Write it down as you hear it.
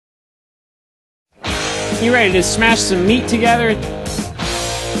You ready to smash some meat together?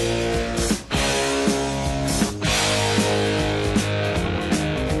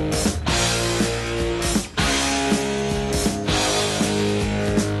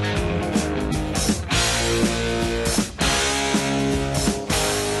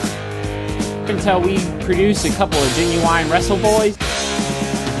 Until we produce a couple of genuine wrestle boys.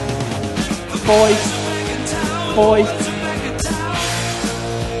 Boys. Boys.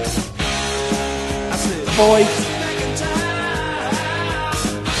 Boys.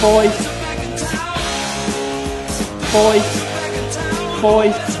 Boys. Boys.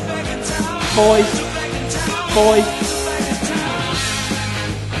 Boys. Boys. Boys.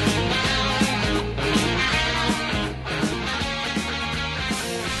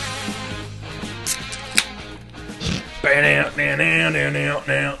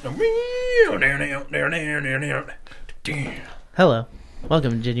 Hello.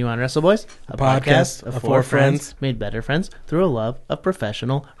 Welcome to Genuine Wrestle Boys, a podcast of four friends made better friends through a love of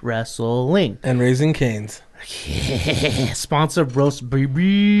professional wrestling. And Raising Cane's. Yeah, sponsor roast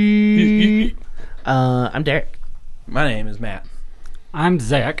baby. I'm Derek. My name is Matt. I'm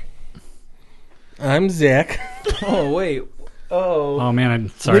Zach. I'm Zach. Oh, wait. Oh man, I'm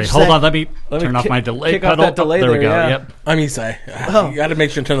sorry. Which Hold Zach? on, let me turn off my delay kick off pedal. that delay there we there, go. yeah. Yep. I'm Isai. Oh. You got to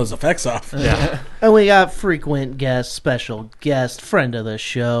make sure to turn those effects off. Yeah. And we got frequent guest, special guest, friend of the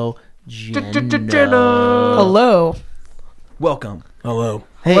show, Jenna. Hello. Welcome. Hello.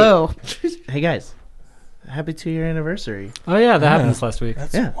 Hey, Hello. hey guys. Happy 2-year anniversary. Oh yeah, that happened this last week.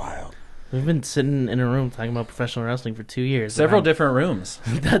 That's Yeah. wild. We've been sitting in a room talking about professional wrestling for 2 years. Several different rooms.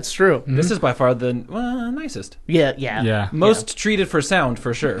 That's true. This is by far the nicest. Yeah. Yeah. Most treated for sound,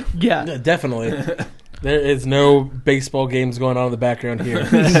 for sure. Yeah. Yeah, definitely. There is no baseball games going on in the background here.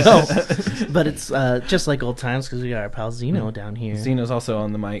 No. But it's just like old times because we got our pal Zeno down here. Zeno's also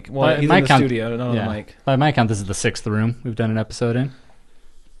on the mic. Well, By he's my in the count- studio, not on the mic. By my count, this is the 6th room we've done an episode in.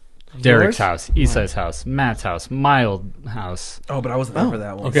 Derek's house, Isai's house, Matt's house, Mild house, Oh, but I wasn't there for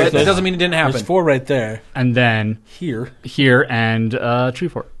that one. Okay, But so that doesn't mean it didn't happen. There's 4 right there. and then Here. here and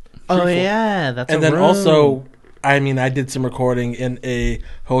Treefort. Oh yeah, that's And a then room. also, I mean, I did some recording in a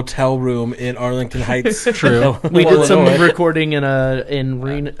hotel room in Arlington Heights. True. we did some Illinois. recording in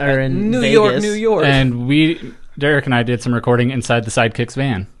New Vegas. York, New York. And Derek and I did some recording inside the Sidekicks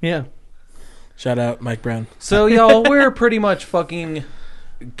van. Yeah. Shout out Mike Brown. So, y'all, we're pretty much fucking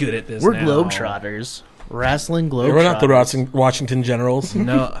good at this We're now. globetrotters. Wrestling globetrotters. We're not the Washington Generals.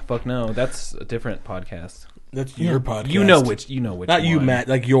 No, fuck no. That's a different podcast. That's your podcast. You know which Not you, one. Matt.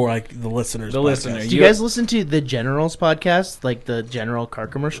 Like the listeners. The podcast. listener. Do you guys listen to the Generals podcast, like the General car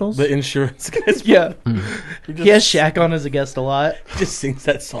commercials? The insurance guys. yeah. He He has Shaq on as a guest a lot. just sings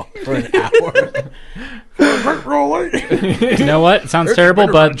that song for an hour. You know what? It sounds terrible,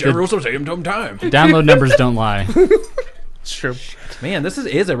 but the download numbers don't lie. It's true. Man, this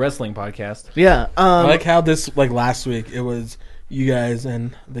is a wrestling podcast. Yeah. I like how this, like last week, it was you guys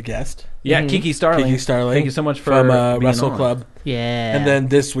and the guest. Yeah, Kiki Starling. Kiki Starling. Thank you so much for from being Wrestle on. Club. Yeah. And then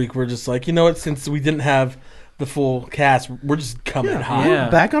this week we're just like, you know what? Since we didn't have the full cast, we're just coming hot. Yeah.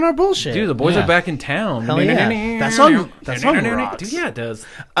 back on our bullshit. Dude, the boys Yeah. are back in town. Hell yeah. That song rocks. Dude, yeah, it does.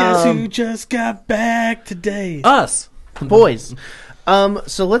 Guess who just got back today? Us. Boys.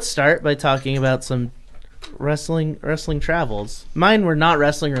 So let's start by talking about some wrestling travels. Mine were not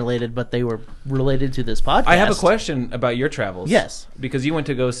wrestling related, but they were related to this podcast. I have a question about your travels. Yes. Because you went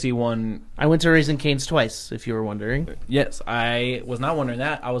to go see one. I went to Raising Cane's twice, if you were wondering. Yes, I was not wondering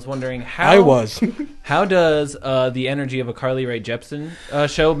that. I was wondering how. I was. How does the energy of a Carly Rae Jepsen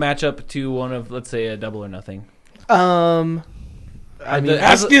show match up to one of, let's say, a Double or Nothing? I mean,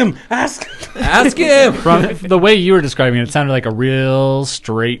 Ask him. Ask him. From the way you were describing it, it sounded like a real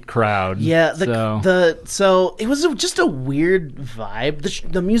straight crowd. yeah, so. so it was just a weird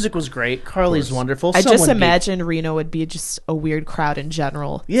vibe. The music was great. Carly's wonderful. I just Someone imagine Reno would be just a weird crowd in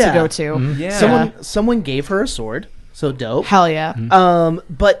general Yeah. to go to. Yeah. someone gave her a sword. So dope. Hell yeah.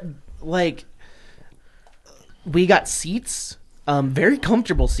 But like, we got seats. Very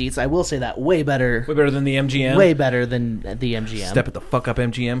comfortable seats. I will say that way better. Way better than the MGM. Way better than the MGM. Step it the fuck up,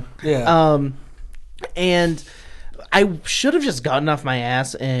 MGM. Yeah. And I should have just gotten off my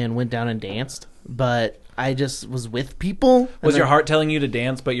ass and went down and danced, but I just was with people. Was And your then- heart telling you to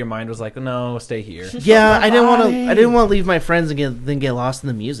dance, but your mind was like, no, stay here? Yeah, I didn't want to. I didn't want to leave my friends and get lost in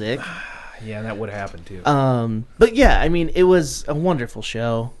the music. Yeah, that would happen too. But yeah, I mean, it was a wonderful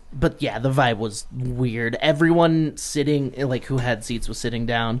show. But yeah, the vibe was weird. Everyone sitting, like, who had seats was sitting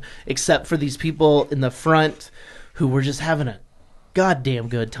down, except for these people in the front who were just having a goddamn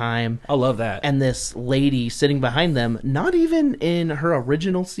good time. I love that. And this lady sitting behind them, not even in her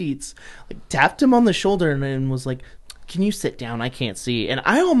original seats, like tapped him on the shoulder and was like, "Can you sit down? I can't see." And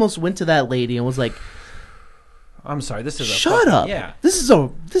I almost went to that lady and was like, I'm sorry. This is a "Shut up! Yeah. This is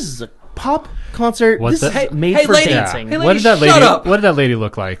a pop concert. What's this that? is made Hey, for lady. dancing." Hey, What did that lady? shut up. What did that lady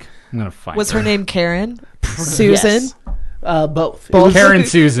look like? I'm gonna find. Was her name Karen? Yes. Susan? Both. It Both. was- Karen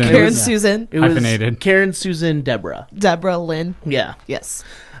Susan. Karen Yeah. Susan? It was Hyphenated. Karen Susan Deborah. Deborah Lynn? Yeah. Yes.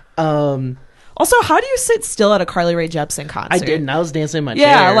 Um, Also, how do you sit still at a Carly Rae Jepsen concert? I didn't. I was dancing in my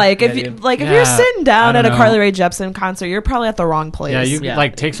Yeah, chair. like if Yeah, you, dude. like if Yeah, you're sitting I down at don't a know. Carly Rae Jepsen concert, you're probably at the wrong place. Yeah, you Yeah.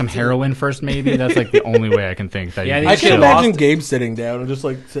 like take some heroin first, maybe. That's like the only way I can think that. Yeah, you you I just can get imagine lost. Gabe sitting down and just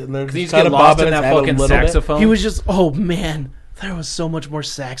like sitting there, He's just kind get of lost bobbing in his that head a fucking little bit. saxophone. He was just, oh man, there was so much more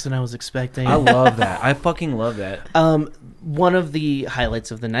sax than I was expecting. I love that. I fucking love that. One of the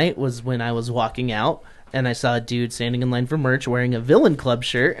highlights of the night was when I was walking out and I saw a dude standing in line for merch wearing a Villain Club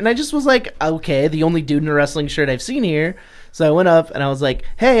shirt, and I just was like, okay, the only dude in a wrestling shirt I've seen here. So I went up and I was like,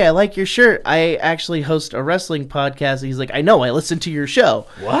 hey, I like your shirt. I actually host a wrestling podcast. And he's like, I know, I listen to your show.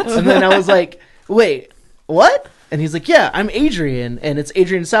 What? And then I was like, wait, what? And he's like, yeah, I'm Adrian, and it's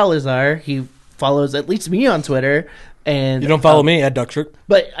Adrian Salazar. He follows at least me on Twitter. And You don't follow me at Duckshirk.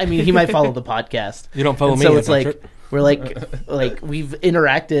 but I mean, he might follow the podcast. You don't follow And me so at it's like Duckshirk. we're like we've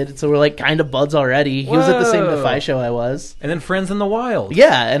interacted, so we're like kind of buds already. He was at the same Whoa. Defy show I was. And then Friends in the Wild.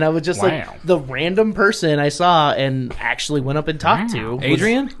 Yeah, and I was just Wow. like the random person I saw and actually went up and talked to. was-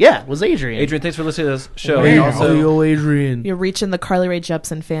 Adrian? Yeah, was Adrian. Adrian, thanks for listening to this show. Wow. And also, Yo, Adrian. You're reaching the Carly Rae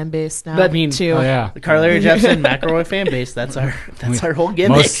Jepsen fan base now. I mean, too. Oh yeah. The Carly Rae Jepsen McElroy fan base. That's our whole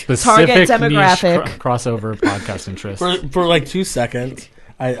gimmick. Most specific Target niche demographic. crossover podcast interest. For like 2 seconds,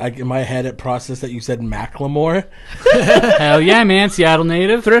 I in my head it processed that you said Macklemore. Hell yeah, man, Seattle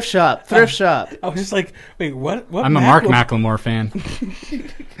native. Thrift shop. I was just like, wait, what? I'm a Mark McLemore fan.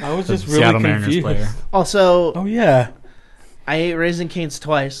 I was just really Seattle confused. Mariners player. Also, Oh yeah, I ate Raising Cane's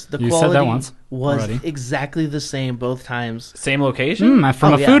twice. The You said quality that once was already. exactly the same both times. same location?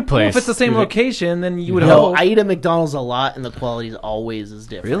 From Oh, a yeah. food Well, place. if it's the same location, then you would No, hope. I eat at McDonald's a lot, and the quality always is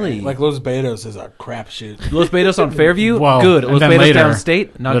different. Really? like Los Betos is a crapshoot. Los Betos on Fairview? Well, good. and Los then Betos later,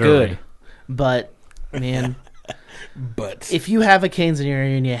 downstate? Not literally. good. But man, But if you have a Cane's in your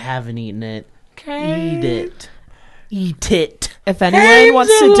area and you haven't eaten it, eat it. Eat it. If anyone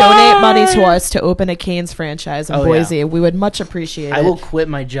wants to donate money to us to open a Cane's franchise in Oh, Boise, yeah. we would much appreciate I it. will quit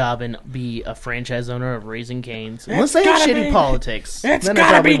my job and be a franchise owner of Raising Cane's. Unless It's they have gotta shitty be- politics. it's then I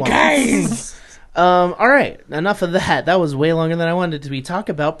gotta probably be won't. Cane's. All right. Enough of that. That was way longer than I wanted it to be. Talk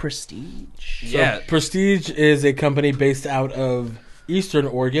about Prestige. Yeah. Prestige is a company based out of Eastern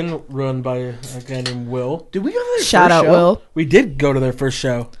Oregon, run by a guy named Will. Did we go to their Shout first out, show? Will. We did go to their first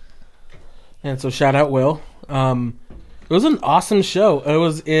show, and so shout out Will. It was an awesome show. It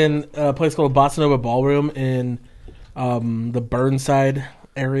was in a place called Bossa Nova Ballroom in the Burnside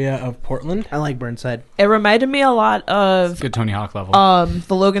area of Portland. I like Burnside. It reminded me a lot of Good Tony Hawk level.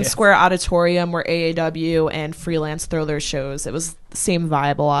 the Logan Square Auditorium where AAW and Freelance throw their shows. It was the same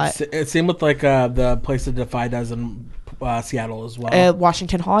vibe a lot. Same with like the place that Defy does in Seattle as well.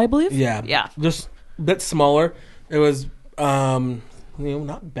 Washington Hall, I believe. Yeah, Yeah. just a bit smaller. It was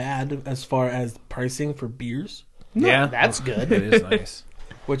not bad as far as pricing for beers, Yeah. That's good. It is nice.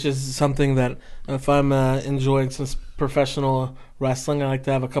 which is something that if I'm enjoying some professional wrestling, I like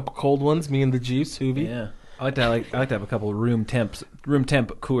to have a couple cold ones. Me and the Juice, Hoovie. Yeah. I like to have a couple of room temp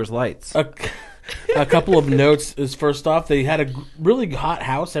Coors Lights. A couple of notes is first off, they had a really hot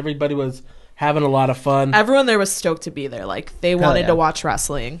house. Everybody was having a lot of fun. Everyone there was stoked to be there. Like they wanted yeah. to watch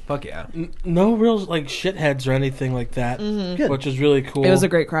wrestling. Fuck yeah. No real like shitheads or anything like that, Good. which is really cool. It was a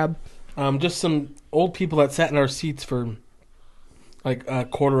great crowd. Just some old people that sat in our seats for like a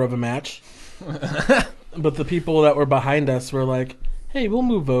quarter of a match. But the people that were behind us were like, hey, we'll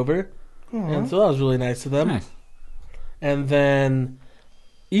move over. And so that was really nice of them. Nice. And then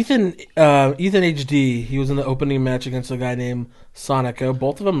Ethan HD, he was in the opening match against a guy named Sonico.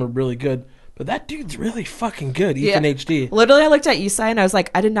 Both of them are really good. But that dude's really fucking good, Ethan Yeah. HD. Literally, I looked at Isai and I was like,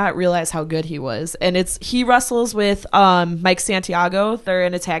 I did not realize how good he was. And he wrestles with Mike Santiago. They're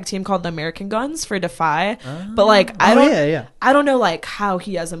in a tag team called the American Guns for Defy. But like, I don't know like how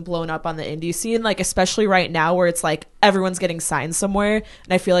he hasn't blown up on the indie scene. Like especially right now where it's like everyone's getting signed somewhere,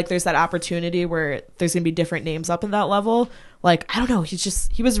 and I feel like there's that opportunity where there's gonna be different names up in that level. Like, I don't know,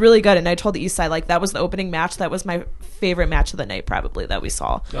 he was really good. And I told Eastside, like, that was the opening match. That was my favorite match of the night, probably, that we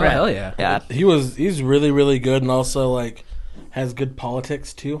saw. Oh, hell yeah. Yeah. He's really, really good, and also like has good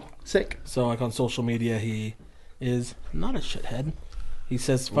politics too. Sick. So like on social media, he is not a shithead. He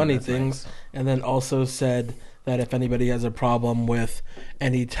says funny that's things, nice. and then also said that if anybody has a problem with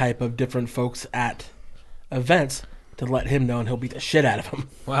any type of different folks at events, to let him know, and he'll beat the shit out of them.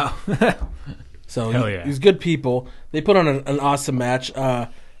 Wow. So Hell yeah. he's good people. They put on an awesome match.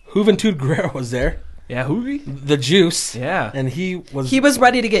 Juventud Guerrero was there. Yeah, Hoovy? The Juice. Yeah. And he was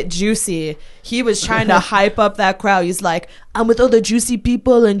ready to get juicy. He was trying to hype up that crowd. He's like, I'm with all the juicy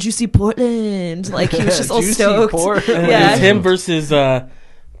people in Juicy Portland. Like, he was just all Juicy stoked. It Yeah. was him versus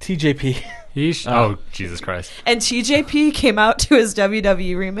TJP. Oh, Jesus Christ. And TJP came out to his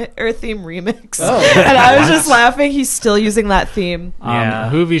WWE theme remix. Oh. And I was just laughing. He's still using that theme. Yeah.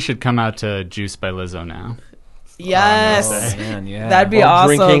 Hoovy should come out to Juice by Lizzo now. Yes. Oh, man, yeah. That'd be While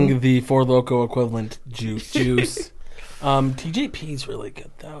awesome. drinking the Four Loko equivalent juice. TJP's really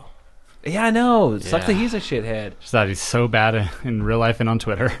good, though. Yeah, I know. It sucks Yeah. that he's a shithead. Just that he's so bad in real life and on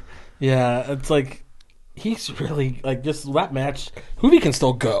Twitter. Yeah, it's like, he's really, like, just that match, Hoovy can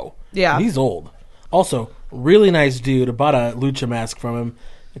still go. Yeah. He's old. Also, really nice dude. I bought a lucha mask from him.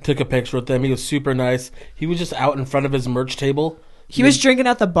 I took a picture with him. He was super nice. He was just out in front of his merch table. He was drinking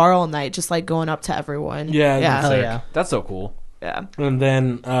at the bar all night, just like going up to everyone. Yeah, Yeah. Hell yeah. That's so cool. Yeah. And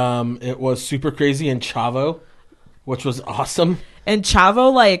then it was Super Crazy and Chavo, which was awesome. And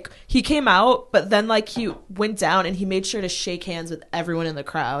Chavo, like, he came out, but then, like, he went down and he made sure to shake hands with everyone in the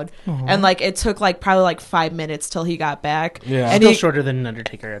crowd. And, like, it took, like, probably, like, 5 minutes till he got back. Yeah. And Still he, shorter than an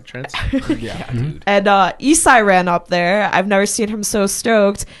Undertaker entrance. Yeah. And Isai ran up there. I've never seen him so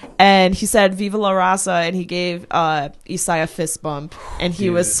stoked. And he said, Viva La Raza. And he gave Isai a fist bump. And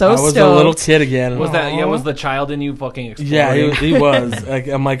he was so I was stoked. a little kid again. Was the child in you fucking exploding? Yeah, he was. Like,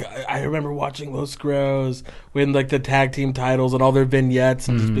 I'm like, I remember watching Los Guerreros win like the tag team titles and all their vignettes,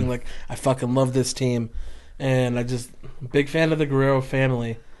 and just being like, I fucking love this team, and I just big fan of the Guerrero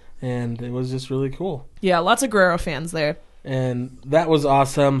family, and it was just really cool. Yeah, lots of Guerrero fans there. And that was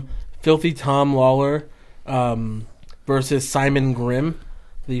awesome. Filthy Tom Lawler versus Simon Grimm,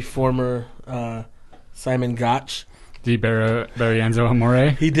 the former Simon Gotch. The Barrienzo Amore.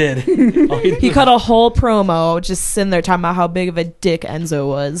 He did. He cut a whole promo just sitting there talking about how big of a dick Enzo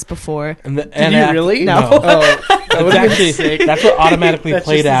was before. Did you really? No. That's actually that's what automatically That's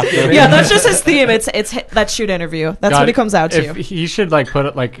played just his after. Yeah, that's just his theme. It's that shoot interview. That's what he comes out to. If he should like put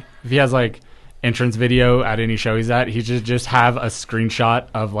it like if he has like entrance video at any show he's at, he should just have a screenshot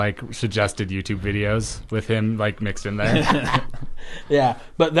of like suggested YouTube videos with him like mixed in there. Yeah,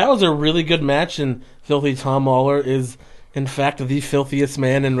 but that was a really good match, and Filthy Tom Lawler is, in fact, the filthiest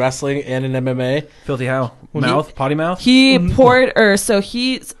man in wrestling and in MMA. Filthy how? Mouth? Potty mouth? He poured, so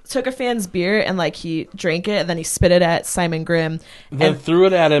he took a fan's beer and like he drank it and then he spit it at Simon Grimm. Then And- threw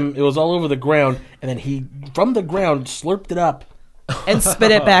it at him. It was all over the ground, and then he, from the ground, slurped it up, and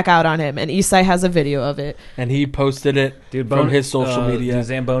spit it back out on him. And Isai has a video of it. and he posted it Dude, from his social media.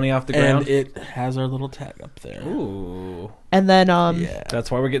 Zamboni off the ground. And it has our little tag up there. Ooh. And then Yeah. That's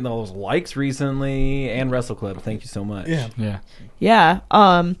why we're getting all those likes recently, and Wrestle Club. Thank you so much. Yeah. yeah,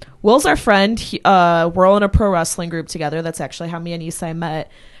 Will's our friend. We're all in a pro wrestling group together. That's actually how me and Isai met.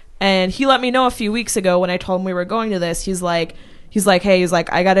 And he let me know a few weeks ago when I told him we were going to this. He's like,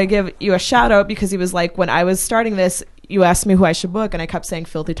 I gotta give you a shout out because he was like, when I was starting this, you asked me who I should book, and I kept saying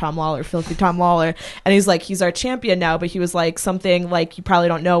Filthy Tom Lawler. And he's like, he's our champion now, but he was like, something like you probably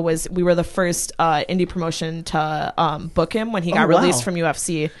don't know was we were the first indie promotion to book him when he got released from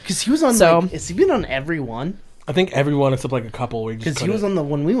UFC. Because he was on, So- has he been on every one? I think everyone except like a couple. Because he was on the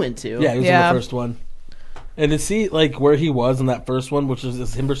one we went to. Yeah, he was Yeah. on the first one. And to see like where he was in that first one, which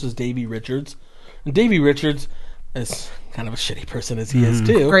is him versus Davey Richards. And Davey Richards is kind of a shitty person as he is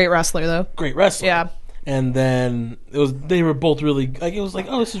too. Great wrestler though. Great wrestler. Yeah. And then they were both really like, it was like,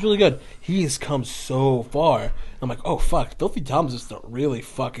 oh, this is really good. He's come so far. I'm like, oh fuck, Filthy Tom's just a really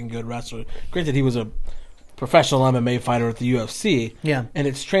fucking good wrestler. Granted, he was a professional MMA fighter at the UFC. Yeah. And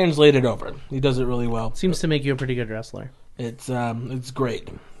it's translated over. He does it really well. Seems to make you a pretty good wrestler. It's great.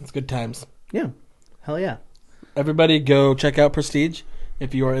 It's good times. Yeah. Hell yeah. Everybody go check out Prestige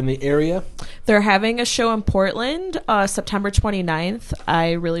if you are in the area. They're having a show in Portland, September 29th.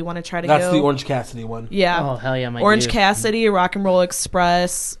 I really want to try to That's go. the Orange Cassidy one. Yeah. Oh, hell yeah, my Orange dude. Cassidy, Rock and Roll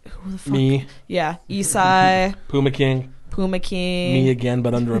Express. Who the fuck? Me, Yeah. Isai, Puma King, Puma King, me again,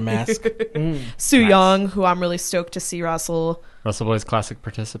 but under a mask. Su Young, who I'm really stoked to see wrestle. Russell Boys classic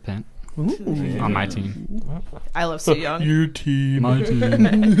participant on my team. I love Su Young. Your team. My team.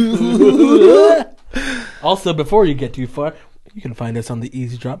 Also, before you get too far, you can find us on the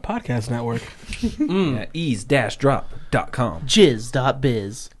Easy Drop Podcast Network. Yeah, ease-drop.com.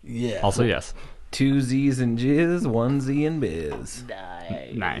 Jizz.biz. Yeah. Also, yes. 2 Z's and jizz, 1 Z and biz.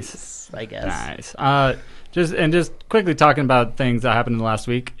 Nice. I guess. Nice. Just quickly talking about things that happened in the last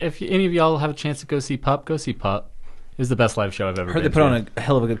week. If any of y'all have a chance to go see Pup, go see Pup. It was the best live show I've ever Heard been they put to. on a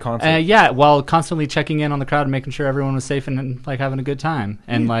hell of a good concert. Yeah, while constantly checking in on the crowd and making sure everyone was safe and like having a good time,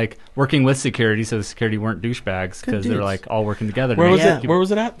 and like working with security so the security weren't douchebags because they were like all working together. Where to was make it? Where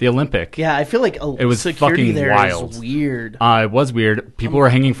was it at? The Olympic. Yeah, I feel like It was security fucking there wild. is weird. It was weird. People were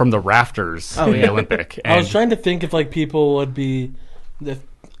hanging from the rafters in the Olympic. I was and trying to think if like people would be, if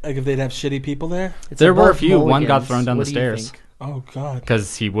they'd have shitty people there. It's there were a above few. One got mulligans. thrown down What the do you stairs. think? Oh God.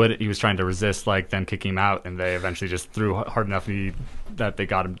 Because he was trying to resist like them kicking him out, and they eventually just threw hard enough that they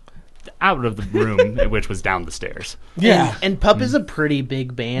got him out of the room, which was down the stairs. Yeah. And Pup is a pretty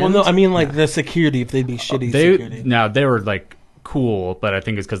big band. Well, no, I mean like the security. If they'd be shitty security. They were like cool, but I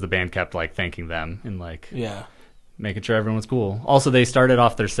think it's because the band kept like thanking them and like Yeah. making sure everyone was cool. Also, they started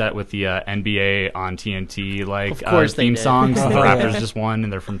off their set with the NBA on TNT like Of course they theme did. songs. The Oh, Raptors yeah. just won,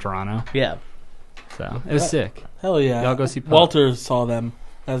 and they're from Toronto, Yeah. so it was sick. Hell yeah. Y'all go see Pup. Walter saw them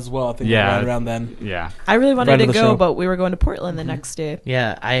as well. I think Yeah. right around then. Yeah, I really wanted Friend to of the go, show. but we were going to Portland the next day.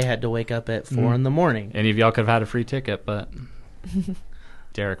 Yeah, I had to wake up at 4 in the morning. any of y'all could have had a free ticket, but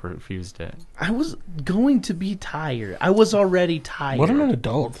Derek refused it. I was going to be tired. I was already tired. What an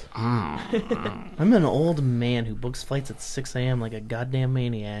adult. I'm an old man who books flights at 6 a.m. like a goddamn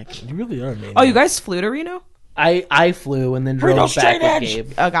maniac. You really are, man. Oh, you guys flew to Reno? I flew and then drove Reno back straight with edge.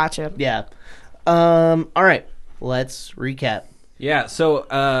 Gabe. Oh, gotcha. Yeah. All right. Let's recap. Yeah, so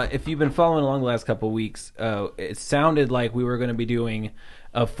if you've been following along the last couple of weeks, it sounded like we were going to be doing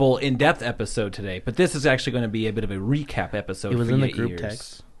a full in-depth episode today, but this is actually going to be a bit of a recap episode. It was for in the your group ears.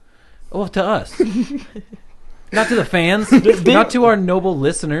 text. Oh, to us. Not to the fans. Not to our noble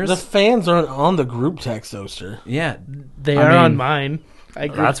listeners. The fans aren't on the group text, Oster. Yeah. They I are mean, on mine. I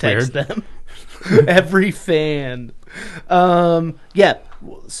group that's text weird. them. Every fan. Yeah.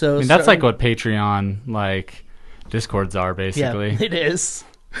 So I mean, that's like what Patreon like Discords are basically. Yeah, it is.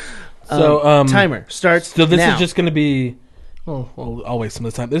 So Timer starts. So this now. is just going to be. Well, I'll waste some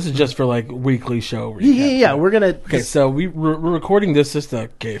of the time. This is just for like weekly show. Recap. Yeah. We're gonna. Okay, so we're recording this. Just a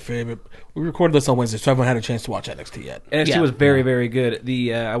kayfabe. We recorded this on Wednesday, so I haven't had a chance to watch NXT yet. NXT Yeah. was very, very good.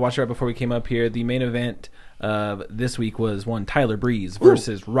 The I watched it right before we came up here. The main event this week was Tyler Breeze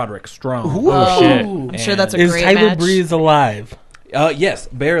versus Roderick Strong. Oh shit! I'm sure that's a Is great Tyler match. Breeze alive? Yes,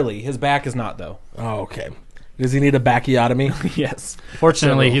 barely. His back is not, though. Oh, okay. Does he need a backiotomy? Yes.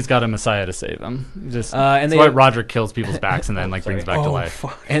 Fortunately, So- he's got a Messiah to save him. Just and that's they- why Roderick kills people's backs and then like brings back to life.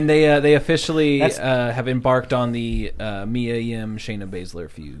 fuck. And they officially That's- have embarked on the Mia Yim Shayna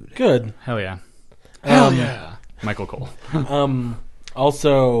Baszler feud. Good. Hell yeah! Yeah. Michael Cole.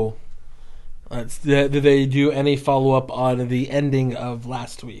 Also, did they do any follow up on the ending of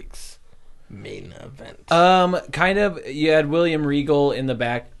last week's main event? Kind of. You had William Regal in the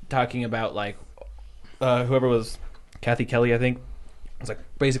back talking about like whoever was Kathy Kelly, I think. I was like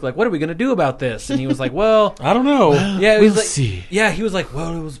basically like, what are we gonna do about this? And he was like, well, I don't know. yeah, he was We'll like, see. yeah, he was like,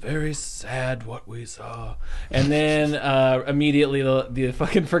 well, it was very sad what we saw, and then immediately the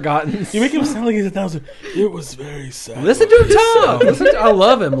fucking Forgotten. You make him sound like he's 1,000. It was very sad. Listen to him talk. I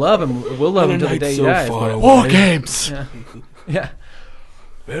love him. We'll love him till the day he dies. but- War games. Yeah.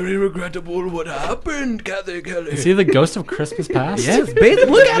 Very regrettable what happened, Kathy Kelly. Is he the ghost of Christmas past? Yes, basically.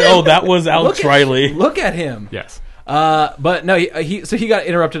 Look at him. Oh, that was Alex Riley. Look at him. Yes. But no, he got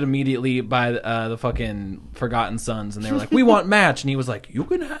interrupted immediately by the fucking Forgotten Sons, and they were like, "We want match," and he was like, "You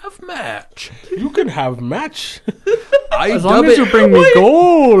can have match. You can have match. As long as you bring me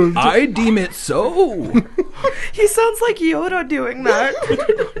gold. I deem it so." He sounds like Yoda doing that.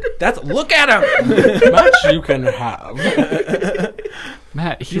 That's look at him. Match you can have.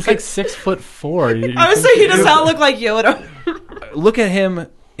 Matt, he's like 6'4". I would say he does not look like Yoda. Look at him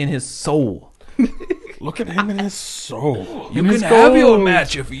in his soul. Look at him in his soul. You his can have your gold.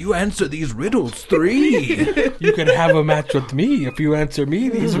 match if you answer these riddles 3. You can have a match with me if you answer me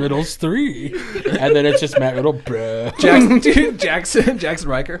these riddles 3. And then it's just Matt Riddle, bruh. Jackson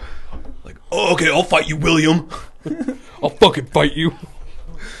Riker. Like, oh, okay, I'll fight you, William. I'll fucking fight you.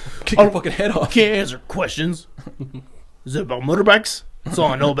 Kick your fucking head off. Can't answer questions. Is it about motorbikes? That's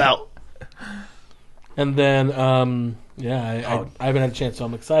all I know about. And then, I haven't had a chance, so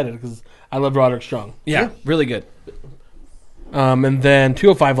I'm excited because I love Roderick Strong. Yeah, really good. And then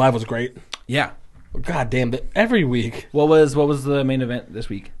 205 Live was great. Yeah. God damn it! Every week, What was the main event this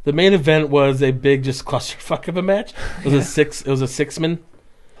week? the main event was a big, just clusterfuck of a match. It was It was a 6-man.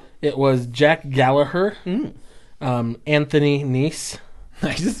 It was Jack Gallagher, Anthony Nese,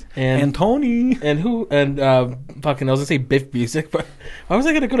 Nice. And Tony. And who? And fucking, I was gonna say Biff Music, but why was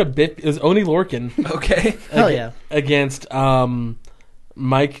I gonna go to Biff? It was Oni Lorcan Okay. Hell yeah. against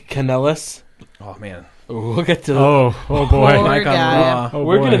Mike Kanellis. Oh man. We'll get to. Oh boy. Poor Mike on guy. Raw. Oh,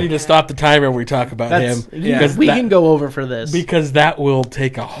 We're boy. gonna need to stop the timer when we talk about That's, him. Yeah. we that- can go over for this. because that will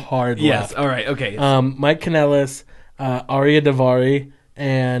take a hard Yes. left. All right. Okay. Mike Kanellis, Arya Davari,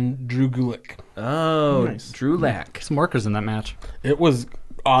 and Drew Gulak. oh, Nice. Drew Lack. Some workers in that match. It was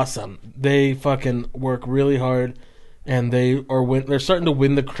awesome. They fucking work really hard, and they're starting to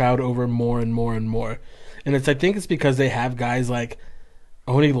win the crowd over more and more and more. And I think it's because they have guys like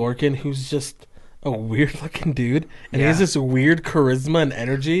Oni Lorcan, who's just a weird looking dude, and he has Yeah. this weird charisma and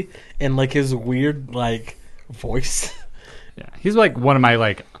energy, and like his weird like voice. Yeah, he's like one of my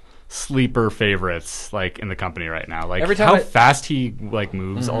like sleeper favorites like in the company right now. Like Every time how I- fast he like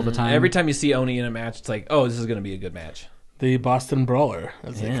moves all the time. Every time you see Oni in a match, it's like, oh, this is going to be a good match. The Boston Brawler,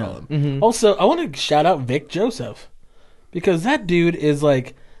 as they Yeah. call him. Also, I want to shout out Vic Joseph, because that dude is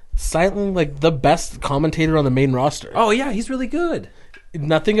like silently like the best commentator on the main roster. Oh yeah, he's really good.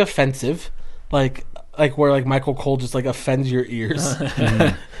 Nothing offensive, like where like Michael Cole just like offends your ears.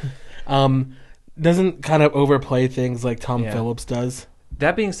 Doesn't kind of overplay things like Tom Yeah. Phillips does.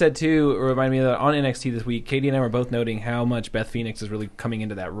 That being said, too, it reminded me that on NXT this week, Katie and I were both noting how much Beth Phoenix is really coming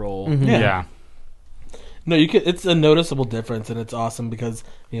into that role. yeah. No, you can. It's a noticeable difference, and it's awesome because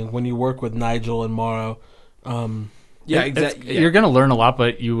when you work with Nigel and Morrow, Yeah, It's- exactly. You're gonna learn a lot,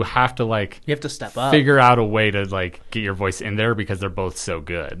 but you have to like you have to step up. figure out a way to like get your voice in there because they're both so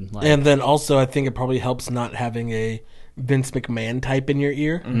good. Like, and then also I think it probably helps not having a Vince McMahon type in your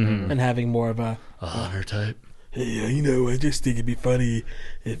ear and having more of a Hunter type. Hey, I just think it'd be funny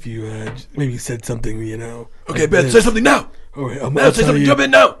if you maybe said something, Okay, like Ben, this. say something now. All right, Now, say something. Jump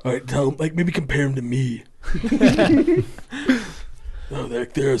in now. All right, tell like maybe compare him to me. Oh,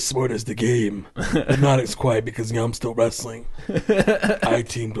 they're as smart as the game, but not as quiet because I'm still wrestling. I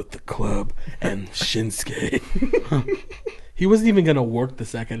teamed with the club and Shinsuke. He wasn't even gonna work the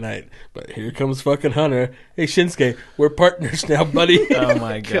second night, but here comes fucking Hunter. Hey Shinsuke, we're partners now, buddy. Oh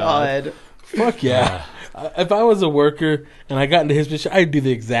my god. God. Fuck yeah. If I was a worker and I got into his position, I'd do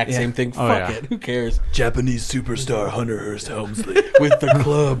the exact same thing. Oh, Fuck yeah. it. Who cares? Japanese superstar Hunter Hearst Helmsley. With the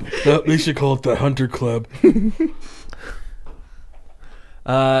club. They should call it the Hunter Club.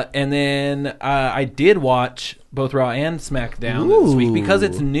 And then I did watch both Raw and SmackDown this week because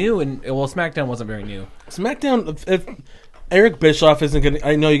it's new, and well, SmackDown wasn't very new. SmackDown, if Eric Bischoff isn't going to...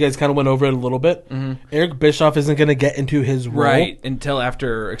 I know you guys kind of went over it a little bit. Eric Bischoff isn't going to get into his role. Right, until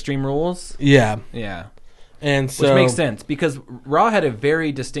after Extreme Rules. Yeah. Yeah. And Which so... makes sense because Raw had a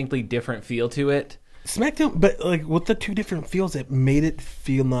very distinctly different feel to it. SmackDown, but like with the two different feels, it made it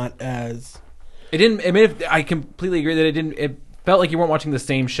feel not as... It didn't. It made it, I completely agree that it didn't. It felt like you weren't watching the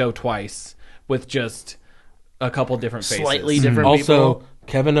same show twice with just a couple different faces. Slightly different Also, people.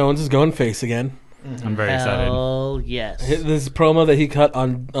 Kevin Owens is going face again. I'm very excited. Hell yes. This promo that he cut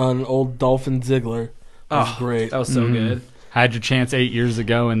on old Dolphin Ziggler was great. That was so good. Had your chance 8 years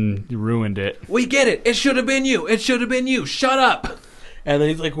ago and you ruined it. We get it. It should have been you. It should have been you. Shut up. And then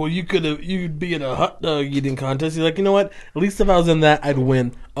he's like, well, you'd be in a hot dog eating contest. He's like, you know what? At least if I was in that, I'd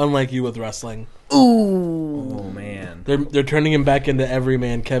win, unlike you with wrestling. Oh man. They're turning him back into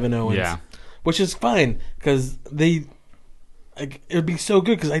everyman Kevin Owens. Yeah. Which is fine, because it would be so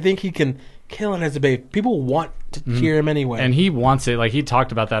good, because I think he can kill it as a babe. People want to cheer him anyway. And he wants it. Like he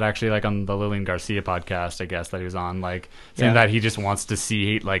talked about that actually, like on the Lillian Garcia podcast, I guess that he was on. Like saying that he just wants to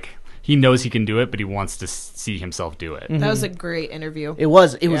see, like he knows he can do it, but he wants to see himself do it. That was a great interview. It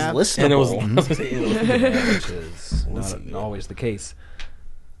was Yeah. listenable. And it was, Which is not always the case.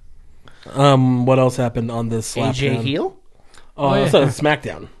 what else happened on this AJ SmackDown? Heel? Oh, yeah. that's on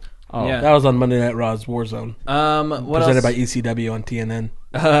SmackDown. Oh, Yeah. That was on Monday Night Raw's Warzone. What Presented else? by ECW on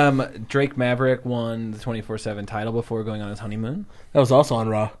TNN. Drake Maverick won the 24/7 title before going on his honeymoon. That was also on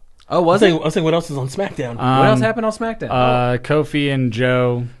Raw. Oh, was I it? was saying, what else is on SmackDown? What else happened on SmackDown? Kofi and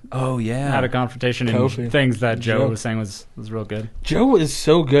Joe oh yeah. had a confrontation, Kofi. and things that Joe Joe. was saying was real good. Joe is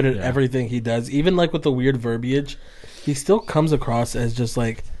so good at everything he does, even like with the weird verbiage. He still comes across as just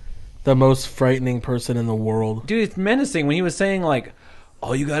like the most frightening person in the world. Dude, it's menacing when he was saying like,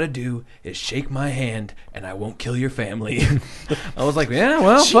 all you gotta do is shake my hand and I won't kill your family. I was like, yeah,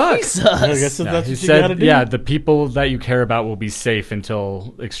 well, fuck. Jesus. I guess Yeah, that's he what you gotta said, do. "Yeah, the people that you care about will be safe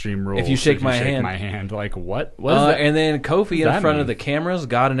until Extreme Rules. If you shake my hand." my hand, like what? What is that? And then Kofi in that front mean? of the cameras,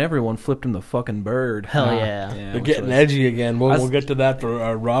 God and everyone flipped him the fucking bird. Hell yeah. Yeah, They're which getting was- edgy again. We'll, I was- we'll get to that for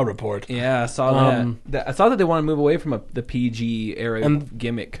our Raw report. Yeah, I saw that. I saw that they want to move away from the PG era And-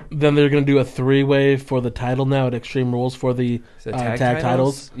 gimmick. Then they're going to do a three-way for the title now at Extreme Rules for the Is it tag tag title.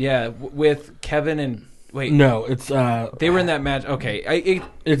 titles. Yeah, with Kevin and wait. No, it's They were in that match. Okay,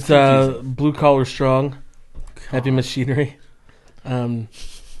 it's Blue Collar Strong, Heavy Machinery, and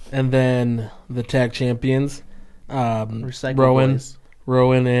then the tag champions, Recycle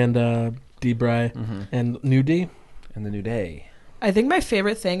Rowan and D-Bry and New D. and the New Day. I think my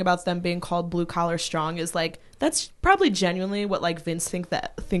favorite thing about them being called Blue Collar Strong is like that's probably genuinely what like Vince thinks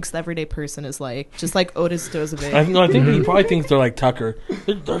the everyday person is like, just like Otis Dozabig. I think he probably thinks they're like Tucker.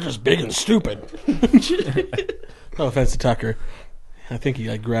 They're just big and stupid. No offense to Tucker. I think he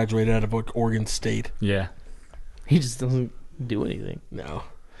like graduated out of like, Oregon State. Yeah. He just doesn't do anything. No.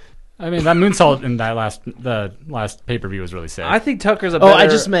 I mean, that moonsault in that the last pay-per-view was really sick. I think Tucker's a Oh, better... I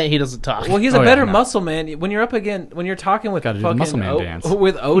just meant he doesn't talk. Well, he's Oh, a yeah, better no. muscle man. When you're talking with Gotta do the fucking muscle man dance.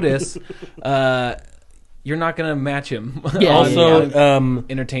 with Otis, you're not gonna match him. Yeah, Also,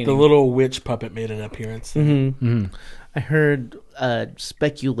 entertaining. the little witch puppet made an appearance. I heard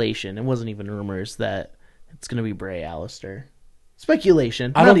speculation. It wasn't even rumors that it's going to be Bray Allister.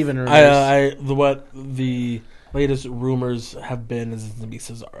 Speculation, not even rumors. What the latest rumors have been is it's going to be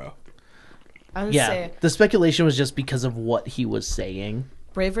Cesaro. I would Yeah, say the speculation was just because of what he was saying.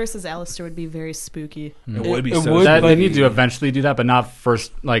 Bray versus Alistair would be very spooky. It would be it so would, that, but- they need to eventually do that, but not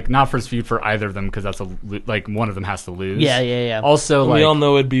first feud for either of them because that's one of them has to lose. Yeah. Also, we all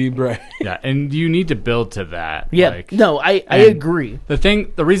know it'd be Bray. yeah, and you need to build to that. Yeah, like, no, I and agree.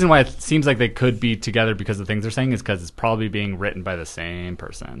 the reason why it seems like they could be together because of the things they're saying is because it's probably being written by the same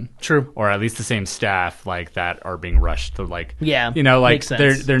person. True. Or at least the same staff, like that are being rushed to like. Yeah, you know, like makes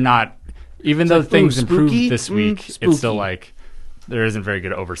sense. they're not. Even though like, things ooh, improved spooky? this week, Spooky. it's still like there isn't very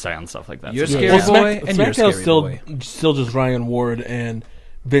good oversight on stuff like that. You're a So- scary Yeah. boy, and you're a scary SmackDown's still boy. still just Ryan Ward and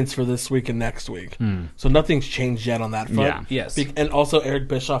Vince for this week and next week. So nothing's changed yet on that front. Yeah. Yes. And also Eric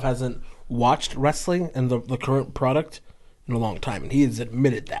Bischoff hasn't watched wrestling and the current product in a long time, and he has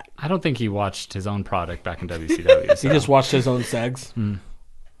admitted that. I don't think he watched his own product back in WCW. He so. just watched his own segs.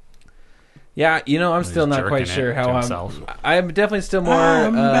 Yeah, I'm still not quite jerking sure it how to I'm. himself. I'm definitely still more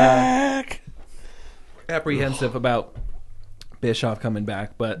Back. apprehensive about Bischoff coming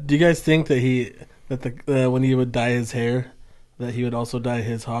back, but Do you guys think that when he would dye his hair, that he would also dye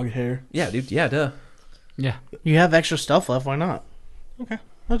his hog hair? yeah, dude, yeah, duh. Yeah. You have extra stuff left. Why not? Okay,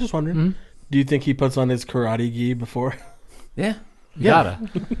 I was just wondering. Do you think he puts on his karate gi before? Yeah. You gotta.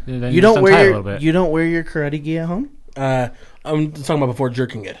 Then You just don't untie it wear a your, little bit. you don't wear your karate gi at home. I'm talking about before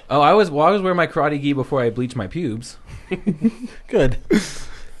jerking it. Oh, I was wearing my karate gi before I bleached my pubes. Good,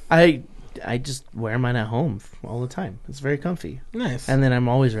 I just wear mine at home all the time. It's very comfy, nice. and then I'm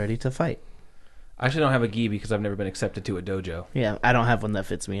always ready to fight. I actually don't have a gi because I've never been accepted to a dojo. Yeah, I don't have one that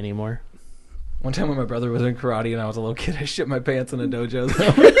fits me anymore. One time when my brother was in karate and I was a little kid, I shit my pants in a dojo.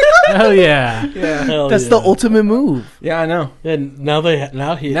 Hell yeah. yeah. Hell That's yeah. the ultimate move. Yeah, I know. And now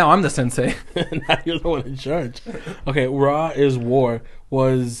Now I'm the sensei. now you're the one in charge. Okay, Raw is War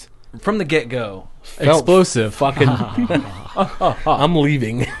was From the get-go. felt Explosive. Fucking, I'm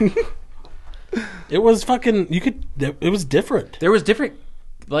leaving. It was fucking. It was different. There was different...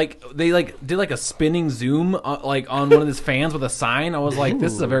 Like, they did a spinning zoom on one of his fans with a sign. I was like,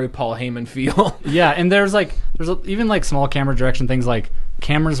 this is a very Paul Heyman feel. Yeah, and there's even like small camera direction things like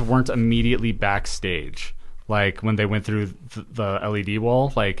cameras weren't immediately backstage. Like when they went through the LED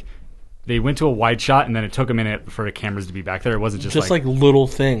wall, like they went to a wide shot and then it took a minute for the cameras to be back there. It wasn't just Just like little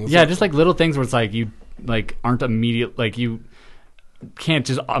things. yeah, just like little things where it's like you like aren't immediate like you can't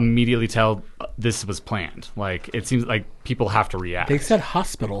just immediately tell this was planned. Like it seems like people have to react. They said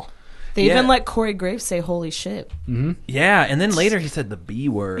hospital. They Yeah. even let Corey Graves say "Holy shit." Yeah, and then later he said the B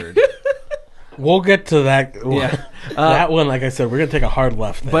word. We'll get to that. Yeah. That one, like I said, we're gonna take a hard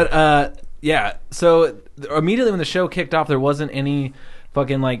left. There. But yeah, so immediately when the show kicked off, there wasn't any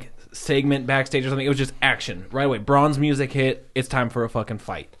fucking like segment backstage or something. It was just action right away. Braun's music hit. It's time for a fucking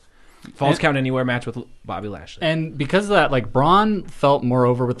fight. Falls Count Anywhere match with Bobby Lashley. And because of that, like Braun felt more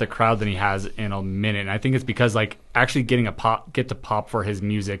over with the crowd than he has in a minute. And I think it's because like actually getting get to pop for his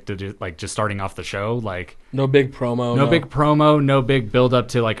music to just starting off the show, like no big promo. no big promo, no big build up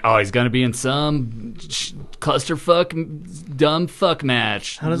to like, oh, he's gonna be in some clusterfuck dumb fuck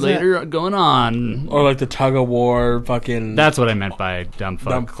match does later going on. Or like the tug of war. Fucking. That's what I meant by dumb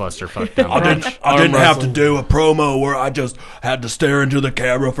fuck clusterfuck dumb. I didn't have to wrestling. do a promo where I just had to stare into the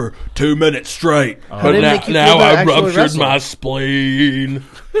camera for 2 minutes straight. But didn't now, make you now feel to I actually ruptured wrestle. my spleen.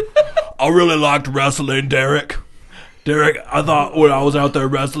 I really liked wrestling, Derek. Derek, I thought when I was out there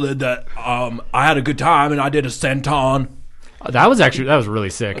wrestling that I had a good time and I did a senton. That was really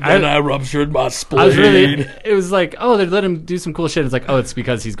sick. Then I ruptured my spleen. I was really. It was like, oh, they let him do some cool shit. It's like, oh, it's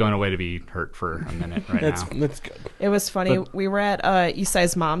because he's going away to be hurt for a minute now. That's good. It was funny. We were at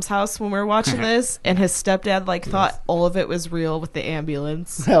Isai's mom's house when we were watching this, and his stepdad thought all of it was real with the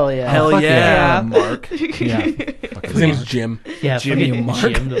ambulance. Hell yeah. Hell fuck yeah, yeah. Mark. Yeah. His name's Jim. Yeah, Jimmy fucking Mark.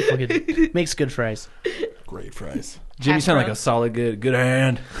 Jim, the fucking makes good fries. Great fries. Jimmy Hash sounded like a browns. solid good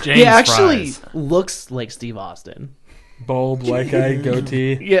hand. James He actually Fries. looks like Steve Austin. Bald, white guy,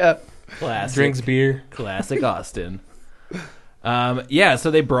 goatee, Yeah. Classic. drinks beer. Classic Austin.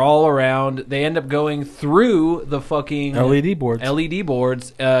 So they brawl around. They end up going through the fucking LED boards. LED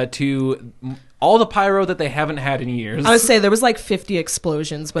boards to all the pyro that they haven't had in years. I would say there was like 50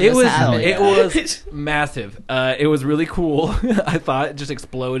 explosions when It this was happened. it was massive. It was really cool. I thought just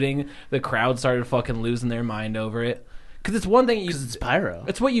exploding. The crowd started fucking losing their mind over it. Because it's one thing It's pyro.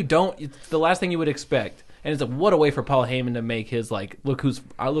 It's what you don't. It's the last thing you would expect. And it's what a way for Paul Heyman to make his look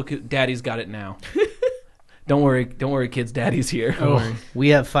who Daddy's got it now. Don't worry, kids. Daddy's here. We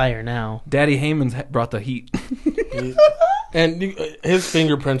have fire now. Daddy Heyman's brought the heat. And his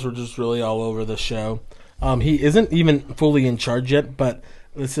fingerprints were just really all over the show. He isn't even fully in charge yet, but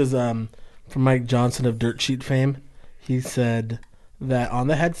this is from Mike Johnson of Dirt Sheet fame. He said that on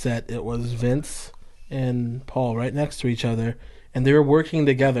the headset it was Vince and Paul right next to each other, and they were working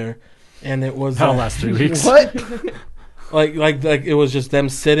together, and it was That'll last 3 weeks. What? like it was just them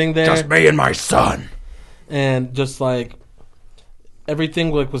sitting there, Just me and my son. and just like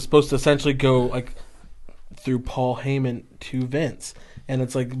everything was supposed to essentially go through Paul Heyman to Vince, and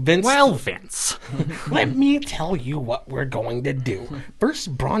it's like Vince. Well, Vince. Let me tell you what we're going to do.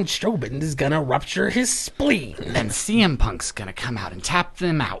 First, Braun Strowman is going to rupture his spleen. Then CM Punk's gonna come out and tap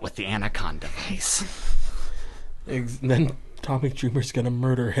them out with the Anaconda face. Then Tommy Dreamer's gonna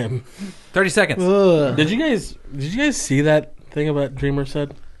murder him. 30 seconds. Did you guys see that thing about Dreamer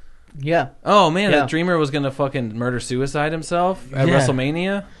said? Yeah. Oh man, Yeah. that Dreamer was gonna fucking murder suicide himself at Yeah.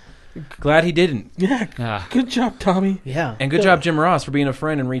 WrestleMania. Glad he didn't. Yeah. Yeah. Good job, Tommy. Yeah. And good job, Jim Ross, for being a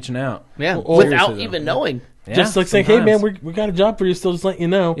friend and reaching out. Yeah. Well, Without seriously, even though. knowing. Yeah, Just saying, hey man, sometimes. we got a job for you. Still, just letting you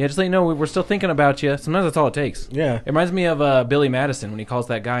know. Yeah, just let you know we're still thinking about you. Sometimes that's all it takes. Yeah. It reminds me of Billy Madison when he calls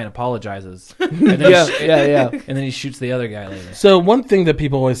that guy and apologizes. And then Yeah. And then he shoots the other guy later. So one thing that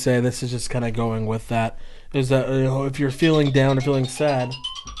people always say, this is just kind of going with that, is that if you're feeling down or feeling sad,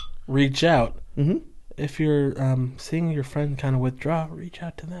 reach out. Mm-hmm. If you're seeing your friend kind of withdraw, reach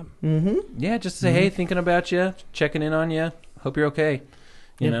out to them. Mm-hmm. Yeah, just say, hey, thinking about you, checking in on you. Hope you're okay.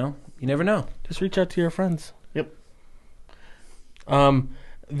 You know, you never know. Just reach out to your friends. Yep. One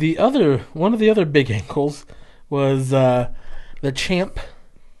of the other big angles was the Champ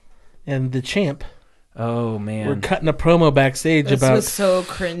and the Champ Oh man, were cutting a promo backstage This about was so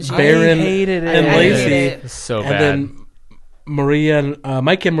cringy. Baron I hated it. and I Lacey. hated it. So and bad. then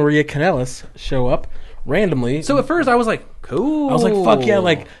Mike and Maria Kanellis show up randomly. So at first I was like, cool. I was like, fuck yeah.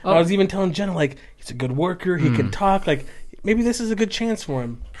 Like, Oh. I was even telling Jenna, like, he's a good worker. He can talk. Like, maybe this is a good chance for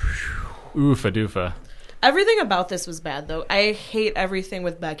him. Oofa doofa. Everything about this was bad, though. I hate everything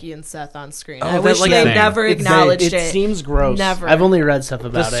with Becky and Seth on screen. I that, wish like, they thing. never acknowledged it. It seems gross. Never. I've only read stuff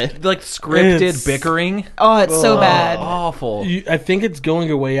about The it. like scripted It's- bickering. Oh, it's so bad. Awful. I think it's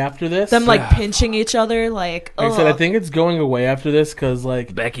going away after this. Them like pinching each other, like. Like I said, I ugh. think it's going away after this because,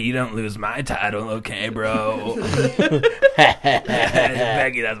 like, Becky, you don't lose my title, okay, bro?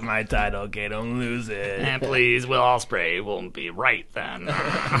 Becky, that's my title, okay? Don't lose it. And please, Will Ospreay won't be right then.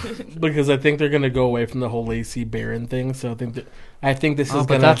 because I think they're going to go away from the whole Lacey Baron thing. So I think this is Oh, going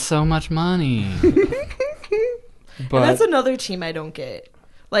but to. that's so much money. But And that's another team I don't get.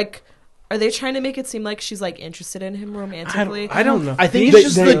 Like, are they trying to make it seem like she's like interested in him romantically? I don't know. I think They-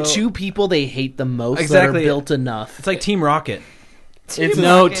 it's just they- the two people they hate the most that Exactly. are built enough. It's like Team Rocket. It's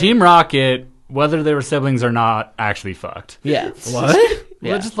No, Rocket. Team Rocket, whether they were siblings or not, actually fucked. Yeah. What?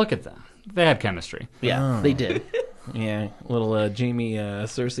 Yeah. Well, just look at them. They had chemistry. Yeah, they did. Yeah, little Jamie,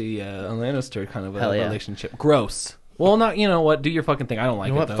 Cersei, Lannister kind of a Hell yeah. relationship. Gross. Well, not, you know what? Do your fucking thing. I don't like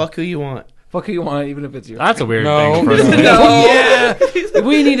You know it, what? though. Fuck who you want. Fuck who you want, even if it's your... That's a weird No, thing. Personally. yeah!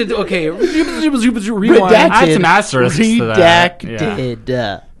 We need to... Okay. Rewind. I had some asterisks to that. Yeah.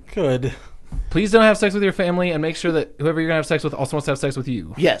 Redacted. good. Please don't have sex with your family, and make sure that whoever you're going to have sex with also wants to have sex with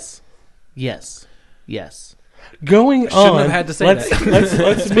you. Yes. Yes. Yes. Going Shouldn't on. have had to say let's, that.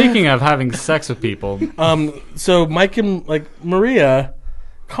 let's Speaking of having sex with people, So Mike and Maria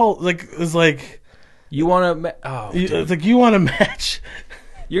is like, You want to... Oh, it's like, you want a match?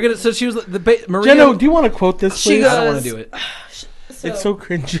 you're going to... So she was... Maria... Jenna, do you want to quote this, She please? I don't want to goes- do it. So It's so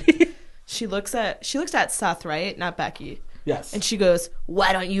cringy. she looks at Seth, right? Not Becky. Yes. And she goes,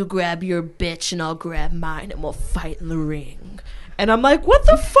 "Why don't you grab your bitch and I'll grab mine and we'll fight in the ring?" And I'm like, what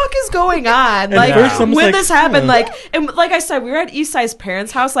the fuck is going on? Like, first I was when like, this happened, like, and like I said, we were at Eastside's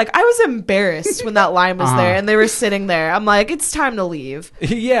parents' house. Like, I was embarrassed when that line was there and they were sitting there. I'm like, it's time to leave.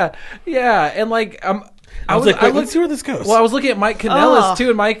 Yeah, and like I was like, let's see where this goes. Well, I was looking at Mike Kanellis too,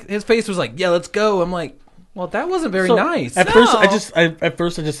 and Mike, his face was like, "Yeah, let's go." I'm like, "Well, that wasn't very nice." At first, I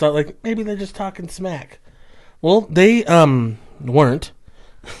just thought like maybe they're just talking smack. Well, they weren't.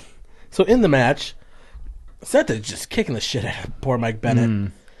 So in the match, Seth is just kicking the shit out of poor Mike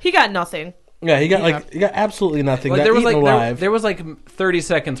Bennett. He got nothing. Yeah, he got absolutely nothing. Like, Got there was eaten alive. there was like 30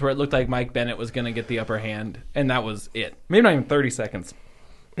 seconds where it looked like Mike Bennett was going to get the upper hand, and that was it. Maybe not even 30 seconds.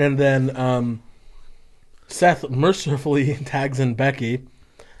 And then Seth mercifully tags in Becky.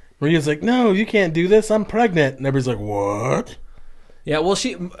 Maria's like, "No, you can't do this. I'm pregnant." And everybody's like, "What?" Yeah, well,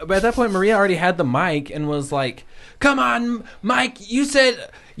 but at that point, Maria already had the mic and was like, "Come on, Mike, you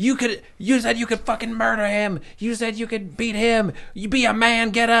said you could fucking murder him. You said you could beat him. You be a man,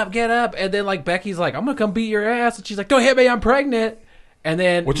 get up. And then like Becky's like, "I'm gonna come beat your ass," and she's like, "Don't hit me, I'm pregnant." And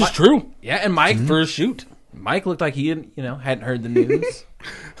then Which is true. Yeah, and Mike First shoot. Mike looked like he hadn't heard the news.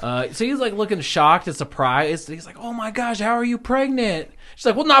 So he's like looking shocked and surprised. He's like, "Oh my gosh, how are you pregnant?" She's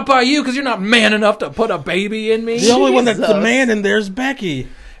like, "Well, not by you, because you're not man enough to put a baby in me." The only one that's the man in there is Becky.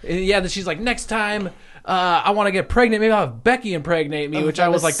 And yeah, then she's like, "Next time I want to get pregnant, maybe I'll have Becky impregnate me," which I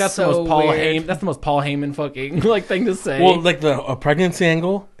was like, that's so the most Paul weird. Heyman. That's the most Paul Heyman fucking like thing to say. Well, like a pregnancy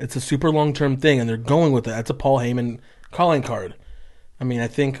angle, it's a super long-term thing, and they're going with it. That's a Paul Heyman calling card. I mean, I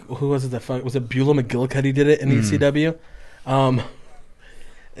think, who was it that fuck? Was it Beulah McGillicuddy did it in ECW?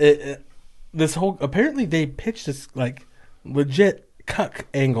 This whole, apparently they pitched this like legit cuck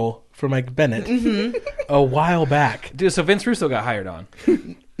angle for Mike Bennett a while back. Dude, so Vince Russo got hired on.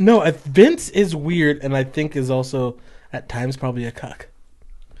 No, Vince is weird, and I think is also at times probably a cuck,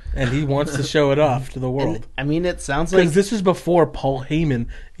 and he wants to show it off to the world. And, I mean, it sounds like Because this is before Paul Heyman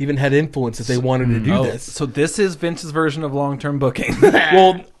even had influence that they wanted to do this. So this is Vince's version of long-term booking.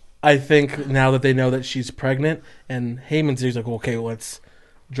 Well, I think now that they know that she's pregnant, and Heyman's he's like, okay, well, let's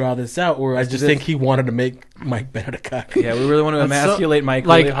draw this out. Or I just think he wanted to make Mike Bennett a cuck. Yeah, we really want to emasculate Mike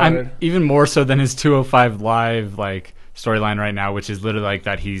Like, really hard. I'm even more so than his 205 Live like storyline right now, which is literally like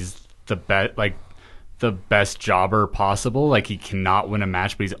that he's the best jobber possible. Like, he cannot win a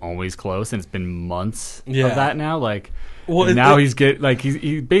match, but he's always close, and it's been months of that now. Like, Well, now he's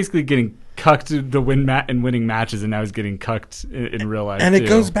basically getting cucked to win and winning matches, and now he's getting cucked in real life. And too. it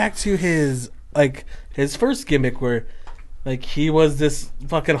goes back to his first gimmick where like he was this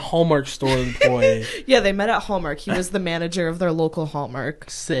fucking Hallmark store employee. Yeah, they met at Hallmark. He was the manager of their local Hallmark.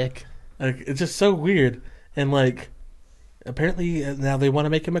 sick. Like, it's just so weird. And like apparently now they want to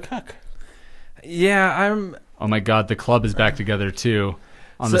make him a cuck. Yeah, Oh my god, the club is back together too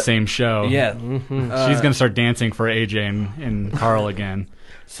on the same show. Yeah. She's gonna start dancing for AJ and Carl again.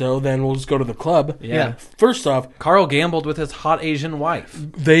 So then we'll just go to the club. Yeah. First off, Carl gambled with his hot Asian wife.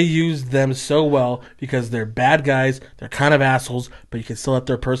 they used them so well because they're bad guys. They're kind of assholes, but you can still let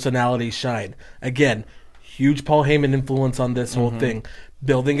their personalities shine. Again, huge Paul Heyman influence on this whole thing.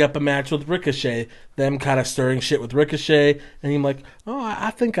 Building up a match with Ricochet, them kind of stirring shit with Ricochet, and I'm like, oh,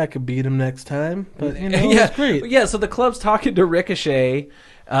 I think I could beat him next time. But, it's great. Yeah, so the club's talking to Ricochet,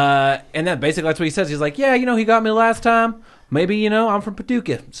 and then basically that's what he says. He's like, yeah, he got me last time. Maybe, I'm from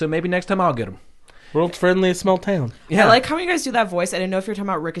Paducah, so maybe next time I'll get him. World's friendliest small town. Yeah. I like how you guys do that voice. I didn't know if you're talking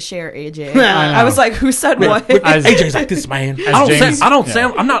about Ricochet or AJ. I was like, who said what? AJ's like this, man. I don't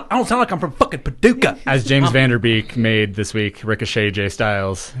sound like I'm from fucking Paducah. As James Vanderbeek made this week, Ricochet J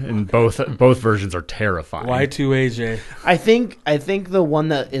Styles, and both versions are terrifying. Y2 AJ. I think the one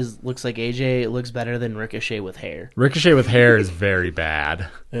that looks like AJ looks better than Ricochet with hair. Ricochet with hair is very bad.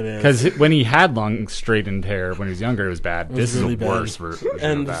 It is. Because when he had long, straightened hair when he was younger, it was bad. This really is a bad. worse version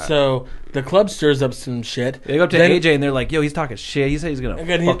And of that. so the club stirs up some shit. They go up to Then- AJ and they're like, yo, he's talking shit. He said he's going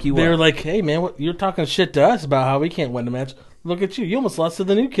to fuck you They're up. like, hey, man, you're talking shit to us about how we can't win the match. Look at you. You almost lost to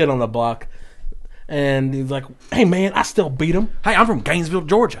the new kid on the block. And he's like, hey, man, I still beat him. Hey, I'm from Gainesville,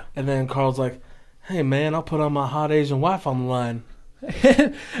 Georgia. And then Carl's like, hey, man, I'll put on my hot Asian wife on the line.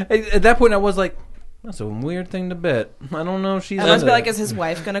 At that point, I was like, that's a weird thing to bet. I don't know if she's I must into be like, it. is his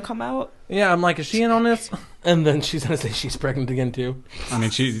wife gonna come out? Yeah, I'm like, is she in on this? And then she's going to say she's pregnant again, too. I mean,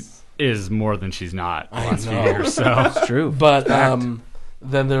 she is more than she's not the I last few know. years. So That's true. But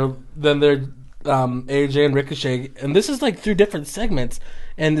then they're AJ and Ricochet, and this is like through different segments,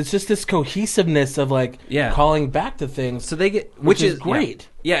 and it's just this cohesiveness of like calling back to things. So they get, which is great.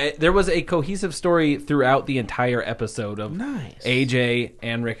 Yeah, there was a cohesive story throughout the entire episode of Nice. AJ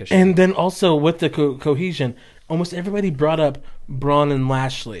and Ricochet. And then also with the cohesion, almost everybody brought up Braun and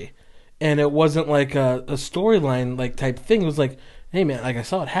Lashley, and it wasn't like a storyline like type thing. It was like, hey man, like I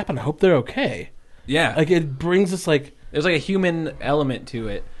saw it happen. I hope they're okay. Yeah, Like it brings us like there's like a human element to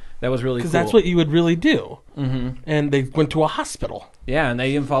it that was really cool. because that's what you would really do. Mm-hmm. And they went to a hospital. Yeah, and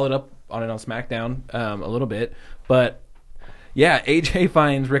they even followed up on it on SmackDown a little bit, but yeah, AJ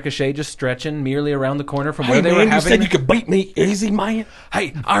finds Ricochet just stretching merely around the corner from where they were you having. said you could beat me easy, man.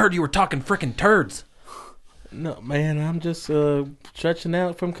 Hey, I heard you were talking frickin' turds. No man, I'm just stretching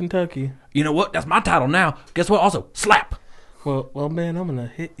out from Kentucky. You know what? That's my title now. Guess what? Also, slap. Well, man, I'm gonna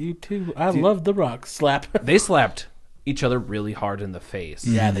hit you too. I love the Rock slap. They slapped each other really hard in the face.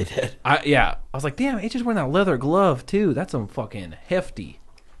 Yeah, they did. I was like, damn, AJ's wearing that leather glove too. That's some fucking hefty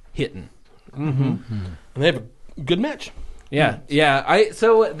hitting. And they have a good match. Yeah.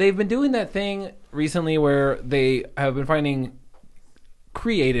 So they've been doing that thing recently where they have been finding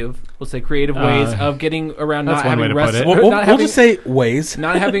creative ways of getting around that's not one way having to put it. wrestling. We'll just say ways.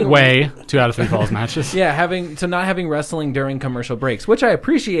 Not having Way 2 out of 3 falls matches. Yeah, not having wrestling during commercial breaks, which I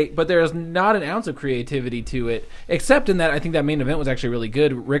appreciate, but there's not an ounce of creativity to it, except in that I think that main event was actually really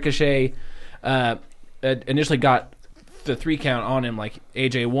good. Ricochet initially got the 3 count on him, like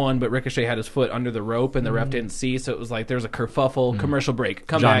AJ won, but Ricochet had his foot under the rope and the ref didn't see, so it was like there's a kerfuffle, commercial break,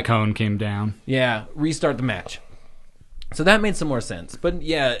 come John back. Cone came down. Yeah, restart the match. So that made some more sense. But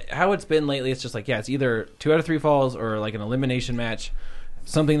yeah, how it's been lately, it's just like, yeah, it's either 2 out of 3 falls or like an elimination match,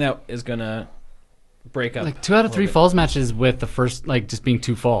 something that is going to break up. Like 2 out of 3 falls matches with the first, like, just being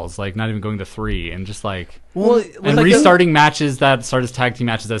 2 falls, like not even going to 3, and just like, and like restarting matches that start as tag team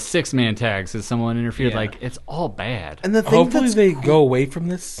matches as 6-man tags as someone interfered. Yeah. Like, it's all bad. And the thing Hopefully that's they go away from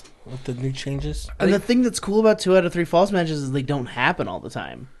this with the new changes. and the thing that's cool about 2 out of 3 falls matches is they don't happen all the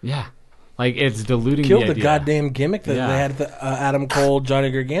time. Yeah, like it's diluting Killed the the idea. goddamn gimmick that Yeah. they had at the Adam Cole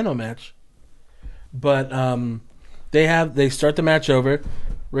Johnny Gargano match. But they start the match over.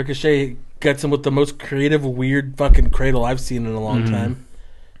 Ricochet gets him with the most creative, weird fucking cradle I've seen in a long time,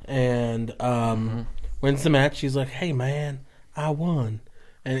 and wins the match. He's like, "Hey man, I won,"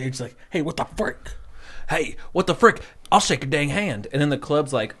 and it's like, "Hey, what the frick?" Hey, what the frick? I'll shake a dang hand. And then the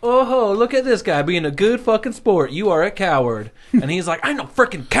club's like, oh, look at this guy being a good fucking sport. You are a coward. And he's like, I ain't no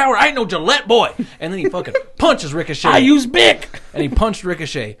freaking coward. I ain't no Gillette boy. And then he fucking punches Ricochet. I use Bic. And he punched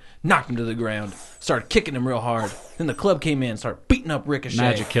Ricochet, knocked him to the ground, started kicking him real hard. Then the club came in, started beating up Ricochet.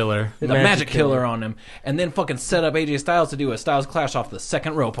 Magic Killer. The magic killer on him. And then fucking set up AJ Styles to do a Styles Clash off the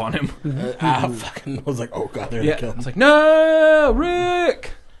second rope on him. I fucking was like, "Oh god, they're Yeah, gonna kill him." it's like, no,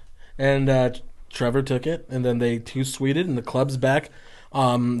 Rick. And Trevor took it, and then they 2-sweeted, and the club's back.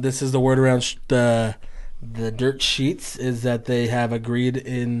 This is the word around the dirt sheets is that they have agreed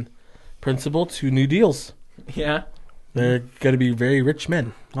in principle to new deals. Yeah. They're going to be very rich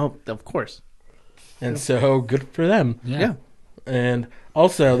men, Oh, of course. and so good for them. Yeah. And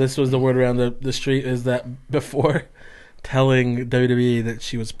also, this was the word around the street is that before telling WWE that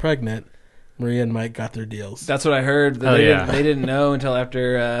she was pregnant, Maria and Mike got their deals. That's what I heard. Oh, yeah. They didn't know until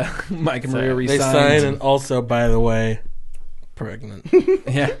after Mike and Maria They re-signed. signed, and also, by the way, pregnant.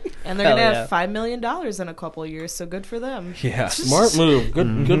 Yeah. And they're Hell gonna yeah. have $5 million in a couple years, so good for them. Yeah. Smart move.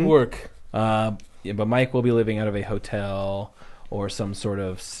 Good work. Yeah, but Mike will be living out of a hotel or some sort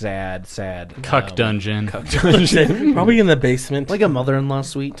of sad Cuck dungeon. Cuck dungeon. Probably in the basement. Like a mother-in-law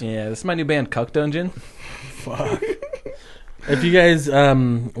suite. Yeah, this is my new band, Cuck Dungeon. Fuck. If you guys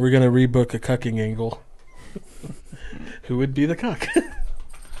were gonna rebook a cucking angle, who would be the cuck?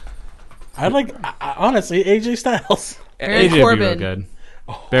 I'd like honestly AJ Styles. Baron AJ would be real Corbin. good.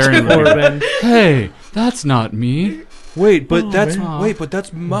 Baron Corbin. Hey, that's not me. Wait, but Oh, that's man.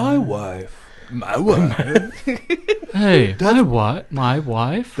 that's my wife. My wife. Hey, my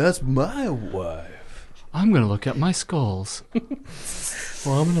wife? That's my wife. I'm gonna look at my skulls.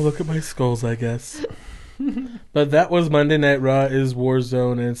 Well, I'm gonna look at my skulls, I guess. But that was Monday Night Raw is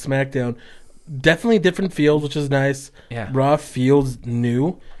Warzone and SmackDown. Definitely different fields, which is nice. Yeah. Raw feels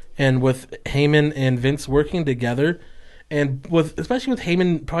new, and with Heyman and Vince working together, and with especially with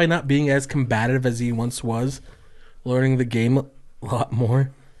Heyman probably not being as combative as he once was, learning the game a lot more.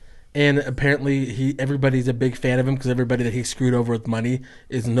 And apparently, everybody's a big fan of him because everybody that he screwed over with money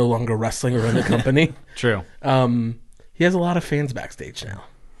is no longer wrestling or in the company. True. He has a lot of fans backstage now.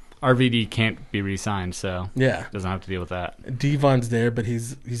 RVD can't be re-signed, so Yeah, doesn't have to deal with that. Devon's there, but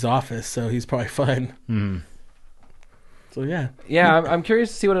he's office, so he's probably fine. Mm. So yeah, Yeah, I'm curious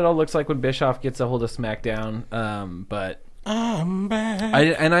to see what it all looks like when Bischoff gets a hold of SmackDown. But I'm back.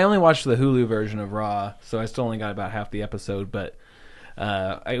 I only watched the Hulu version of Raw, so I still only got about half the episode. But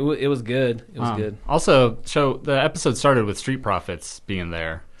It was good. It was good. Also, so the episode started with Street Profits being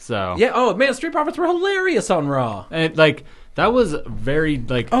there. So Yeah. Oh man, Street Profits were hilarious on Raw. and like that was very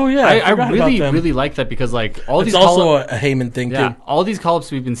like. Oh, yeah, I I forgot really about them. really like that because like all It's these also a Heyman thing yeah, too. all these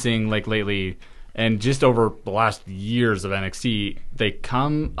call-ups we've been seeing like lately, and just over the last years of NXT, they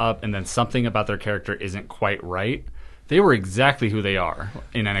come up and then something about their character isn't quite right. They were exactly who they are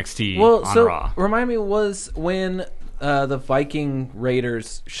in NXT Well, on so Raw. remind me, was when the Viking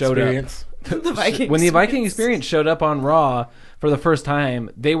Raiders showed Experience. up. The Viking When the Viking experience. Experience showed up on Raw for the first time,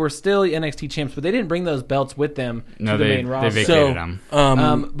 they were still NXT champs, but they didn't bring those belts with them No, to the they main they roster. vacated So,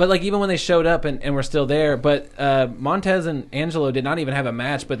 them. But like even when they showed up and were still there, but Montez and Angelo did not even have a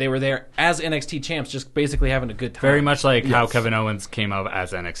match, but they were there as NXT champs, just basically having a good time. Very much like how Kevin Owens came up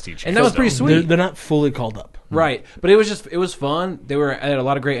as NXT champ. And that was pretty sweet. They're not fully called up. Right, but it was fun. They had a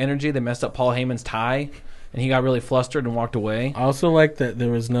lot of great energy. They messed up Paul Heyman's tie, and he got really flustered and walked away. I also like that there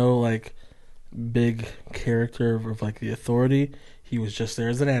was no like big character of like the Authority. He was just there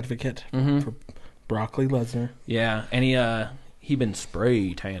as an advocate for Broccoli Lesnar. Yeah, and he been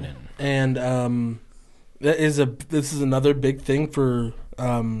spray tanning. And this is another big thing for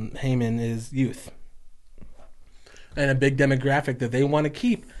Heyman is youth, and a big demographic that they want to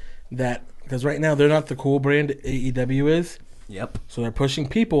keep. That because right now they're not the cool brand AEW is, Yep. so they're pushing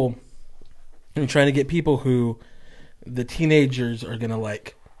people and trying to get people who the teenagers are gonna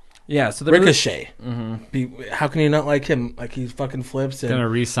like. Yeah, so the Ricochet. How can you not like him? Like he fucking flips and Gonna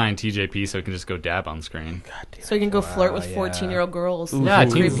re-sign TJP so he can just go dab on screen. So you can go flirt with 14-year-old girls. Yeah, How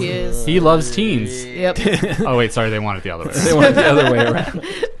teens. creepy is. He loves teens. Yep. Oh wait, sorry, they want it the other way. they went the other way around.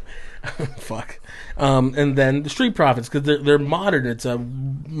 fuck. And then the Street Profits because they're modern. It's a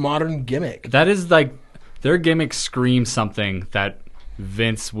modern gimmick. That is like their gimmick screams something that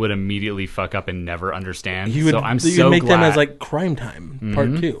Vince would immediately fuck up and never understand. You would, so I'm you so would make glad. them as like Crime Time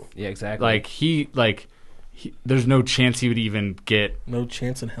Part 2. Yeah, exactly. like he there's no chance he would even get No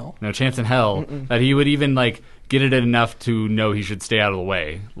chance in hell. no chance in hell that he would even like get it enough to know he should stay out of the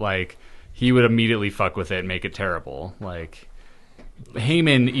way. Like he would immediately fuck with it and make it terrible. Like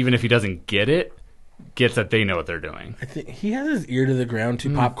Heyman, even if he doesn't get it, gets that they know what they're doing. I think he has his ear to the ground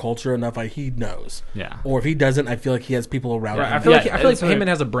to pop culture enough. Like he knows. Yeah. Or if he doesn't, I feel like he has people around Right, him. I feel like Yeah, Heyman it's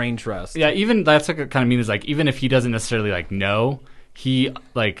has a brain trust. Yeah, even that's what I kind of mean is like even if he doesn't necessarily like know, he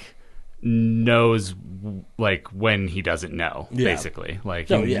like knows like when he doesn't know, Yeah. basically. Like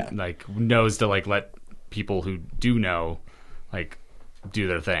he like knows to like let people who do know like do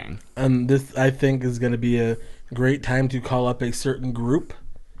their thing. And this, I think, is going to be a great time to call up a certain group,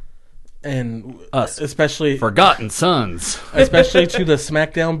 and Us. especially Forgotten Sons. especially to the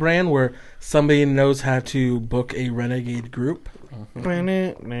SmackDown brand, where somebody knows how to book a renegade group.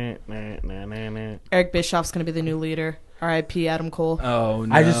 Eric Bischoff's going to be the new leader. R.I.P. Adam Cole. Oh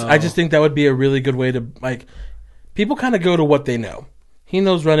no. I just think that would be a really good way to like. People kind of go to what they know. He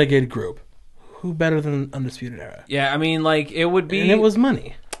knows renegade group. Who better than Undisputed Era? Yeah, I mean, like it would be. And it was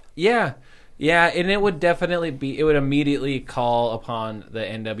money. Yeah, and it would definitely be. It would immediately call upon the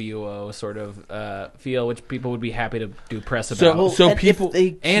NWO sort of feel, which people would be happy to do press about. So and people if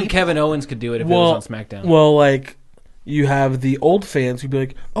they and keep- Kevin Owens could do it if it was on SmackDown. Well, like you have the old fans who'd be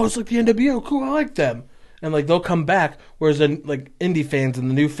like, "Oh, it's like the NWO, cool, I like them," and like they'll come back. Whereas then, like indie fans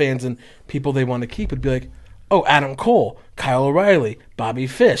and the new fans and people they want to keep would be like, "Oh, Adam Cole, Kyle O'Reilly, Bobby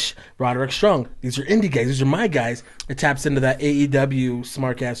Fish, Roderick Strong. These are indie guys. These are my guys." It taps into that AEW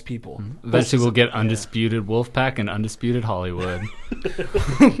smart ass people. Eventually, we'll get Undisputed Wolfpack and Undisputed Hollywood.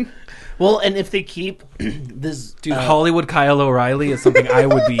 Well, and if they keep this, Dude, Hollywood Kyle O'Reilly is something I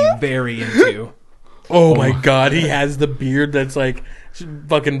would be very into. Oh my God, he has the beard that's like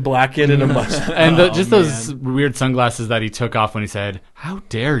fucking blackened and a mustache. And just those weird sunglasses that he took off when he said, "How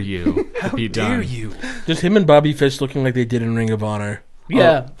dare you?" How Dare you? Just him and Bobby Fish looking like they did in Ring of Honor.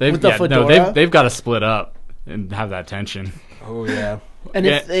 yeah, They've, with the yeah, fedora. no, they've got to split up and have that tension. Oh yeah. And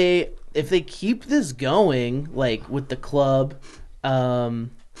Yeah. if they keep this going, like with the club,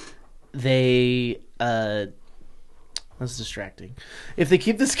 they that's distracting. If they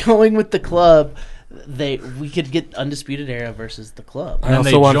keep this going with the club, we could get Undisputed Era versus the club. I then also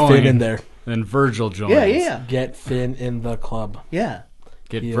they want join. Finn in there. Then Virgil joins. Yeah. Get Finn in the club. Get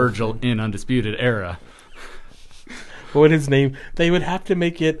Yeah. Virgil in Undisputed Era. What would his name? They would have to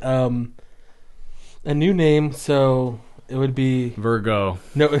make it a new name, so it would be Virgo.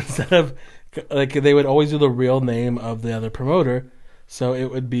 no instead of like they would always do the real name of the other promoter, so it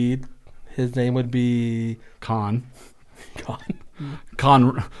would be his name would be Con.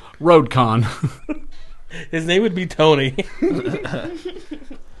 Con. Road Con. His name would be Tony.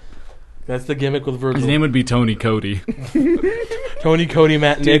 That's the gimmick with Virgil. His name would be Tony Cody. Tony, Cody,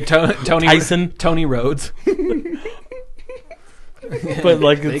 Matt, Nick, Tony Tyson. Tony Rhodes. But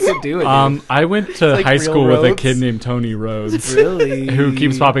like, They it's, could do it. Dude. I went to like high real school with a roads. kid named Tony Rhodes, Really? who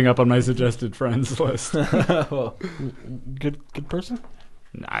keeps popping up on my suggested friends list. good person.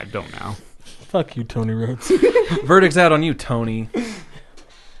 I don't know. Fuck you, Tony Rhodes. Verdict's out on you, Tony.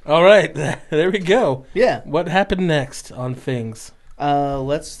 All right, there we go. Yeah. What happened next on things?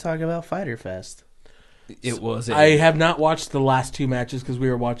 Let's talk about Fyter Fest. It was. I have not watched the last two matches because we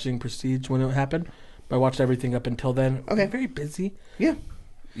were watching Prestige when it happened. But I watched everything up until then. Okay. Very busy. Yeah.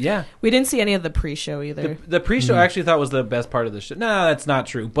 Yeah. We didn't see any of the pre-show either. The pre-show I actually thought was the best part of the show. No, that's not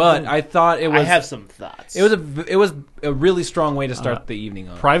true. But I thought it was. I have some thoughts. It was a really strong way to start the evening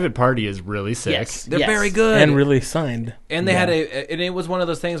off. Private Party is really sick. Yes. They're very good. And really signed. And they had and it was one of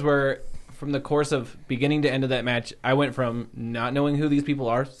those things where from the course of beginning to end of that match, I went from not knowing who these people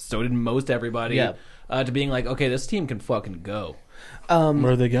are, so did most everybody, Yeah. To being like, okay, this team can fucking go.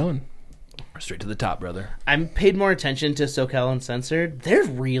 Where are they going? Straight to the top, brother. I'm paid more attention to SoCal Uncensored. They're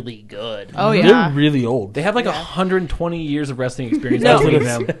really good. Oh They're yeah. really old. They have like 120 years of wrestling experience No. between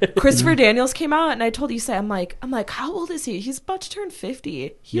them. Christopher Daniels came out, and I told Issa, I'm like, how old is he? He's about to turn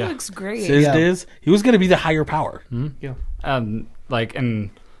 50. He Yeah. looks great. Sid is. He was going to be the higher power. Like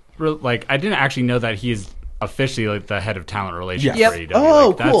I didn't actually know that he's officially like the head of talent relations Yes. for AEW. Oh,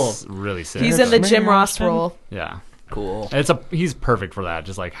 like, cool. That's really sick. He's in the Jim Smash Ross him. role. Yeah. Cool. He's perfect for that.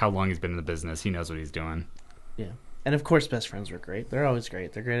 Just like how long he's been in the business, he knows what he's doing. Yeah. And of course, Best Friends were great. They're always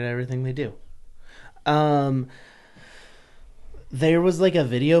great. They're great at everything they do. There was like a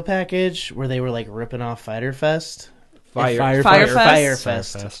video package where they were like ripping off Fyter Fest. Fyre Fest. Fyre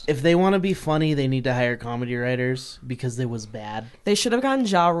Fest. Fest. If they want to be funny, they need to hire comedy writers because it was bad. They should have gotten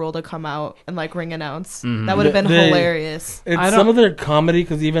Ja Rule to come out and like ring announce. Mhm. That would have been They- hilarious. It's I don't- some of their comedy,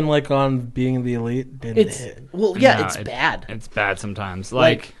 because even like on Being the Elite, didn't It's hit. well, yeah, No, it's bad. It's bad sometimes.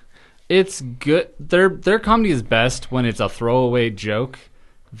 Like it's good. Their comedy is best when it's a throwaway joke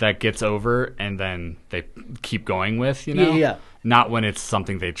that gets over and then they keep going with, you know? Yeah. Not when it's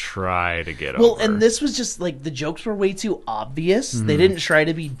something they try to get Well, over. and this was just like the jokes were way too obvious. They didn't try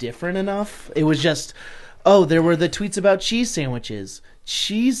to be different enough. It was just, oh, there were the tweets about cheese sandwiches.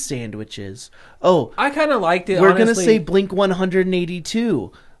 Cheese sandwiches. Oh, I kind of liked it. we're gonna honestly. say Blink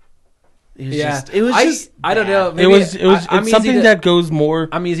 182. It was Yeah. just. It was I- just. I don't bad. know. It Maybe was. I'm it's it's something that goes more.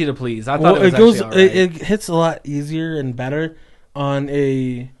 I'm easy to please. I Well, thought it was goes. actually all right. It hits a lot easier and better on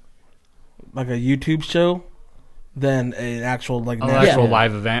a YouTube show than an actual like an national actual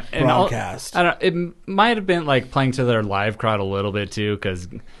live event and all- broadcast. I don't. It might have been like playing to their live crowd a little bit too, because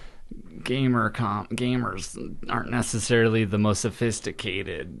gamers aren't necessarily the most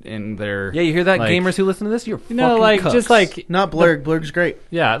sophisticated in their. Yeah, you hear that, like, gamers who listen to this? You're You know, fucking like cucks. just like Not Blurg. Blurg's great.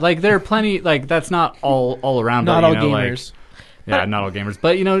 yeah, like there are plenty. Like that's not all around. Not but, all you know, gamers. Like, yeah, not all gamers,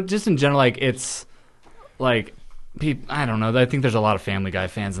 but you know, just in general, like it's like. I don't know. I think there's a lot of Family Guy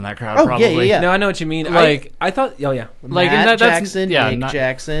fans in that crowd. Oh, yeah, probably. yeah. No, I know what you mean. Like- I thought. Oh yeah. Like, Matt and that's Jackson, yeah, Nick not-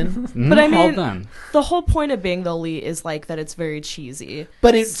 Jackson. But I all mean- them. The whole point of being the elite is like that it's very cheesy.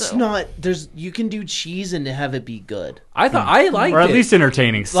 But it's So- not. There's you can do cheese and have it be good. I thought I liked Or at it. least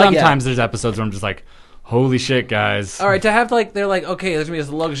entertaining. Like, Sometimes there's episodes where I'm just like, holy shit, guys. All right, to have like they're like, okay, there's gonna be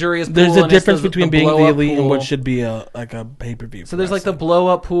this luxurious pool. There's a and it's difference between being the blow-up elite and pool. what should be a pay-per-view. So there's like the blow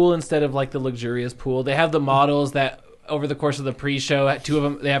up pool instead of like the luxurious pool. They have the models that over the course of the pre-show, two of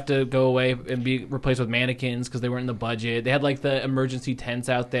them they have to go away and be replaced with mannequins because they weren't in the budget. They had like the emergency tents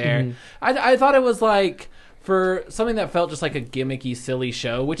out there. I thought it was like for something that felt just like a gimmicky, silly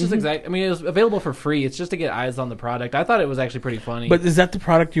show, which is exact. I mean, it was available for free. It's just to get eyes on the product. I thought it was actually pretty funny. But is that the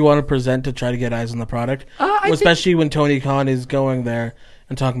product you want to present to try to get eyes on the product? Especially when Tony Khan is going there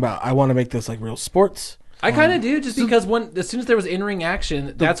and talking about, I want to make this like real sports. I kind of do, just because as soon as there was in-ring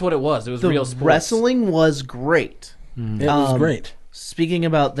action, that's what it was. It was The real sports. wrestling was great. It was great. Speaking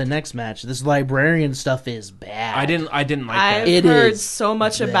about the next match, this librarian stuff is bad. I didn't like I've that. It heard is so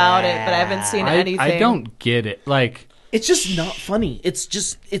much about it, but I haven't seen anything. I don't get it. Like, It's just not funny.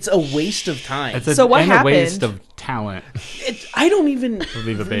 It's a waste of time. it's a, So what and a waste happened? of talent. I don't even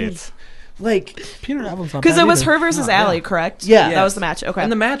Leva Bates. like. Peter Allen's not Because bad it was either. her versus Allie, correct? Yeah. that was the match. Okay,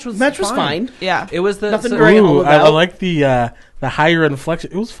 And the match was Match was fine. yeah. It was the Nothing so- great. all Ooh, I about. like the higher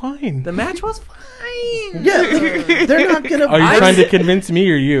inflection. It was fine. The match was fine. Yeah, they're not gonna. Are you I've trying to convince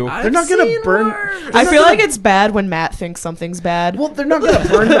me or you? They're not gonna burn. I feel like it's bad when Matt thinks something's bad. Well, they're not gonna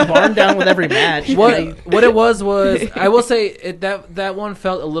burn the barn down with every match. What it was I will say that one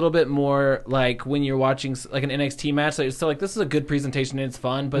felt a little bit more like when you're watching like an NXT match. So it's still like this is a good presentation and it's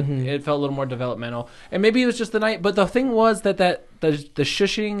fun, but it felt a little more developmental. And maybe it was just the night. But the thing was that the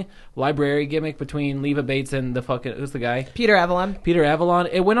shushing library gimmick between Leva Bates and the fucking who's the guy? Peter Avalon. Peter Avalon.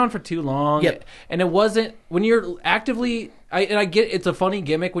 It went on for too long. Yep. And it wasn't when you're actively. I get it's a funny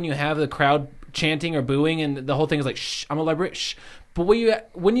gimmick when you have the crowd chanting or booing and the whole thing is like shh, I'm a librarian. Shh. But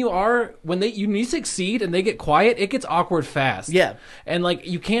when you need to succeed and they get quiet, it gets awkward fast. Yeah. And like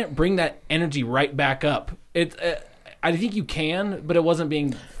you can't bring that energy right back up. I think you can, but it wasn't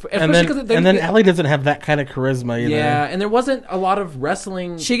being. And then Allie doesn't have that kind of charisma either. Yeah, and there wasn't a lot of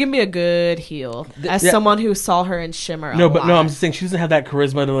wrestling. She can be a good heel. As someone who saw her in Shimmer No, I'm just saying she doesn't have that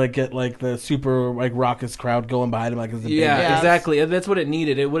charisma to like get like the super like raucous crowd going behind him like as a Yeah, exactly. And that's what it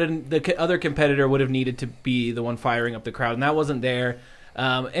needed. It wouldn't. The other competitor would have needed to be the one firing up the crowd, and that wasn't there.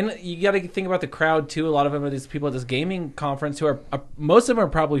 And you got to think about the crowd too. A lot of them are these people at this gaming conference who are most of them are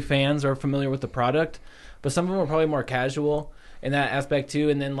probably fans or familiar with the product, but some of them are probably more casual in that aspect too.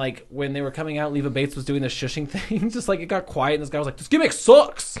 And then like when they were coming out, Leva Bates was doing the shushing thing, just like it got quiet, and this guy was like, "This gimmick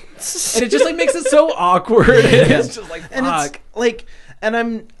sucks," and it just like makes it so awkward. It's just like, fuck. And it's like,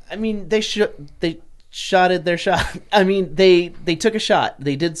 they shotted their shot. I mean, they took a shot.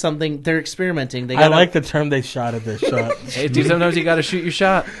 They did something. They're experimenting. I like the term "they shotted their shot." Hey, dude, sometimes you got to shoot your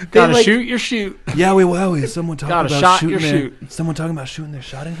shot. Gotta shoot your shoot. Yeah, wowie. Someone talking Gotta about shot shooting your shoot. Someone talking about shooting their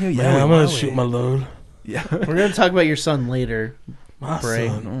shot in here. Yeah, Yeah, I'm gonna shoot my load. Yeah, We're gonna talk about your son later. My Bray.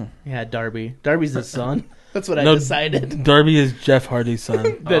 son. Yeah, Darby. Darby's his son. That's what I No, decided. Darby is Jeff Hardy's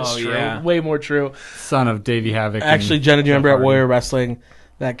son. That's Oh, true. yeah. Way more true. Son of Davey Havoc. Actually, and Jenna, do you remember Jeff at Hardy. Warrior Wrestling?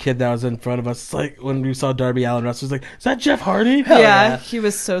 That kid that was in front of us, it's like when we saw Darby Allin wrestle, was like, "Is that Jeff Hardy?" Hell yeah, yeah. he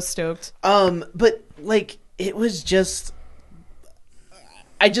was so stoked. But like it was just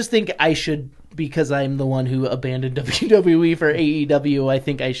I just think I should, because I'm the one who abandoned WWE for AEW, I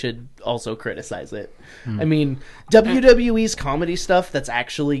think I should also criticize it. I mean, WWE's comedy stuff that's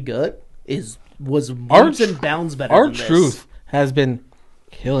actually good was leaps and bounds better Our than this. truth has been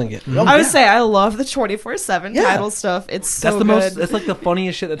killing it. Oh, I would yeah. say I love the 24/7 Yeah. title stuff. It's so That's the good. most. That's like the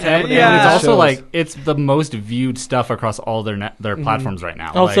funniest shit that's And, happened. and Yeah. it's also Shows. like it's the most viewed stuff across all their platforms right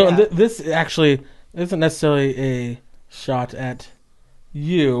now. Also, Like, this actually isn't necessarily a shot at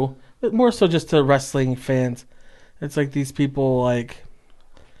you, but more so just to wrestling fans. It's like these people like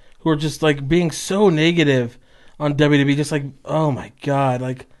who are just like being so negative on WWE, just like, oh my god,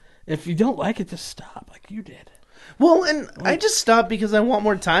 like if you don't like it, just stop, like you did. Well, and I just stopped because I want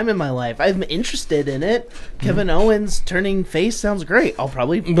more time in my life. I'm interested in it. Kevin Owens turning face sounds great. I'll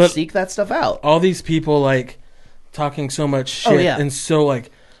probably But- seek that stuff out. All these people like talking so much shit Oh, yeah. and so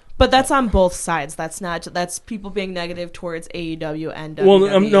like, But that's on both sides. That's people being negative towards AEW and WWE. well,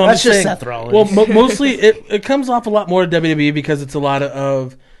 no, I'm That's just saying, Seth Rollins. well, mostly it comes off a lot more to WWE because it's a lot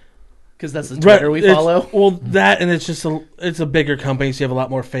of Because that's the Twitter we it's- follow. Well, that and it's just it's a bigger company, so you have a lot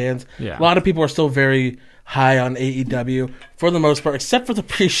more fans. Yeah. A lot of people are still very high on AEW for the most part, except for the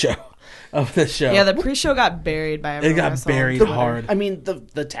pre-show of the show. yeah, the pre-show got buried by everyone. it I got saw on buried Twitter. hard. I mean,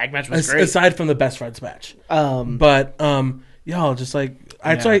 the tag match was great. Aside from the best friends match, but y'all just like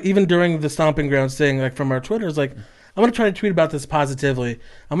I'd say even during the Stomping Grounds thing, like from our Twitters, like I'm gonna try to tweet about this positively.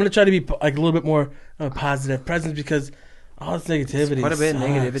 I'm gonna try to be like a little bit more positive presence because all this negativity, quite a bit of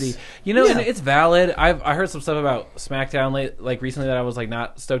sucks. negativity. You know, and it's valid. I heard some stuff about SmackDown like recently that I was like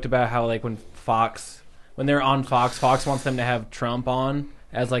not stoked about. How like when they're on Fox wants them to have Trump on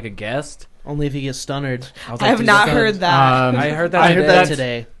as like a guest. Only if he gets stunnered. I was I like, have dude, not that's heard that. I heard that. I heard today. that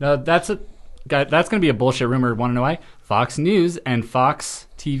today. No, that's going to be a bullshit rumor. Want to know why? Fox News and Fox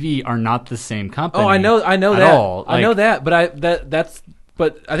TV are not the same company. Oh, I know at that. all. I know Like, that, but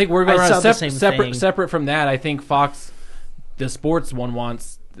But I think we're going I around saw the same thing. separate from that. I think Fox, the sports one,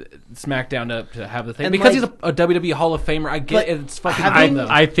 wants SmackDown to have the thing And, because like- he's a WWE Hall of Famer. I get But it. It's fucking having- dumb,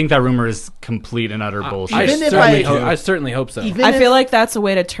 though. I think that rumor is complete and utter bullshit. Even if I- I certainly hope so. Even I if- feel like that's a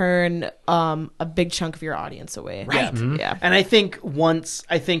way to turn a big chunk of your audience away. Right. Yeah. And I think once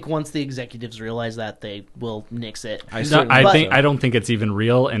the executives realize that, they will nix it. I No, certainly I hope think so. I don't think it's even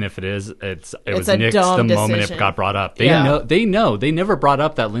real, and if it is, it was a nixed dumb the moment it decision. got brought up. Yeah. They know. They never brought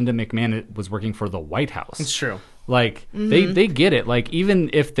up that Linda McMahon was working for the White House. It's true. Like Mm-hmm. they get it. Like even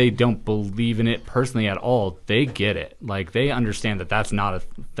if they don't believe in it personally at all, they get it. Like they understand that that's not a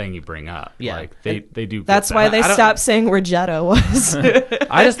thing you bring up. Yeah. Like they do. Get That's that. why they I don't- stopped saying where Jetta was.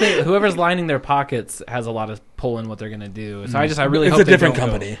 I just think whoever's lining their pockets has a lot of pull in what they're going to do. So I really It's hope a they different don't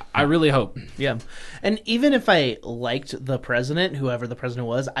go. company. I really hope. Yeah. And even if I liked the president, whoever the president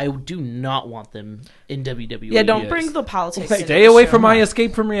was, I do not want them in WWE. yeah, don't Yes. bring the politics. into Stay the away show. from my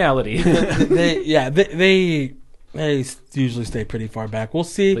escape from reality. they usually stay pretty far back. We'll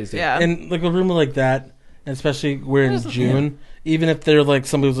see. Please do. Yeah. And like a rumor like that, and especially we're in June. Even if they're like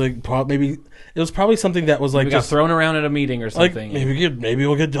somebody was like maybe it was probably something that was like We got just thrown around at a meeting or like something. maybe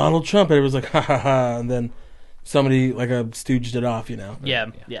we'll get Donald Trump, and it was like ha ha ha, and then somebody like a stooged it off,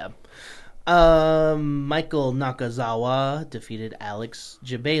 Yeah. Michael Nakazawa defeated Alex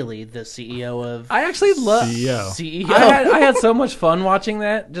Jabali, the CEO of I actually love. CEO. CEO. I had so much fun watching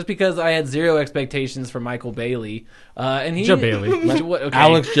that just because I had zero expectations for Michael Bailey. And he Jabali. Okay.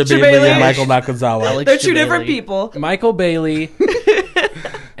 Alex Jabali Jabali. and Michael Nakazawa. Alex They're two Jabali. different people. Michael Bailey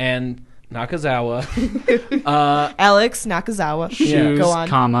and Nakazawa. Alex Nakazawa. Shoes, Go on.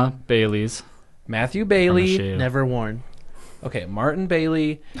 comma, Bailey's. Matthew from a Bailey. shoe. Never worn. Okay, Martin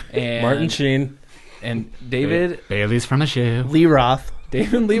Bailey and Martin Sheen. and David Bailey's from a shoe. Lee Roth.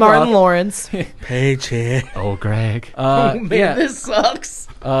 David Lee Martin Roth. Lawrence. Paycheck. Oh, Greg. Man, Yeah. this sucks.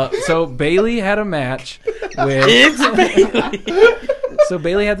 So Bailey had a match with. So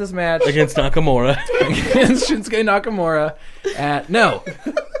Bailey had this match Against Nakamura. against Shinsuke Nakamura at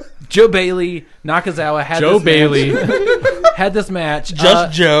Joe Bailey, Nakazawa had Joe this Bailey. match, had this match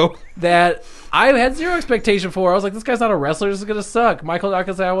Just Joe. that I had zero expectation for. I was like, this guy's not a wrestler. This is gonna suck. Michael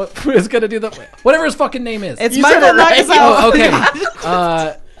Nakazawa is gonna do the whatever his fucking name is. It's You Michael said it right. Nakazawa.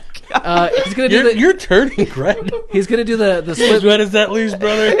 Oh, okay. He's gonna do You're turning red. He's gonna do the As slip. red as that leaves,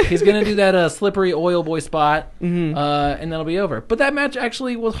 brother. He's gonna do that slippery oil boy spot, and that'll be over. But that match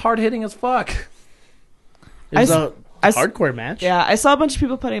actually was hard hitting as fuck. It was I a s- hardcore match. Yeah, I saw a bunch of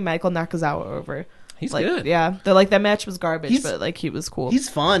people putting Michael Nakazawa over. He's Like, good. Yeah, they're like that match was garbage, He's- but like he was cool. He's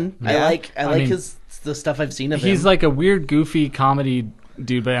fun. I Yeah. like I mean, the stuff I've seen of him. He's like a weird, goofy comedy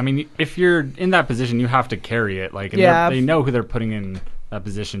dude. But I mean, if you're in that position, you have to carry it. Like, and Yeah. they know who they're putting in that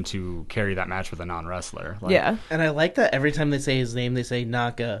position to carry that match with a non-wrestler. Like, yeah. And I like that every time they say his name, they say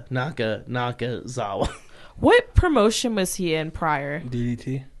Nakazawa. What promotion was he in prior?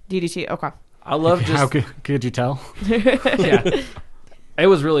 DDT. DDT. Okay. I love How just could you tell? yeah. It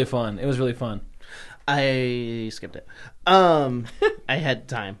was really fun. It was really fun. I skipped it. I had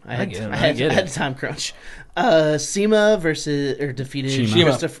time. I had get it. I I had, get I had it. time crunch. Defeated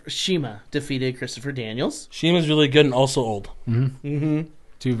Shima. Shima defeated Christopher Daniels. Shima's really good and also old.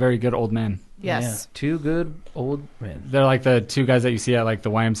 Two very good old men. Yes. Yeah. Two good old men. They're like the two guys that you see at like the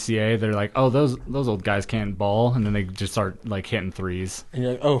YMCA. They're like, oh, those old guys can't ball, and then they just start like hitting threes. And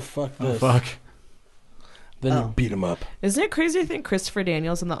you're like, oh, fuck this. Fuck. Then you beat him up. Isn't it crazy to think Christopher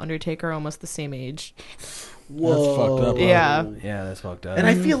Daniels and The Undertaker are almost the same age? That's fucked up. Yeah. Yeah, that's fucked up. And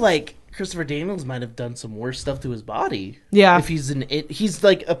I feel like Christopher Daniels might have done some worse stuff to his body. Yeah. If he's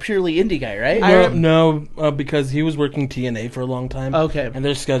like a purely indie guy, right? No, because he was working TNA for a long time. Okay. And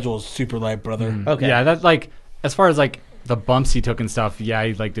their schedule is super light, brother. Okay. Yeah, that's like as far as like the bumps he took and stuff. Yeah,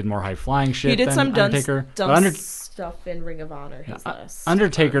 he like did more high flying shit. He did than some dumb Undertaker. stuff in Ring of Honor. His last.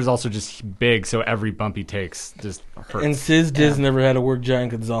 Undertaker's also just big, so every bump he takes just hurts. And Sis Diz never had to work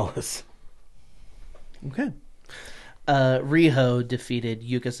Giant Gonzalez. Okay. Riho defeated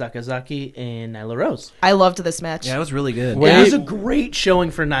Yuka Sakazaki and Nyla Rose. I loved this match. yeah, it was really good. Wait. It was a great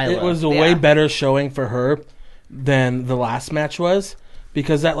showing for Nyla. It was a Yeah. way better showing for her than the last match was,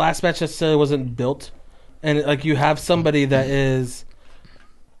 because that last match necessarily wasn't built, and like you have somebody that is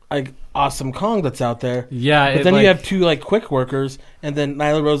like Awesome Kong that's out there, Yeah, but then you have two like quick workers, and then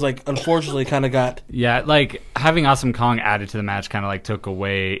Nyla Rose like unfortunately kind of got like having Awesome Kong added to the match kind of like took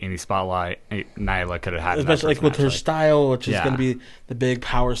away any spotlight Nyla could have had. in that especially like first with match. her Like, style, which is Yeah. going to be the big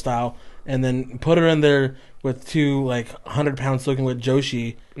power style, and then put her in there with two like 100-pound soaking with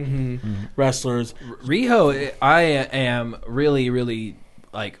Joshi wrestlers. Riho, I am really, really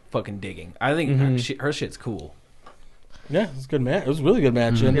like fucking digging. I think her shit's cool. Yeah, it was a good match. It was a really good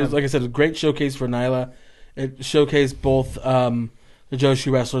match, and it was, like I said, a great showcase for Nyla. It showcased both the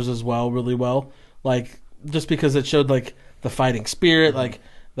Joshi wrestlers as well, really well. Like just because it showed like the fighting spirit, like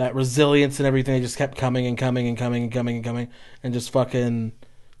that resilience and everything. They just kept coming and coming and coming and coming and coming, and just fucking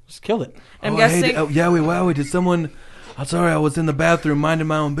just killed it. I'm guessing. Yowie Wowie, did someone... I'm sorry, I was in the bathroom minding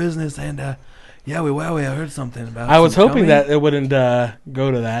my own business, and Yowie Wowie, I heard something about I was some hoping coming. that it wouldn't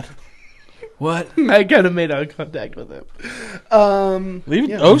go to that. What? I kind of made eye contact with him. Leave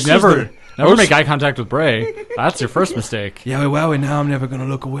Yeah. Osh was never the- never Osh- make eye contact with Bray. That's your first mistake. Yowie Wowie, now I'm never going to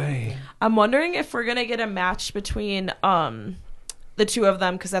look away. I'm wondering if we're gonna get a match between the two of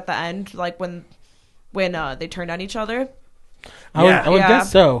them, because at the end, like when they turned on each other, I would Yeah.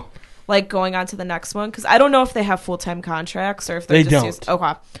 guess so. like going on to the next one, because I don't know if they have full-time contracts or if they're They just don't.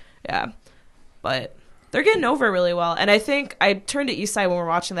 okay, yeah, but they're getting over really well. And I think I turned to Eastside when we were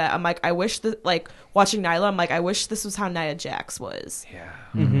watching that. I'm like, I wish that, like watching Nyla, I'm like, I wish this was how Nia Jax was.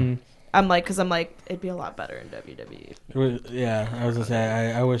 Yeah. I'm like, because I'm like, it'd be a lot better in WWE. Yeah, I was gonna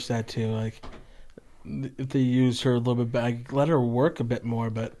say I wish that too. Like if they used her a little bit back, let her work a bit more,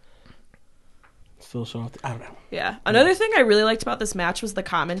 but still show off. I don't know. Yeah. Another thing I really liked about this match was the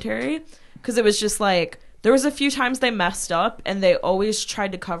commentary, because it was just like there was a few times they messed up and they always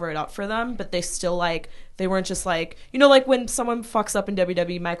tried to cover it up for them, but they still like they weren't just like, you know, like when someone fucks up in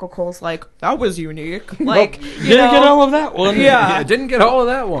WWE, Michael Cole's like, that was unique. Like, you Didn't know, get all of that one. Yeah. Didn't get all of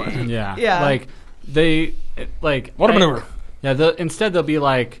that one. Yeah. Yeah. Like they like What a maneuver. Yeah. Instead they'll be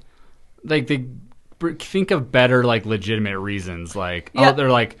like they think of better like legitimate reasons. Like Yeah.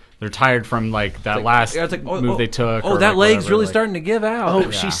 they're tired from like that last Yeah, it's like, move they took. Oh, or, that like, leg's whatever, really like- starting to give out. Oh,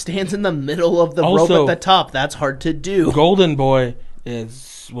 Yeah. she stands in the middle of the rope Also- at the top. That's hard to do. Golden Boy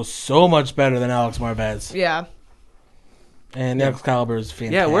was so much better than Alex Marvez, Yeah. and Excalibur is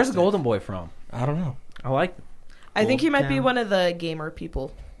fantastic. Yeah, where's the Golden Boy from? I don't know. I like. I think he might be Town. one of the gamer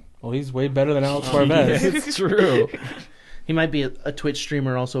people. Well, he's way better than Alex Marvez. It's true. He might be a Twitch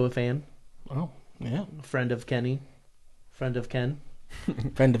streamer, also a fan. Oh, yeah. Friend of Kenny. Friend of Ken.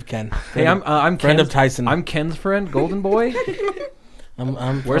 Friend of Ken. Hey, I'm friend Ken's, of Tyson. I'm Ken's friend, Golden Boy.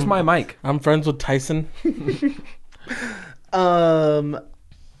 Where's my mic? I'm friends with Tyson.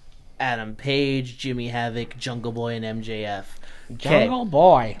 Adam Page, Jimmy Havoc, Jungle Boy, and MJF. Jungle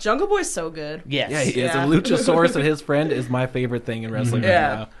Boy. Jungle Boy's so good. Yes. Yeah, he is. Yeah. A Luchasaurus and his friend is my favorite thing in wrestling Yeah.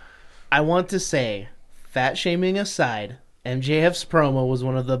 right now. I want to say, fat shaming aside, MJF's promo was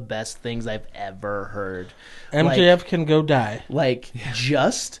one of the best things I've ever heard. MJF can go die.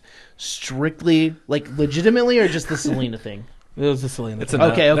 Just strictly, like, legitimately, or just the Selena thing? It was the Selena. It's thing.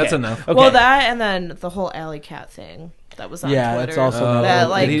 enough. Okay. That's enough. Okay. Well, that and then the whole Alley Cat thing that was on Yeah, Twitter. that's also another that, one.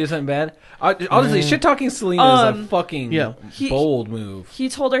 like, Did he do something bad? Honestly, shit talking Selena is a fucking yeah. bold move. he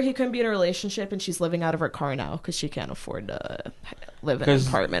told her he couldn't be in a relationship and she's living out of her car now because she can't afford to live in an 'Cause-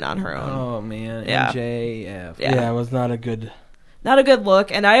 apartment on her own. Oh man, Yeah. MJF. Yeah. It was not a good. Not a good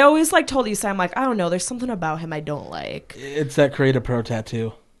look. And I always like told Issa, I'm like, I don't know, there's something about him I don't like. It's that Create a Pro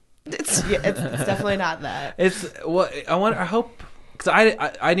tattoo. It's definitely not that. It's what I want. I hope because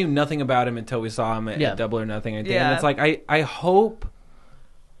I knew nothing about him until we saw him at Double or Nothing. And Yeah. it's like I hope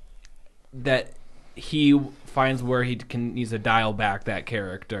that he finds where he needs to dial back that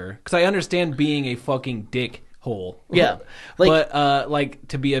character because I understand being a fucking dick hole. Yeah. Like- but like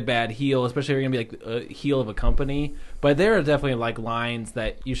to be a bad heel, especially if you're gonna be like a heel of a company. But there are definitely like lines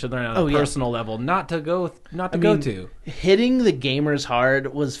that you should learn on a personal level not to go to. Hitting the gamers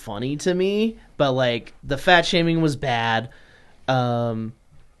hard was funny to me, but, like, the fat shaming was bad.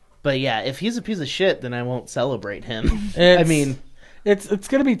 But, yeah, if he's a piece of shit, then I won't celebrate him. I mean... It's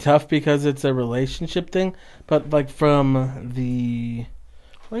gonna be tough because it's a relationship thing, but like from the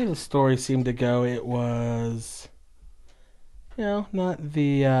way the story seemed to go, it was, not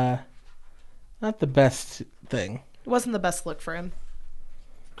the best thing. It wasn't the best look for him.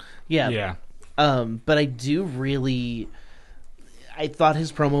 Yeah. Yeah. But I do really... I thought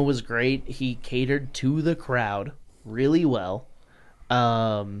his promo was great. He catered to the crowd really well.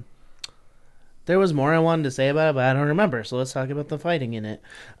 There was more I wanted to say about it, but I don't remember. So let's talk about the fighting in it.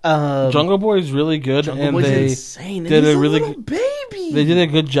 Jungle Boy is really good, Jungle and Boy's they insane. And did he's a really little baby. They did a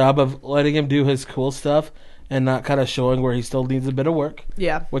good job of letting him do his cool stuff and not kind of showing where he still needs a bit of work,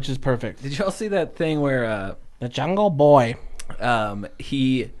 Yeah. which is perfect. Did y'all see that thing where The Jungle Boy.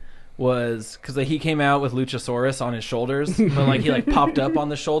 he was because he came out with Luchasaurus on his shoulders, but like he like popped up on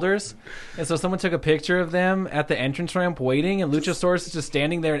the shoulders, and so someone took a picture of them at the entrance ramp waiting, and Luchasaurus is just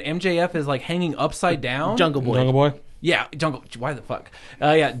standing there, and MJF is like hanging upside down. Jungle Boy. Jungle Boy. Yeah, Jungle. Why the fuck?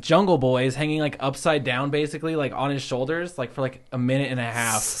 Yeah, Jungle Boy is hanging like upside down, basically like on his shoulders, like for like a minute and a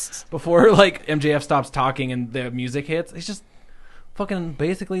half before like MJF stops talking and the music hits. He's just fucking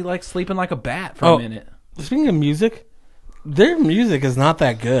basically like sleeping like a bat for a minute. Speaking of music, their music is not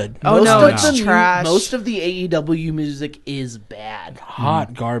that good. Oh, no, it's the trash. Most of the AEW music is bad.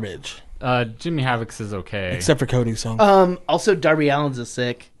 Hot garbage. Jimmy Havoc's is okay. Except for Cody's song. Also, Darby Allin's is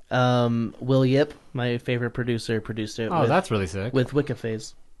sick. Will Yip, my favorite producer, produced it. Oh, with, that's really sick. with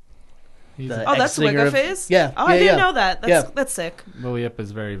Wiccaphase. The Oh, that's ex-singer of- Wiccaphase? Yeah. Oh, I yeah, didn't yeah. know that. That's sick. Will Yip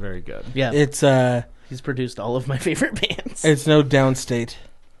is very, very good. Yeah. It's He's produced all of my favorite bands. it's no downstate.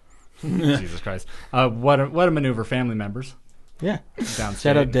 Jesus Christ. What a maneuver, family members. Yeah. Downstate.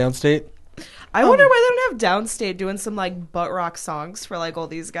 Shout out downstate. I wonder why they don't have Downstate doing some like butt rock songs for like all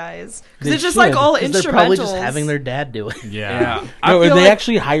these guys because They it's just should, like all 'Cause instrumentals. they're probably just having their dad do it. Yeah. I No, feel they like,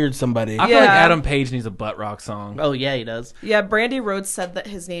 actually hired somebody. I feel like Yeah. Adam Page needs a butt rock song. Oh, yeah, he does. Yeah, Brandy Rhodes said that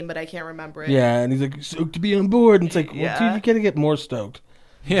his name, but I can't remember it. Yeah, and he's like, stoked to be on board. And it's like, well, Yeah. dude, you gotta get more stoked.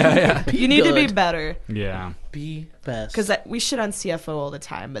 Yeah, yeah. You need to be Good. better Yeah. Be best. because we shit on CFO all the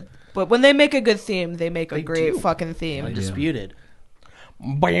time, but when they make a good theme, they make a They great do. fucking theme. Undisputed.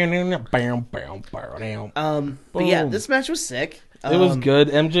 But yeah, this match was sick. It was good.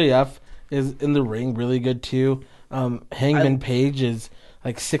 MJF is in the ring really good too. Hangman Page is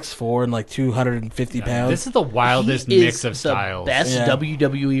like 6'4" and like 250 pounds. This is the wildest He mix is of styles. The best Yeah.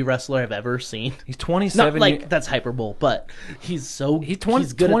 WWE wrestler I've ever seen. He's Not 27. like that's hyperbole, but he's so he's good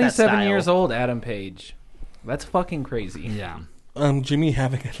at that 27 style. years old. Adam Page. That's fucking crazy. Yeah. Jimmy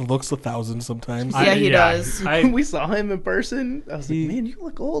Havoc looks 1,000 sometimes. Yeah, he does. When we saw him in person, I was like, man, you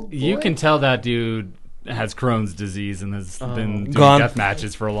look old. Boy. You can tell that dude has Crohn's disease and has been doing Gone- death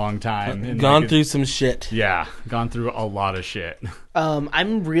matches for a long time. And Gone like, through some shit. Yeah, gone through a lot of shit.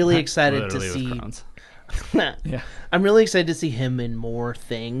 I'm really excited to Literally with see. Crohn's. Yeah. I'm really excited to see him in more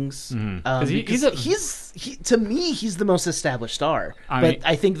things. 'Cause Because to me, he's the most established star. I But mean-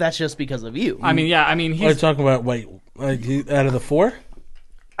 I think that's just because of you. I mean, yeah, Are you he's talking about, out of the four?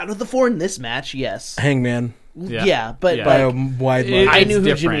 Out of the four in this match, yes. Hangman. Yeah, but Yeah. By a like, wide It- margin. I it's knew who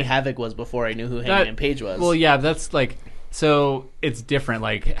different. Jimmy Havoc was before I knew who Hangman Page was. Well, yeah, that's like so. It's different.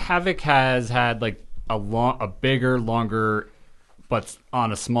 Like Havoc has had like a bigger, longer, but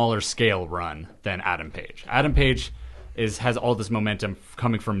on a smaller scale run than Adam Page. Adam Page has all this momentum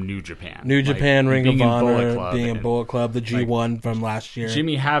coming from New Japan. New Japan, Ring being of in Bullet Honor, Club being in and- Bullet Club, the G1 from last year.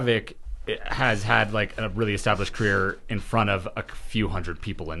 Jimmy Havoc has had like a really established career in front of a few hundred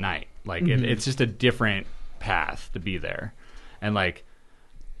people a night. Like it's just a different path to be there, and like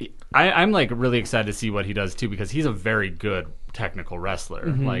I'm like really excited to see what he does too because he's a very good technical wrestler.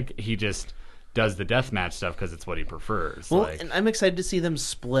 Like he just does the deathmatch stuff because it's what he prefers. Well, like, and I'm excited to see them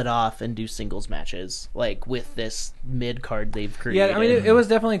split off and do singles matches, like with this mid card they've created. Yeah, I mean, it was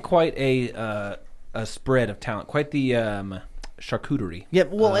definitely quite a spread of talent. Quite the charcuterie. yeah.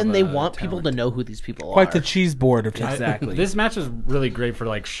 Well, of, and they want people talent. to know who these people Quite are. the cheese board of talent. Exactly. this match was really great for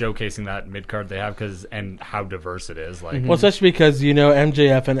like showcasing that mid card they have and how diverse it is. Like Well, especially because,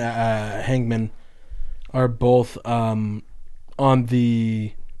 MJF and Hangman are both on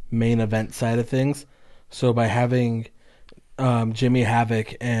the main event side of things. So by having Jimmy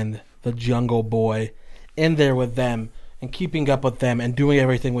Havoc and the Jungle Boy in there with them and keeping up with them and doing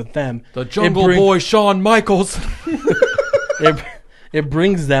everything with them, The Jungle Boy, Shawn Michaels. it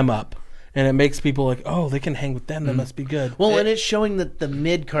brings them up. And it makes people like, oh, they can hang with them. That must be good. Well, and it's showing that the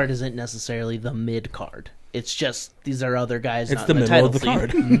mid card isn't necessarily the mid card. It's just these are other guys. It's not the in middle of the title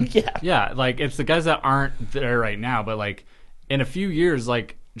card. scene. Yeah. yeah, like it's the guys that aren't there right now, but like in a few years,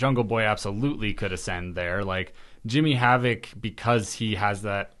 like Jungle Boy absolutely could ascend there. Like Jimmy Havoc, because he has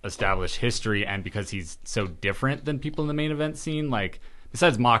that established history and because he's so different than people in the main event scene, like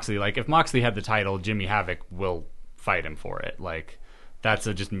besides Moxley, like if Moxley had the title, Jimmy Havoc will fight him for it. Like that's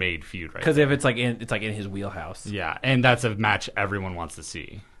a just made feud right Because there. if it's like in his wheelhouse. Yeah, and that's a match everyone wants to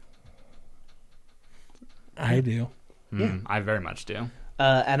see. I do. I very much do.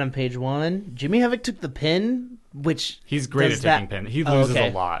 Adam Page won. Jimmy Havoc took the pin, which He's great does at taking that- pin. He Oh, loses okay.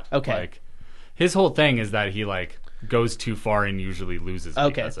 a lot. Okay. Like his whole thing is that he like goes too far and usually loses Okay.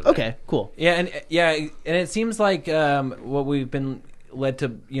 because of Okay. Cool. Yeah, and it seems like what we've been led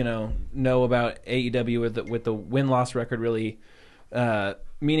to know about AEW with the win loss record really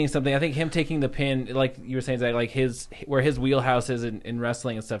meaning something. I think him taking the pin, like you were saying, Zach, like where his wheelhouse is in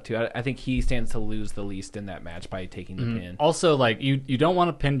wrestling and stuff too. I think he stands to lose the least in that match by taking the pin. Also, like you don't want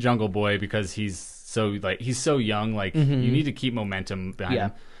to pin Jungle Boy because he's so young. Like you need to keep momentum behind Yeah.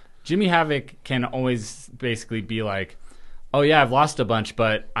 him. Jimmy Havoc can always basically be like, "Oh yeah, I've lost a bunch,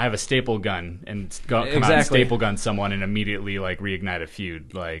 but I have a staple gun and come out and Exactly. staple gun someone and immediately like reignite a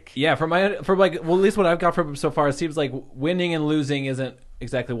feud." Like Yeah, from at least what I've got from him so far, it seems like winning and losing isn't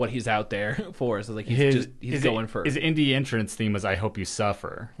exactly what he's out there for. So like he's going for his indie entrance theme was "I hope you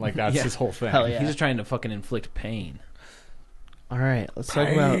suffer." Like that's Yeah. his whole thing. Hell yeah. He's just trying to fucking inflict pain. All right, let's talk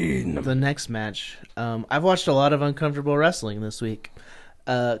about the next match. I've watched a lot of uncomfortable wrestling this week.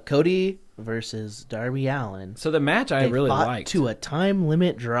 Cody versus Darby Allin. So the match I They really fought liked. to a time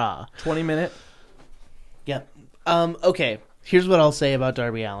limit draw. 20-minute. Yep. Okay, here's what I'll say about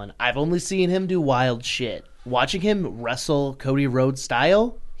Darby Allin. I've only seen him do wild shit. Watching him wrestle Cody Rhodes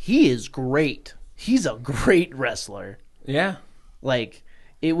style, he is great. He's a great wrestler. Yeah. Like,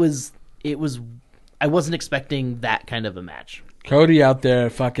 it was I wasn't expecting that kind of a match. Cody out there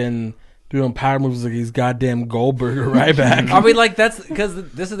fucking doing power moves like he's goddamn Goldberg or Ryback. I mean, like, that's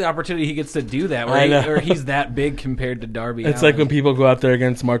because this is the opportunity he gets to do that, I know. or he's that big compared to Darby. It's like when people go out there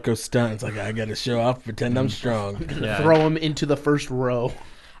against Marco Stunt. It's like, I got to show off, pretend I'm strong. Yeah. Throw him into the first row.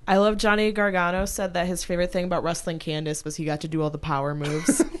 I love Johnny Gargano said that his favorite thing about wrestling Candice was he got to do all the power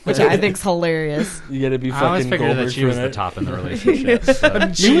moves, which I think's hilarious. You got to be I always fucking figured Goldberg that she was for the it. top in the relationship.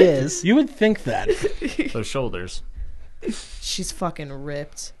 So. She is. You would think that. Those shoulders. She's fucking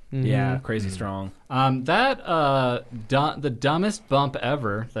ripped. Yeah, crazy strong. The dumbest bump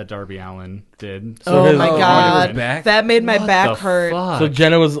ever that Darby Allin did. So Oh his- my oh, god, back? that made my What back the hurt. fuck? So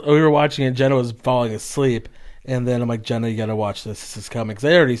Jenna we were watching it. Jenna was falling asleep, and then I'm like, Jenna, you gotta watch this. This is coming because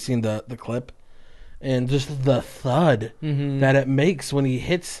I already seen the clip, and just the thud that it makes when he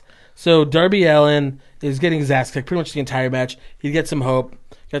hits. So Darby Allin is getting his ass kicked pretty much the entire match. He gets some hope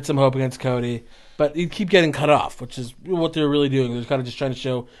against Cody, but he'd keep getting cut off, which is what they're really doing. They're kind of just trying to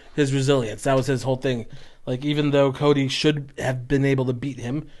show his resilience. That was his whole thing. Like, even though Cody should have been able to beat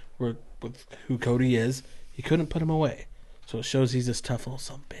him with who Cody is, he couldn't put him away. So it shows he's this tough little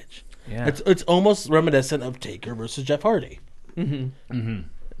son of a bitch. Yeah. It's almost reminiscent of Taker versus Jeff Hardy.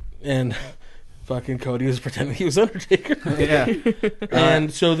 And fucking Cody was pretending he was Undertaker. Yeah.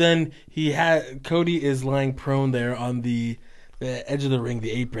 And so then Cody is lying prone there on the edge of the ring,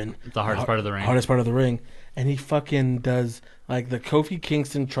 the apron. The hardest part of the ring. Hardest part of the ring. And he fucking does like the Kofi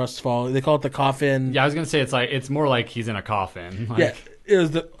Kingston trust fall. They call it the coffin. Yeah, I was gonna say it's more like he's in a coffin. Like, Yeah. It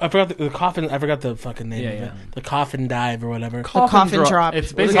was I forgot the coffin. I forgot the fucking name of it. Yeah. The coffin dive or whatever. The coffin drop.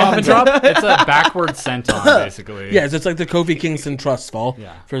 It's basically it's a backward senton, basically. Yes, it's like the Kofi Kingston trust fall.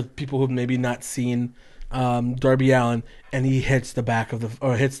 Yeah. For people who've maybe not seen Darby Allin, and he hits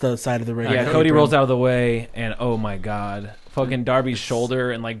hits the side of the ring. Yeah, Cody rolls out of the way, and oh my god, fucking Darby's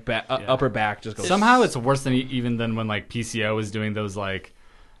shoulder and like upper back just goes. Somehow it's worse even than when like PCO was doing those like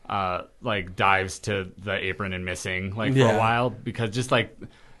dives to the apron and missing for a while, because just like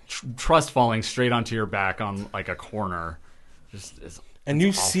trust falling straight onto your back on like a corner, and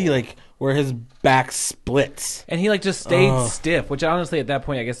you see like where his back splits. And he like just stayed stiff, which honestly at that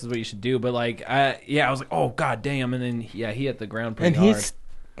point I guess is what you should do. But like, I was like, oh god damn, and then he hit the ground pretty And hard. he's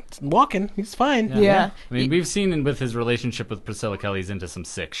walking. He's fine. Yeah. I mean, we've seen with his relationship with Priscilla Kelly's into some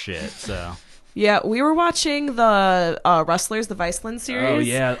sick shit. So Yeah, we were watching the Wrestlers, the Viceland series. Oh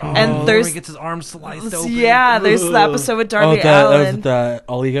yeah, And there's he gets his arm sliced open. Yeah, there's the episode with Darby that Allin. was the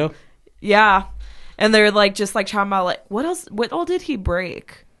Oligo. Yeah, and they're like just like talking about like what all did he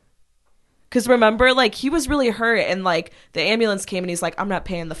break? Because remember, like he was really hurt, and like the ambulance came, and he's like, "I'm not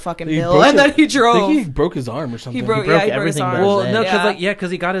paying the fucking bill," and then he I drove. think he broke his arm or something. He broke broke his everything arm. but his Well, leg. no, Yeah.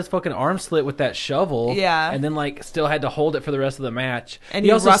 because he got his fucking arm slit with that shovel. Yeah. and then like still had to hold it for the rest of the match. and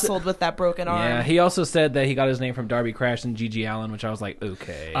he also wrestled with that broken arm. Yeah, he also said that he got his name from Darby Crash and Gigi Allen, which I was like,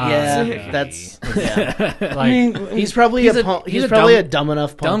 okay. Yeah, that's yeah. like He's probably He's a a- punk, he's he's a probably dumb- a dumb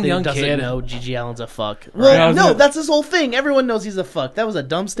enough punk dumb that young he doesn't kid. know Gigi Allen's a fuck. Well, I was no, gonna- that's his whole thing. Everyone knows he's a fuck. That was a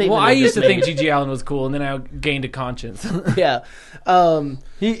dumb statement. well, I that used to was think made. Gigi Allen was cool, and then I gained a conscience. Yeah.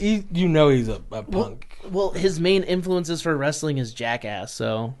 He he's a punk. Well, his main influences for wrestling is Jackass.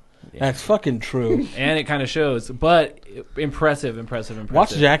 So That's fucking true. And it kind of shows, but impressive.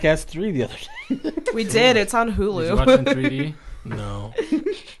 Watch Jackass 3 the other day. We did. It's on did you Hulu. watch it in 3D? No.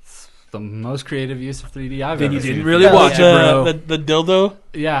 The most creative use of 3D I've Then ever you seen. didn't really watch it, bro. The dildo.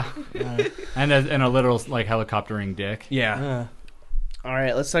 Yeah, and a literal like helicoptering dick. Yeah. all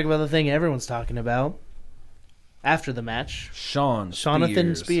right, let's talk about the thing everyone's talking about after the match.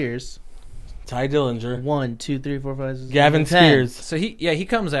 Jonathan Spears. Ty Dillinger. 1, 2, 3, 4, 5, 6, Gavin 7, 10. Spears. So he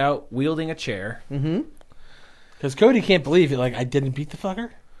comes out wielding a chair. Mm-hmm. Because Cody can't believe it. Like, I didn't beat the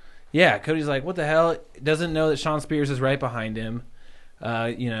fucker. Yeah, Cody's like, what the hell? Doesn't know that Sean Spears is right behind him.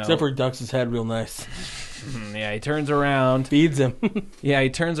 Except for ducks his head real nice. Yeah, he turns around. Feeds him. Yeah, he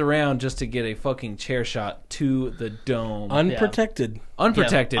turns around just to get a fucking chair shot to the dome. Unprotected.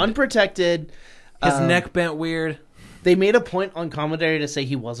 Unprotected. Yeah, unprotected. His neck bent weird. They made a point on commentary to say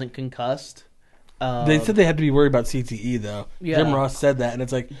he wasn't concussed. They said they had to be worried about CTE, though. Yeah. Jim Ross said that, and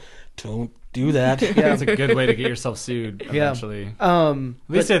it's like, don't do that. Yeah, it's a good way to get yourself sued eventually. Yeah. At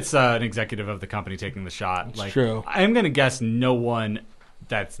least it's an executive of the company taking the shot. It's true. I'm gonna guess no one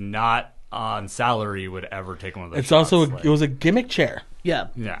that's not on salary would ever take one of those. It's shots. also, it was a gimmick chair. Yeah.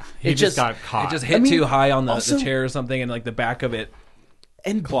 yeah. He it just just- got caught. It just hit too high on the also- chair or something, and like the back of it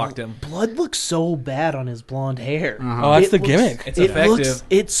And clocked him. Blood looks so bad on his blonde hair. Oh, that's It the looks- gimmick. It's it effective. looks,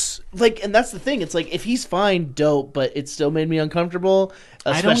 it's like, and that's the thing. It's like if he's fine, dope, but it still made me uncomfortable,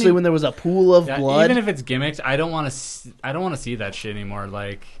 especially even- when there was a pool of Yeah, blood. Even if it's gimmicks, I don't want to. I don't want to see that shit anymore.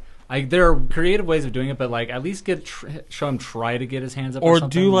 Like there are creative ways of doing it, but like at least show him try to get his hands up, Or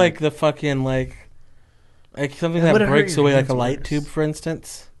something. do, like, the fucking, like something that would've hurt breaks your away, like hands a light worse. tube, for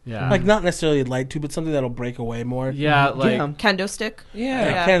instance. yeah, Like, not necessarily a light tube, but something that'll break away more. yeah, like Yeah. Kendo stick.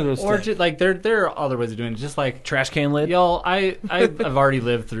 Yeah. Canada or stick. just, like there are other ways of doing it. Just like Trash can lid. y'all, I've already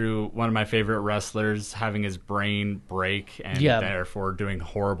lived through one of my favorite wrestlers having his brain break and therefore doing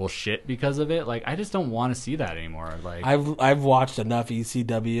horrible shit because of it. Like I just don't want to see that anymore. Like I've watched enough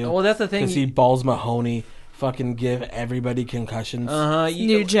ECW. Well, that's the thing. To see Balls Mahoney fucking give everybody concussions.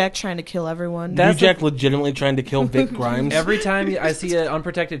 New Jack trying to kill everyone. New Jack legitimately trying to kill Vic Grimes. Every time I see an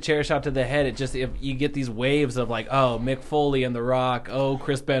unprotected chair shot to the head, it just you get these waves of like, oh, Mick Foley and The Rock, oh,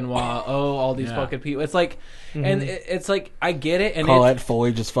 Chris Benoit, oh, all these fucking people. It's like, and it's like I get it. And Colette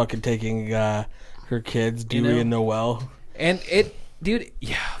Foley just fucking taking her kids, Dewey and Noel, and dude,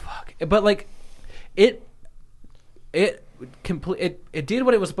 yeah, fuck. But like, it did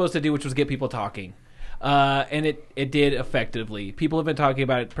what it was supposed to do, which was get people talking. And it did effectively. People have been talking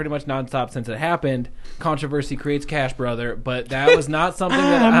about it pretty much nonstop since it happened. Controversy creates cash, brother. But that was not something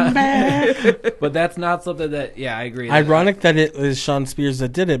that. But that's not something that. Yeah, I agree. Ironic that it is Sean Spears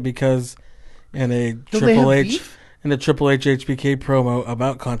that did it, because in a Triple H HBK promo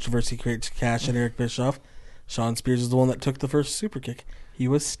about Controversy creates cash and Eric Bischoff, Sean Spears is the one that took the first super kick. He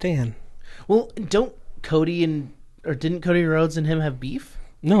was Stan. Well, didn't Cody Rhodes and him have beef?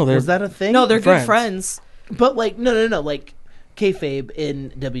 No, was that a thing? No, they're good friends. But like, no, like kayfabe in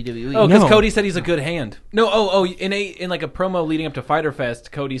WWE. Oh, because Cody said he's a good hand. No, in like a promo leading up to Fyter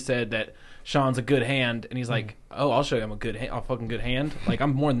Fest, Cody said that Sean's a good hand, and he's like, "Oh, I'll show you I'm a fucking good hand. Like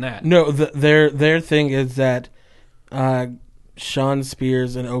I'm more than that." No, their thing is that Sean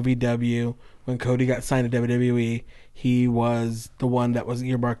Spears and OVW, when Cody got signed to WWE, he was the one that was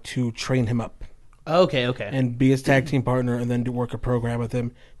earmarked to train him up. Okay. And be his tag team partner, and then to work a program with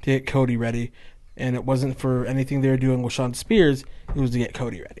him to get Cody ready. And it wasn't for anything they were doing with Sean Spears; it was to get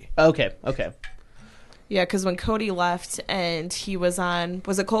Cody ready. Okay. Yeah, because when Cody left and he was on,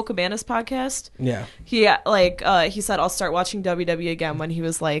 was it Cole Cabana's podcast? Yeah. He said, "I'll start watching WWE again," when he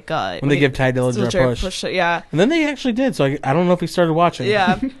was like, when they give Ty Dillinger a push. Yeah. And then they actually did. So I don't know if he started watching.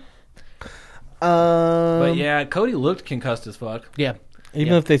 Yeah. But yeah, Cody looked concussed as fuck. Yeah.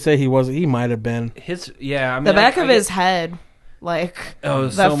 Even if they say he wasn't, he might have been. The back of his head, like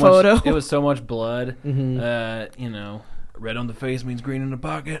that so photo. It was so much blood. Mm-hmm. Red on the face means green in the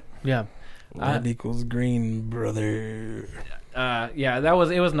pocket. Yeah. Red equals green, brother.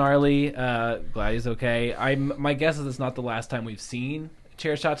 It was gnarly. Glad he's okay. My guess is it's not the last time we've seen a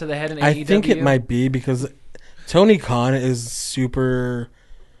chair shot to the head in AEW. I think it might be, because Tony Khan is super.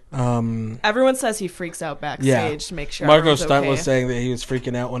 Everyone says he freaks out backstage to make sure. Marco Stunt okay. was saying that he was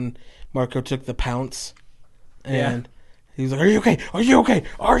freaking out when Marco took the pounce, and he was like, "Are you okay? Are you okay?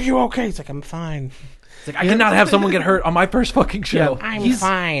 Are you okay?" He's like, "I'm fine." It's like, I cannot have someone get hurt on my first fucking show. I'm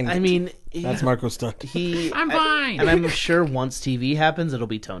fine. I mean, that's Marco Stunt. I'm fine. And I'm sure once TV happens, it'll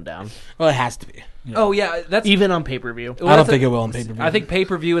be toned down. Well, it has to be. Yeah. Oh yeah, that's even on pay-per-view. I don't think it will on pay-per-view. I think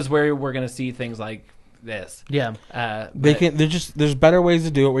pay-per-view is where we're going to see things like this. Yeah. There's better ways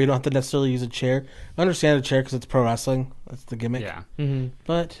to do it where you don't have to necessarily use a chair. I understand a chair because it's pro wrestling. That's the gimmick. Yeah. Mm-hmm.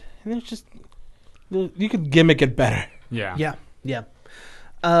 But you could gimmick it better. Yeah. Yeah.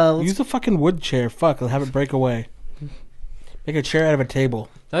 Use a fucking wood chair. Fuck, and have it break away. Make a chair out of a table.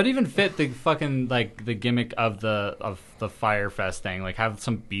 That would even fit the fucking the gimmick of the Fyre Fest thing. Like have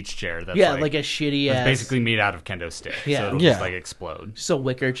some beach chair that's like a shitty that's ass, basically made out of kendo stick. Yeah. So it'll just like explode. Just a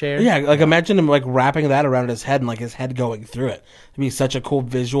wicker chair. Yeah, like imagine him like wrapping that around his head and like his head going through it. It'd be such a cool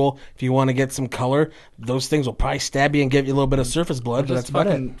visual. If you want to get some color, those things will probably stab you and give you a little bit of surface blood, but that's about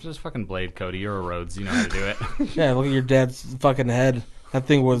it. Just fucking blade, Cody. You're a Rhodes. You know how to do it. Yeah, look at your dad's fucking head. That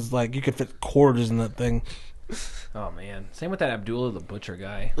thing was like, you could fit quarters in that thing. Oh man, same with that Abdullah the Butcher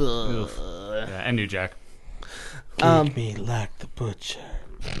guy. Yeah, and New Jack. Kick me like the Butcher.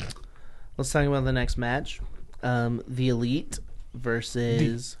 Let's talk about the next match. The Elite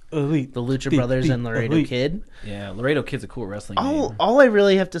versus the Lucha Brothers and Laredo Kid. Yeah, Laredo Kid's a cool wrestling name. All I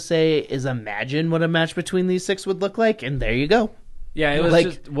really have to say is imagine what a match between these six would look like, and there you go. Yeah, it was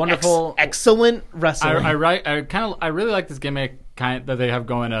just wonderful, excellent wrestling. I really like this gimmick that they have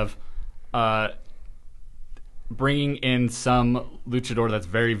going of bringing in some luchador that's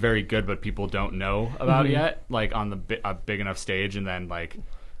very, very good, but people don't know about yet, like on a big enough stage, and then like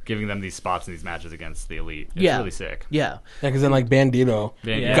giving them these spots in these matches against the Elite. It's really sick. Yeah, because then like Bandito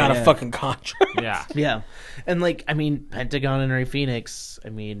got a fucking contract. Yeah, and like I mean, Pentagon and Rey Fenix. I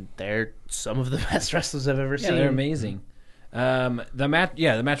mean, they're some of the best wrestlers I've ever seen. They're amazing. The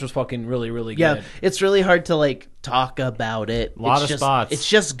match was fucking really, really good. Yeah, it's really hard to like talk about it. A lot of spots. It's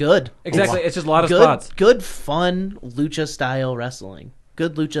just good. Exactly, it's just a lot of spots. Good, fun lucha style wrestling.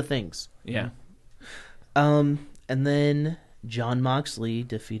 Good lucha things. Yeah. And then Jon Moxley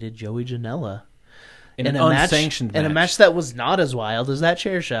defeated Joey Janela in an unsanctioned match. In a match that was not as wild as that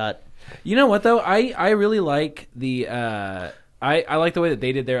chair shot. You know what though? I really like the. I like the way that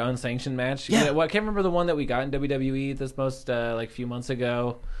they did their unsanctioned match. Yeah. I can't remember the one that we got in WWE this most few months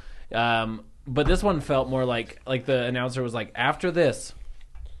ago. But this one felt more like the announcer was like, after this,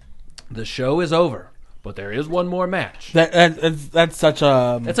 the show is over. but there is one more match. That's such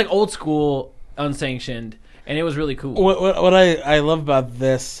a. It's like old school, unsanctioned, and it was really cool. What I love about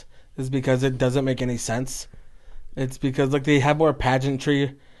this is because it doesn't make any sense. It's because like they have more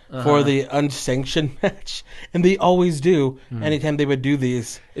pageantry for the unsanctioned match, and they always do. Anytime they would do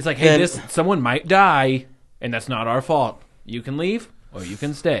these, It's like, hey, someone might die, and that's not our fault. You can leave or you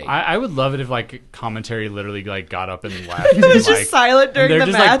can stay. I would love it if like commentary literally like got up and left. and, It's like, just silent during they're the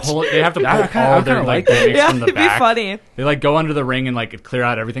just match. like they have to pull I all their kinda like like that. gimmicks Yeah, from the it'd be back. funny. They like go under the ring and like clear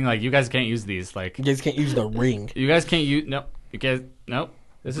out everything. Like you guys can't use these. Like you guys can't use the ring. you guys can't use you guys nope.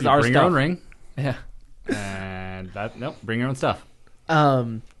 This is You our bring your stuff. own ring Yeah. and that bring your own stuff.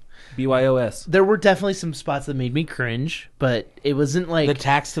 BYOS. There were definitely some spots that made me cringe, but it wasn't like The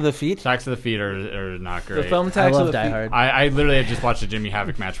tax to the feet. Attacks to the feet are not great. The film I tags love of the Die feet. Hard. I literally had just watched a Jimmy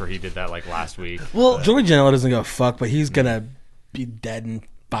Havoc match where he did that like last week. Well, Joey Janela doesn't give a fuck, but he's gonna be dead in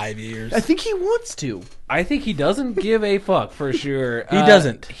 5 years. I think he wants to. I think he doesn't give a fuck for sure. He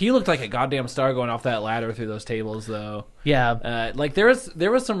doesn't. He looked like a goddamn star going off that ladder through those tables, though. Yeah. Like there was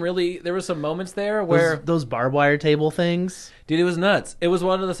some moments there where Those barbed wire table things. dude, it was nuts. It was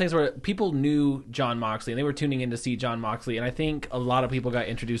one of those things where people knew John Moxley and they were tuning in to see John Moxley, and I think a lot of people got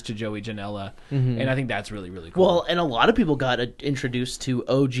introduced to Joey Janela, and I think that's really really cool. Well, and a lot of people got introduced to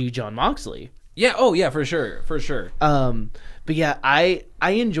OG John Moxley. yeah, oh yeah, for sure. But yeah, I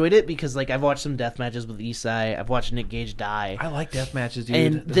enjoyed it because like I've watched some death matches with Isai. I've watched Nick Gage die. I like death matches, dude.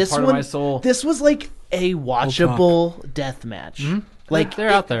 And That's this part one, of my soul. this was like a watchable death match. Like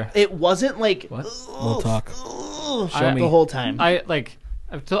They're out there. It wasn't like We'll talk. Show me. the whole time.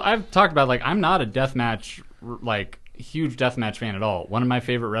 I've talked about like I'm not a deathmatch like huge deathmatch fan at all. One of my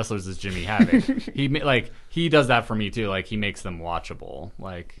favorite wrestlers is Jimmy Havoc. He does that for me too. Like he makes them watchable.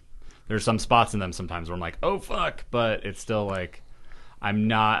 Like there's some spots in them sometimes where I'm like, oh fuck, but it's still like I'm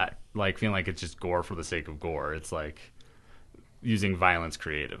not like feeling like it's just gore for the sake of gore. It's like using violence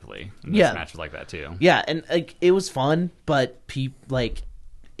creatively. And Yeah. this match was like that too. Yeah, and like it was fun, but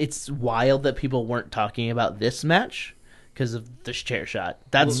it's wild that people weren't talking about this match because of the chair shot.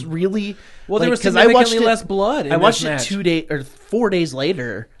 That's really Well, there like, was 'cause I watched significantly less blood in I watched this it match. 4 days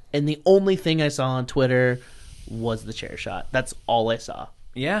later, and the only thing I saw on Twitter was the chair shot. That's all I saw.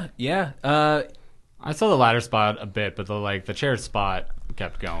 Yeah. I saw the ladder spot a bit, but the chair spot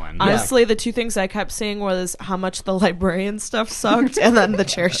kept going. Honestly, the two things I kept seeing was how much the librarian stuff sucked, and then the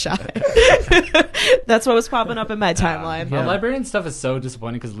chair shot. That's what was popping up in my timeline. The librarian stuff is so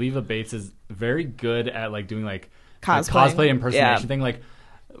disappointing because Leva Bates is very good at like doing like Cosplaying. cosplay impersonation Yeah. thing. Like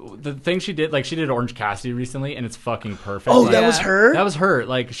the thing she did, like she did Orange Cassidy recently, and it's fucking perfect. Oh, Like, that was her? That was her.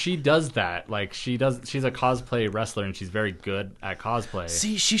 Like she does that. Like she's a cosplay wrestler, and she's very good at cosplay.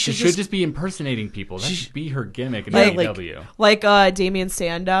 See, she She should just be impersonating people. That should be her gimmick in Yeah, AEW. Like Damian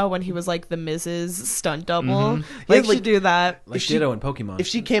Sandow when he was like the Mrs. Stunt double. Like, Yeah, she like- do that. Like she- Ditto in Pokemon. If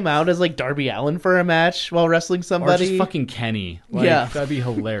she came out as like Darby Allin for a match while wrestling Or somebody, just fucking Kenny. Like, Yeah. that'd be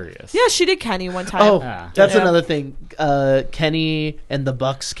hilarious. Yeah, she did Kenny one time. Oh, Yeah. that's Yeah. another thing. Kenny and the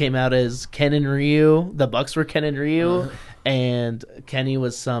Bucks came out as Ken and Ryu. The Bucks were Ken and Ryu, and Kenny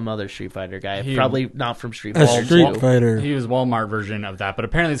was some other Street Fighter guy. He- Probably not from Street A Fighter. Street too. Fighter. He was Walmart version of that, but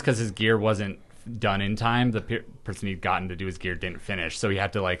apparently it's because his gear wasn't done in time. The person he'd gotten to do his gear didn't finish, so he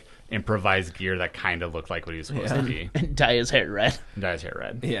had to like improvise gear that kind of looked like what he was supposed to be. And dye his hair red. And dye his hair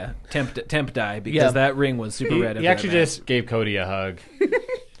red. yeah, temp dye because Yeah. that ring was super red. He after actually that match. just gave Cody a hug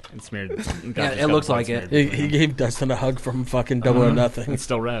and smeared. Yeah, it looks like it. He gave Dustin a hug from fucking Double or Nothing. It's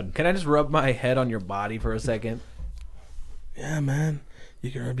still red. Can I just rub my head on your body for a second? Yeah, man.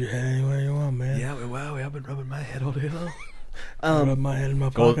 You can rub your head anywhere you want, man. Yeah, wow, I've been rubbing my head all day long. Rub my head in my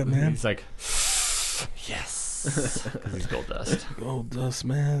Gold, pocket, man. He's like, yes, because he's gold dust. Gold dust,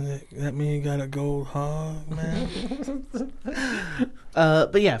 man. That mean you got a gold hog, man.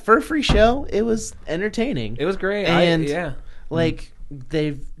 But yeah, for a free show, it was entertaining. It was great. And- yeah. Like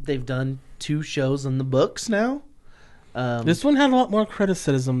they've done 2 shows on the books now. This one had a lot more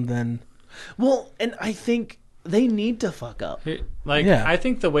criticism than. Well, and I think they need to fuck up. Like, Yeah. I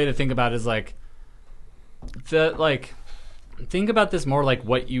think the way to think about it is like think about this more like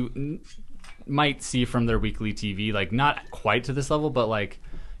what you might see from their weekly TV. Like, not quite to this level, but like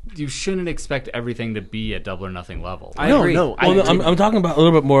you shouldn't expect everything to be at Double or Nothing level. I no, agree. no, I Well, no, agree. I'm talking about a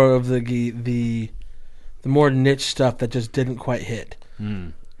little bit more of the more niche stuff that just didn't quite hit.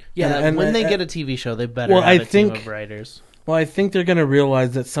 Yeah, and- when they and- get a TV show, they better Well, have I a team think- of writers. Well, I think they're going to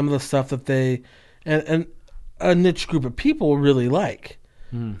realize that some of the stuff that they and a niche group of people really like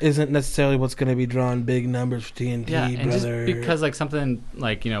isn't necessarily what's going to be drawing big numbers for TNT, Yeah, and just brother. because like something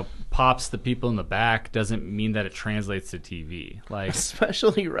like pops the people in the back doesn't mean that it translates to TV. Like,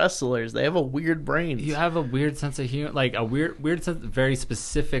 especially wrestlers, they have a weird brain. you have a weird sense of humor, like a weird sense, very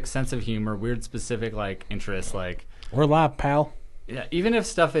specific sense of humor, weird specific like interest. Like, We're live, pal. yeah, even if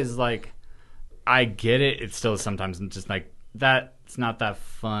stuff is like, I get it, it's still sometimes just like that's not that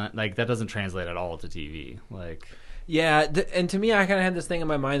fun. Like that doesn't translate at all to TV. Like, Yeah, and to me, I kind of had this thing in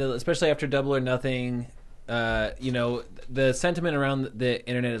my mind that, especially after Double or Nothing, the sentiment around the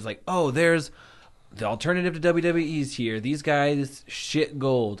internet is like, oh, there's the alternative to WWE's here. These guys shit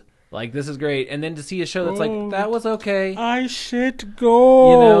gold. Like, this is great. And then to see a show that's like, that was okay. I shit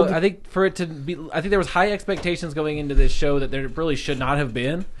gold. I think for it to be, I think there was high expectations going into this show that there really should not have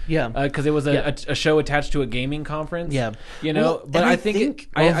been. Yeah. Because it was a show attached to a gaming conference. Yeah. But and I think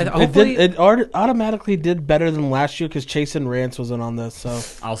It automatically did better than last year because Chase and Rance wasn't on this. So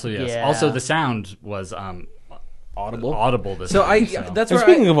also yes, Yeah. also the sound was audible. This so time, that's and where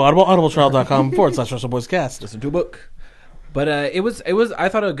speaking of Audible, audibletrial.com/WrestleBoysCast. listen to a book. But it was I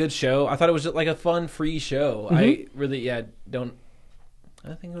thought a good show. I thought it was just like a fun, free show. I really I think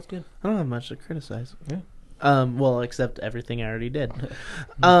it was good. I don't have much to criticize. Yeah. Well, except everything I already did.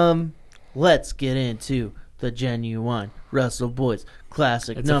 Let's get into the genuine Wrestle Boys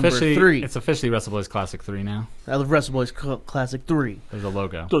Classic it's number officially 3. It's officially Wrestle Boys Classic 3 now. Wrestle Boys Classic 3. There's a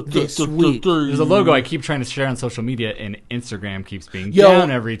logo. This week. There's a logo I keep trying to share on social media, and Instagram keeps being Yo, down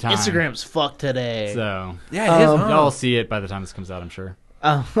every time. Instagram's fucked today. So Yeah, it is. y'all will see it by the time this comes out, I'm sure.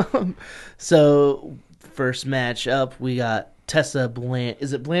 So, first match up, we got Tessa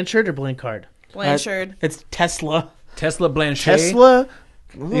Is it Blanchard or Blanchard? Blanchard. It's Tesla. Tesla Blanchet. Tesla?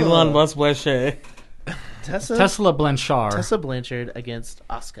 Elon Musk Blanchet. Tesla Blanchard. Tessa Blanchard against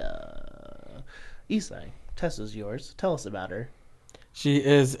Asuka. Isai, Tessa's yours. Tell us about her. She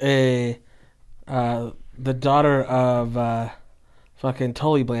is the daughter of fucking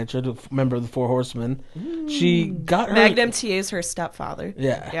Tully Blanchard, a member of the Four Horsemen. She got her Magnum TA is her stepfather.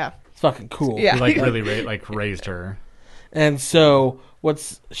 Yeah, Yeah. it's fucking cool. Yeah. He, like really raised her. And so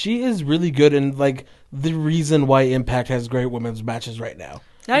she is really good and like the reason why Impact has great women's matches right now.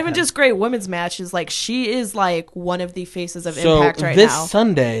 Not even just great women's matches. Like, she is like one of the faces of So Impact right this now.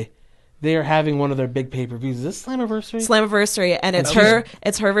 Sunday, they are having one of their big pay-per-views. Is this Slammiversary? Slammiversary, and it's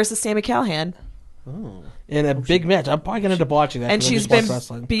her versus Sami Callihan. In a big match. I'm probably going to end up watching that. And 'cause I she's just watch been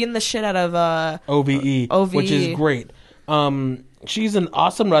wrestling. beating the shit out of OVE, which is great. She's an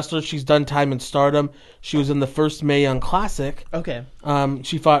awesome wrestler. She's done time in Stardom. She was in the first Mae Young Classic. Okay.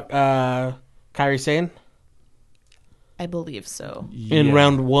 She fought Kairi Sane I believe so. in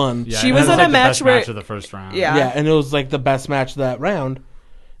round 1. Yeah, She and was that in a like the match best where- match of the first round. Yeah. Yeah, and it was like the best match of that round.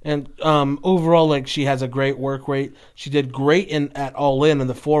 And overall, like, she has a great work rate. She did great at All In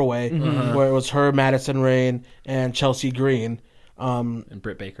the 4-way, where it was her, Madison Rayne, and Chelsea Green. And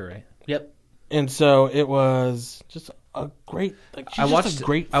Britt Baker, right? Yep. And so it was just a great. Like, she's just a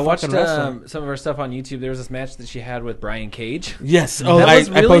great. I watched fucking wrestler. some of her stuff on YouTube. There was this match that she had with Brian Cage. Yes. Oh, That I was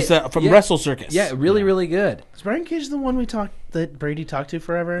really- posted that from yeah. Wrestle Circus. Yeah, really, really good. Is Brian Cage the one that Brady talked to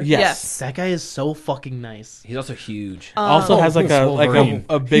forever? Yes. That guy is so fucking nice. He's also huge. Also has like Wolverine.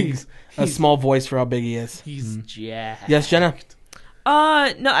 a big a small voice for how big he is. He's jacked. Yes, Jenna.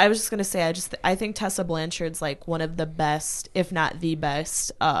 No, I was just gonna say I think Tessa Blanchard's like one of the best, if not the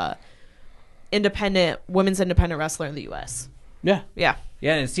best, women's independent wrestler in the U.S. Yeah. Yeah,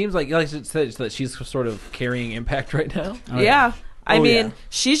 Yeah, and it seems like you said that she's sort of carrying Impact right now. yeah. I Oh, mean, yeah.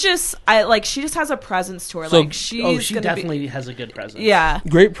 she just has a presence to her. So- like she's She gonna definitely has a good presence. be, yeah.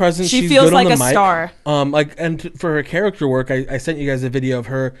 Great presence. She She's feels good on like the a mic. star. For her character work, I sent you guys a video of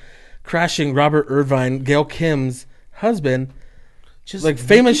her crashing Robert Irvine, Gail Kim's husband, Just like,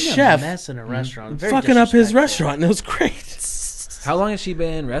 famous making a chef. mess in a restaurant. Very fucking up his disrespectful. restaurant, and it was great. How long has she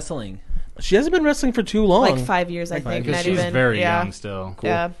been wrestling? She hasn't been wrestling for too long. Like 5 years, I think. Because Not she's even. very yeah. young still.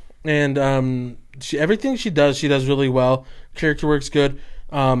 Yeah. And everything she does really well. Character work's good.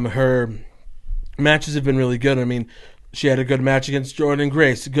 Her matches have been really good. I mean, she had a good match against Jordan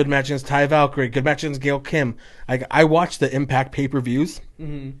Grace, a good match against Ty Valkyrie, good match against Gail Kim. I watch the Impact pay-per-views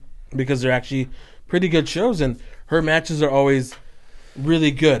because they're actually pretty good shows, and her matches are always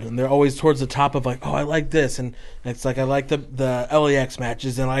really good, and they're always towards the top of like, oh, I like this, and it's like I like the LAX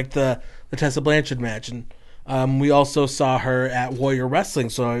matches, and I like the Tessa Blanchard match, and we also saw her at Warrior Wrestling,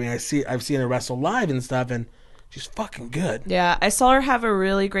 so I mean, I've seen her wrestle live and stuff, and she's fucking good. Yeah, I saw her have a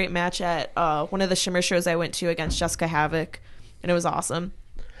really great match at one of the Shimmer shows I went to against Jessica Havoc, and it was awesome.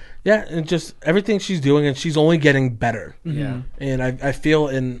 Yeah, and just everything she's doing, and she's only getting better. Yeah. And I feel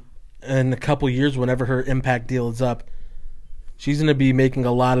in a couple years, whenever her Impact deal is up, she's going to be making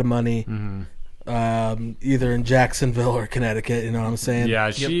a lot of money either in Jacksonville or Connecticut. You know what I'm saying?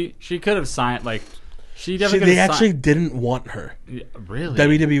 Yeah, she could have signed like she definitely. They actually didn't want her yeah, really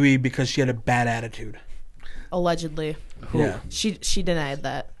WWE because she had a bad attitude. Allegedly. Yeah. She denied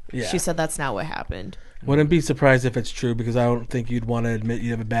that. Yeah. She said that's not what happened. Wouldn't be surprised if it's true because I don't think you'd want to admit you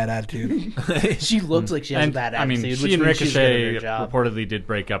have a bad attitude. She looks like she has a And bad I attitude. mean, which she and means she's good at her Ricochet job. reportedly did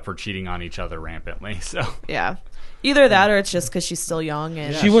break up for cheating on each other rampantly. So Yeah. Either that or it's just because she's still young.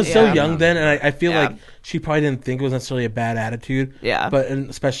 And She was so yeah. young then, and I feel Yeah. like she probably didn't think it was necessarily a bad attitude. Yeah. But and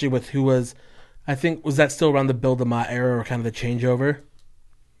especially with who was, I think, was that still around the Bill DeMott era or kind of the changeover?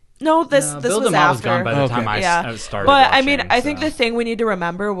 No, this Bill was DeMott after. was gone by the Okay. time I yeah. started. But watching, I mean, I think so. the thing we need to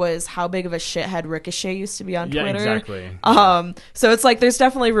remember was how big of a shithead Ricochet used to be on Yeah, Twitter. exactly. So it's like there's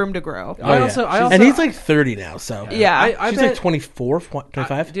definitely room to grow. I also and he's like 30 now, so Yeah. I she's bet, like 24,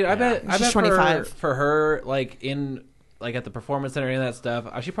 25. dude. I bet She's for 25. for her like in like at the performance center and that stuff.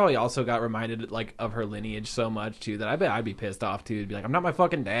 She probably also got reminded like of her lineage so much too that I bet I'd be pissed off too. To be like, I'm not my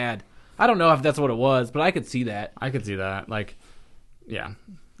fucking dad. I don't know if that's what it was, but I could see that. I could see that. Like, yeah,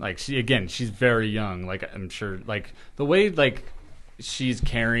 like she's very young. Like I'm sure, like the way like she's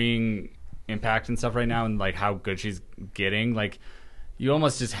carrying Impact and stuff right now, and like how good she's getting. Like, you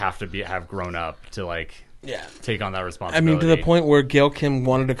almost just have to have grown up to like take on that I responsibility. mean, to the point where Gail Kim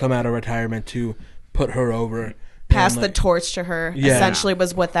wanted to come out of retirement to put her over. Pass And, the like, torch to her, Yeah. essentially,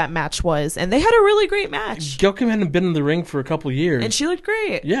 was what that match was. And they had a really great match. Gail Kim hadn't been in the ring for a couple years. And she looked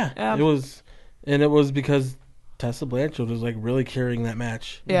great. Yeah, it was because Tessa Blanchard was like really carrying that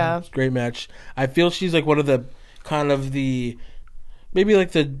match. Yeah. It was a great match. I feel she's like one of the kind of the maybe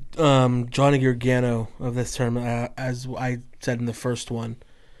like the Johnny Gargano of this tournament, as I said in the first one.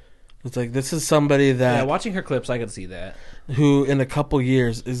 It's like this is somebody that Yeah, watching her clips, I could see that. who in a couple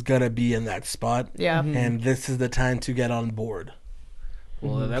years is gonna be in that spot. Yeah. and this is the time to get on board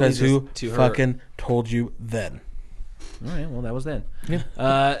Well, that because leads us who to her. fucking told you then? All right, well, that was then.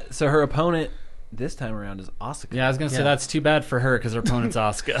 So her opponent this time around is Asuka. yeah, I was gonna say that's too bad for her because her opponent's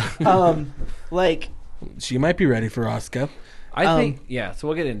Asuka. Like, She might be ready for Asuka. I think. Yeah, so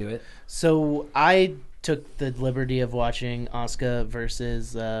we'll get into it. so I took the liberty of watching Asuka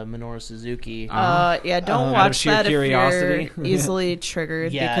versus Minoru Suzuki. Yeah, don't out of watch sheer that curiosity. if you're easily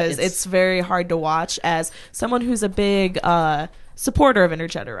triggered Yeah, because it's very hard to watch as someone who's a big supporter of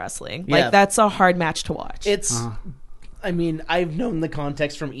intergender wrestling. Yeah. Like, that's a hard match to watch. It's, I mean, I've known the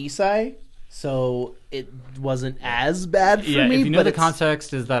context from Isai, so it wasn't as bad for yeah, me. if you know but the it's-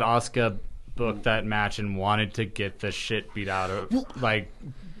 context is that Asuka booked that match and wanted to get the shit beat out of, like,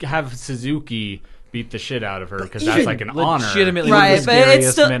 have Suzuki beat the shit out of her because that's even like an honor. Legitimately, right, one of the but it's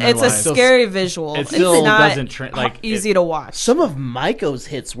scariest still men it's a alive. scary visual. It still it's not doesn't like easy to watch. Some of Maiko's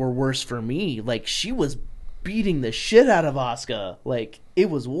hits were worse for me. Like, she was beating the shit out of Asuka. Like, it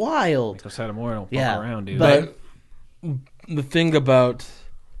was wild. Go Satomura, don't fuck Yeah, around, dude. but The thing about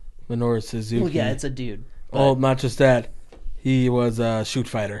Minoru Suzuki, well, yeah, it's a dude. well, not just that, he was a shoot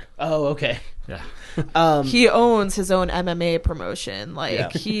fighter. Oh, okay. Yeah. He owns his own MMA promotion. Like, Yeah.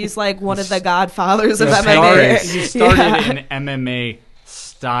 he's like one of the godfathers of He MMA. started Yeah. an MMA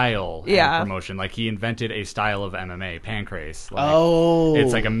style Yeah. promotion. Like he invented a style of MMA, Pancrase. Like, Oh,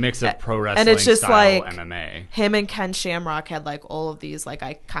 it's like a mix of pro wrestling And it's just style like MMA. him and Ken Shamrock had like all of these like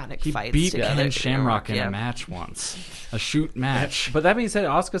iconic He fights beat together. Ken Shamrock in Yeah. a match once, a shoot match. But that being said,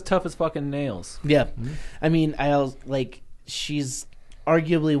 Asuka's tough as fucking nails. yeah. I mean, like, she's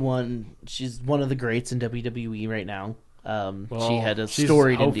arguably she's one of the greats in WWE right now. She had a she's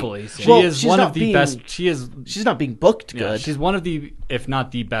story. hopefully She Well, is she's one not of the being- best. She is. She's not being booked Yeah, good. she's one of the, if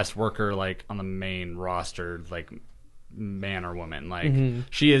not the best worker, like on the main roster, like man or woman. Like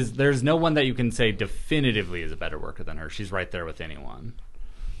she is. There's no one that you can say definitively is a better worker than her. She's right there with anyone.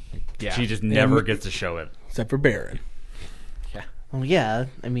 Yeah. She just never gets to show it. Except for Baron. Well, yeah.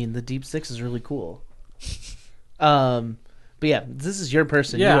 I mean, the Deep Six is really cool. But yeah, this is your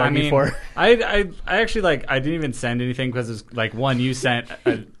person. Yeah, you I argued mean, for. I actually like. I didn't even send anything because it's like one, you sent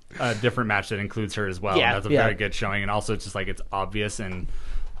a different match that includes her as well. Yeah, and that's a yeah. very good showing, and also it's just like it's obvious and.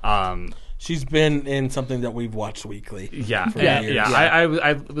 She's been in something that we've watched weekly. Yeah, for yeah, years. yeah.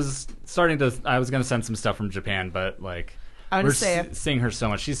 I was starting to. I was gonna send some stuff from Japan, but like I would we're say seeing her so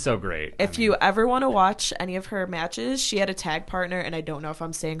much. She's so great. if you ever want to watch any of her matches, she had a tag partner, and I don't know if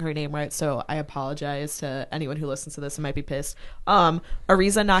I'm saying her name right, so I apologize to anyone who listens to this and might be pissed.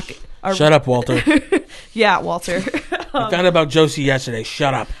 Ariza Shut up, Walter. Yeah, Walter. I found out about Josie yesterday.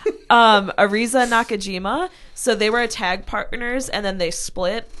 Shut up. Ariza Nakajima. So they were tag partners, and then they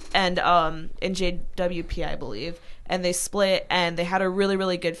split, and in JWP, I believe. and they split, and they had a really,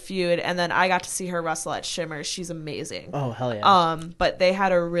 really good feud. And then I got to see her wrestle at Shimmer. She's amazing. Oh, hell yeah. But they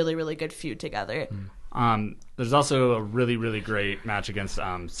had a really, really good feud together. There's also a really, really great match against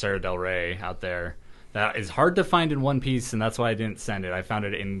Sarah Del Rey out there that is hard to find in one piece, and that's why I didn't send it. I found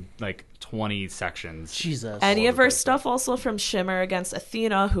it in like 20 sections. Jesus. Any of her stuff also from Shimmer against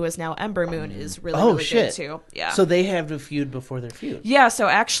Athena, who is now Ember Moon, is really, really shit. good too. Yeah. So they have a feud before their feud. Yeah, so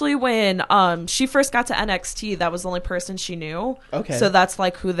actually when she first got to NXT, that was the only person she knew. Okay. So that's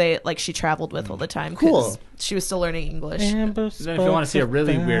like who she traveled with all the time. 'cause Cool. She was still learning English. Then if you want to see a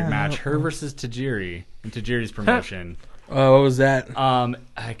really weird match, her versus Tajiri in Tajiri's promotion. Oh, what was that? I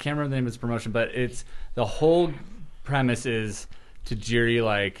can't remember the name of his promotion, but it's the whole premise is Tajiri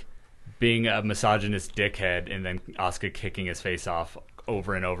like being a misogynist dickhead and then Asuka kicking his face off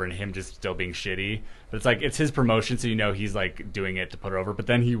over and over and him just still being shitty. But it's like it's his promotion, so you know he's like doing it to put her over. But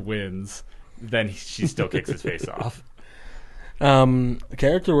then he wins, then she still kicks his face off.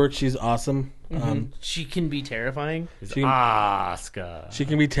 Character work, she's awesome. She can be terrifying. Asuka. She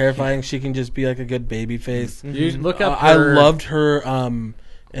can be terrifying. She can just be like a good baby face. You look up. I her- loved her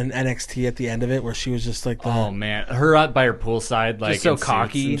in NXT at the end of it, where she was just like, Oh man, her out by her poolside, like so in suits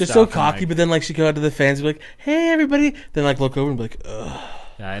cocky. and just stuff, so cocky. and, But then like she go out to the fans and be like, "Hey everybody," then like look over and be like, "Ugh."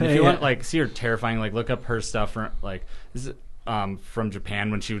 Yeah, and if you want like see her terrifying, like look up her stuff from like this is, from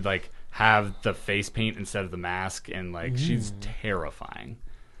Japan when she would like have the face paint instead of the mask, and like she's terrifying.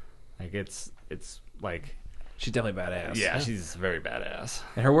 Like it's like She's definitely badass. yeah, she's very badass.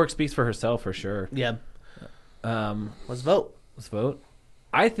 And her work speaks for herself for sure. Yeah. Um, Let's vote. let's vote.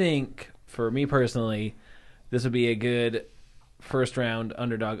 I think for me personally, this would be a good first round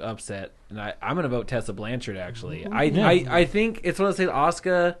underdog upset, and I'm going to vote Tessa Blanchard. Actually, I think it's one of those things.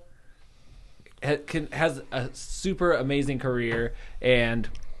 Asuka has a super amazing career and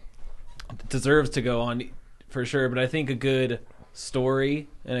deserves to go on for sure. But I think a good story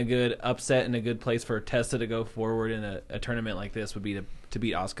and a good upset and a good place for Tessa to go forward in a tournament like this would be to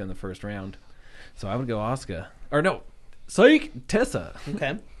beat Asuka in the first round. So I would go Asuka. Or no, Tessa.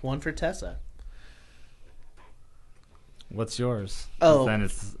 Okay. One for Tessa. What's yours? Oh. Then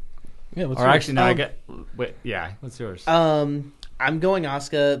it's Yeah, what's or yours? actually no, I get wait, yeah. What's yours? I'm going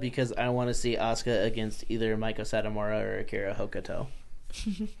Asuka because I want to see Asuka against either Maiko Satomura or Akira Hokuto.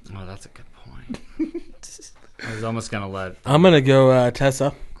 Oh, that's a good point. I was almost gonna let. I'm gonna go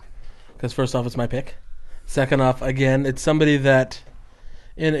Tessa, because first off, it's my pick. Second off, again, it's somebody that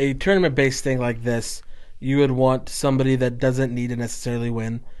in a tournament-based thing like this, you would want somebody that doesn't need to necessarily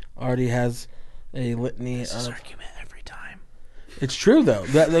win. Already has a litany of Argument every time. It's true though.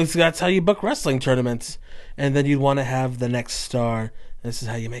 That's how you book wrestling tournaments, and then you'd want to have the next star. This is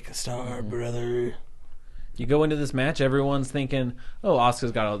how you make a star, brother. You go into this match, everyone's thinking, "Oh,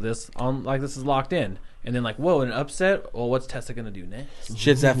 Asuka's got all this on, like this is locked in," and then like, "Whoa, an upset! Well, what's Tessa gonna do next?"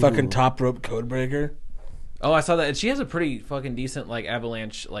 Shit's that fucking top rope code breaker. Oh, I saw that, and she has a pretty fucking decent like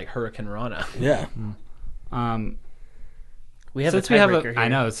avalanche, like Hurricane Rana. Yeah. We have Since a we have tiebreaker here. I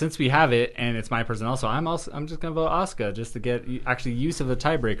know. Since we have it, and it's my person also. I'm just gonna vote Asuka just to get actually use of the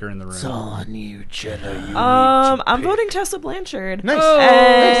tiebreaker in the room. It's on you, Jenna. I'm voting Tessa Blanchard. Nice.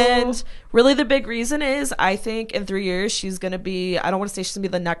 And really the big reason is I think in 3 years she's going to be, I don't want to say she's going to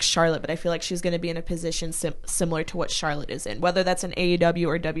be the next Charlotte, but I feel like she's going to be in a position similar to what Charlotte is in, whether that's in AEW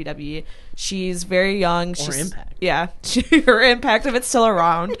or WWE. She's very young. She's, Impact. Yeah. Her Impact, if it's still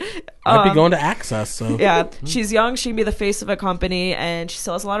around. Might be going to Access, so. Yeah. She's young. She can be the face of a company, and she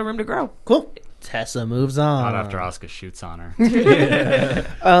still has a lot of room to grow. Cool. Tessa moves on. Not after Asuka shoots on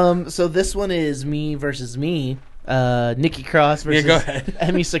her. So this one is me versus me. Nikki Cross versus go ahead.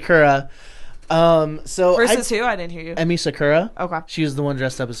 Emi Sakura. So Versus who? I didn't hear you. Emi Sakura. Okay. She was the one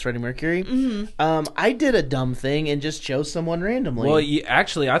dressed up as Freddie Mercury. I did a dumb thing and just chose someone randomly. Well,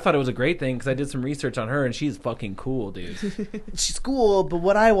 actually, I thought it was a great thing because I did some research on her, and she's fucking cool, dude. She's cool, but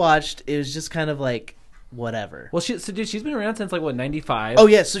what I watched, it was just kind of like whatever. Well, she's been around since like what 95. Oh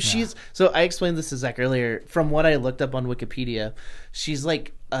yeah, so I explained this to Zach earlier. From what I looked up on Wikipedia, she's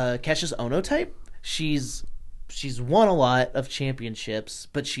like Cassius Ono type. She's won a lot of championships,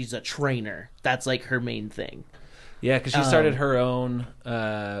 but she's a trainer. That's like her main thing. Yeah, because she started her own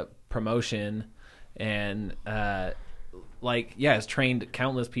promotion, and has trained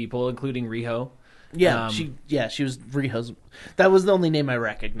countless people, including Riho. Yeah, she was Riho's. That was the only name I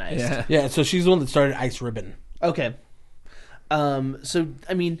recognized. Yeah. Yeah, so she's the one that started Ice Ribbon. Okay. So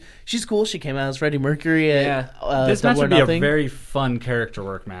I mean, she's cool. She came out as Freddie Mercury at This match Double or would be a Nothing. very fun character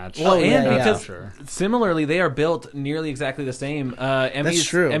work match. Well, and yeah, because Sure. similarly, they are built nearly exactly the same. Emmy's,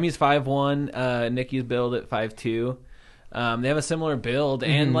 true. Emmy's 5'1", Nikki's built at 5'2". They have a similar build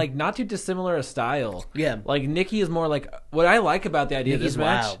and like not too dissimilar a style. Yeah. Like Nikki is more like what I like about the idea Nikki's of this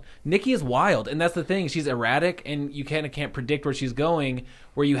match. wild. Nikki is wild, and that's the thing. She's erratic, and you kind of can't predict where she's going.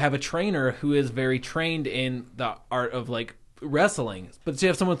 Where you have a trainer who is very trained in the art of like wrestling, but you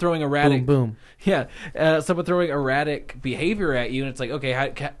have someone throwing erratic, Boom, boom. yeah, someone throwing erratic behavior at you, and it's like, okay,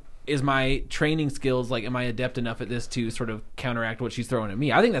 how is my training skills, like, am I adept enough at this to sort of counteract what she's throwing at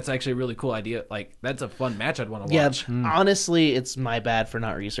me? I think that's actually a really cool idea. Like, that's a fun match I'd want to Yeah, watch. honestly, it's my bad for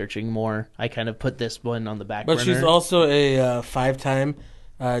not researching more. I kind of put this one on the back But burner. she's also a 5-time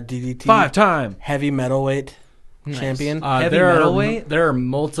DDT 5-time. heavy metalweight champion. Heavy there metalweight? There are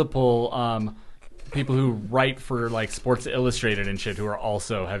multiple people who write for like Sports Illustrated and shit who are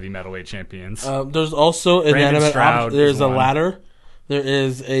also heavy metalweight champions. There's also inanimate Stroud objects. There's is a one. ladder. There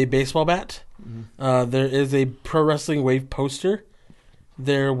is a baseball bat. There is a Pro Wrestling Wave poster.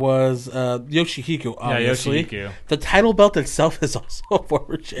 There was Yoshihiko, obviously. Yoshihiko. The title belt itself is also a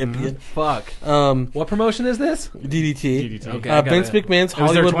former champion. Fuck. Um, What promotion is this? DDT. DDT. Okay, I Vince gotta- McMahon's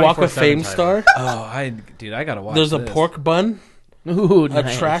was their Hollywood Walk of 24/7 Fame title. star. Oh, I gotta watch. There's a this. pork bun, Ooh, a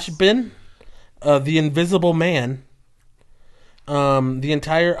nice. trash bin, the Invisible Man, the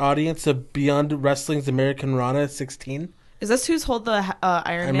entire audience of Beyond Wrestling's American Rana 16. Is this who's hold the Iron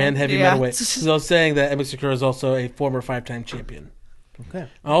Iron Man heavy Yeah. metalweight. So I was saying that Emi Sakura is also a former 5-time champion. Okay.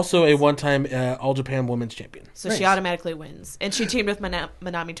 Also a 1-time All Japan Women's Champion. So she automatically wins, and she teamed with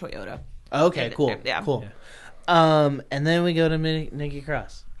Manami Toyota. Okay, cool. Yeah. Cool. And then we go to Nikki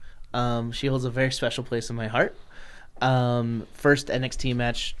Cross. She holds a very special place in my heart. First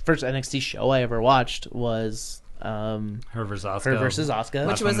NXT show I ever watched was Her versus Asuka. her versus Asuka.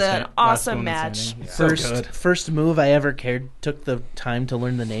 Which Last was woman an last awesome woman match. standing. Yeah. First move I ever took the time to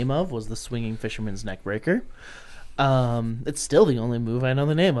learn the name of was the Swinging Fisherman's Neckbreaker. It's still the only move I know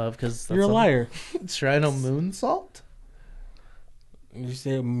the name of because You're a liar. Shrino Moonsault. You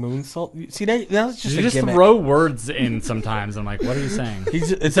say moonsault? See, that's just You a just gimmick. throw words in sometimes. I'm like, what are you saying?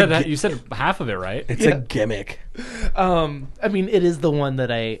 You said half of it right. It's a gimmick. I mean, it is the one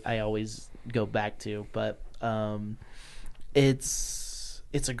that I always go back to, but it's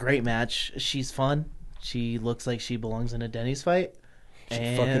a great match. She's fun. She looks like she belongs in a Denny's fight.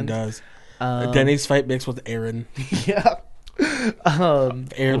 She fucking does. Um, Denny's fight mixed with Aaron. Yeah.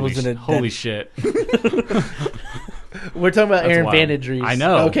 Aaron was in a Holy Denny's. shit. We're talking about That's Aaron wild. Vanadries. I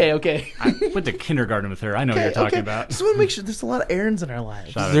know. Okay. I went to kindergarten with her. I know what you're talking about. Just want to make sure there's a lot of Aarons in our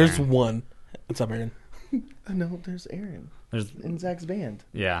lives. Shout out There's Aaron. one. What's up, Aaron? No, there's Aaron There's in Zach's band.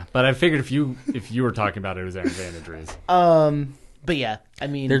 yeah, but I figured if you were talking about it, it was Aaron Vanadries. But yeah, I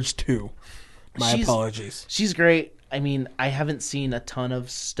mean, There's two. My She's- apologies. she's great. I mean, I haven't seen a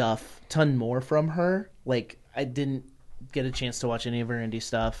ton more from her. Like, I didn't get a chance to watch any of her indie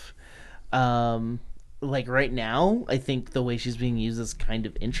stuff. Like right now, I think the way she's being used is kind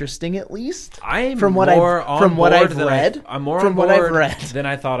of interesting, at least. I'm From what more I've- on from what board I've than read. I'm more From on what I've board read. than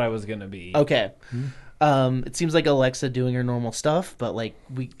I thought I was gonna be. Okay. It seems like Alexa doing her normal stuff, but like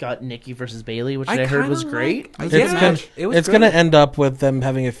we got Nikki versus Bailey, which I heard was great. Like, It's yeah, gonna, it was it's great. gonna end up with them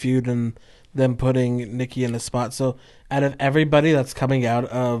having a feud and them putting Nikki in a spot. So out of everybody that's coming out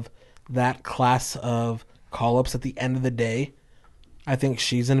of that class of call-ups at the end of the day, I think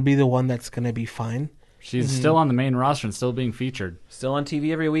she's gonna be the one that's gonna be fine. She's still on the main roster and still being featured. Still on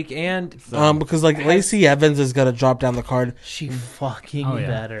TV every week, and Because like Lacey Evans is gonna drop down the card She fucking Oh, yeah.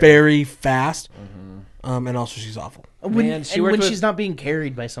 better. very fast. And also she's awful. When, Man, she and worked when with- she's not being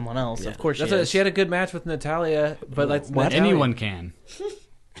carried by someone else, of course that's she a, is. she had a good match with Natalia, but like What? Natalia. Anyone can.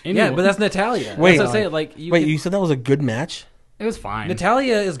 Yeah, but that's Natalia. Wait. that's what I'm saying. Like, you Wait, can- you said that was a good match? it was fine.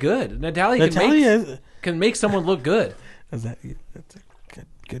 Natalia is good. Natalia Natalia can make someone look good. that's a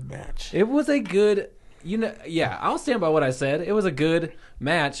good match. It was a good, yeah. I'll stand by what I said. It was a good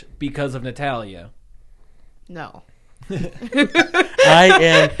match because of Natalia. No. I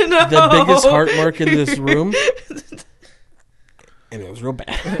am the biggest heart mark in this room. And it was real bad.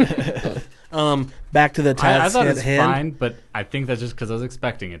 Back to the I task thought it at was hand. fine, but I think that's just because I was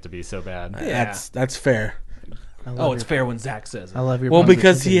expecting it to be so bad. That's fair. Oh, it's fair when Zach says it. I love your Well, puns.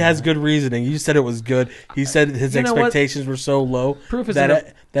 because he has good reasoning. You said it was good. He said his You know what? expectations were so low Proof is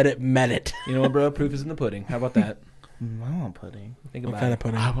that in it met it. You know what, bro? Proof is in the pudding. How about that? I want pudding. Think What about kind it. of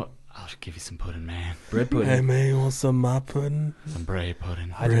pudding? I'll give you some pudding, man. Bread pudding. Hey man, you want some of my pudding? Some bray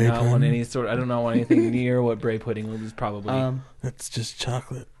pudding. I do Bray not want pudding. any sort. I do not want anything near what bray pudding is probably. That's just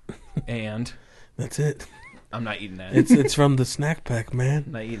chocolate. And That's it. I'm not eating that. It's from the snack pack, man.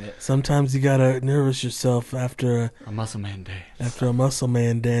 I'm not eating it. Sometimes you gotta nervous yourself after A muscle man day. a muscle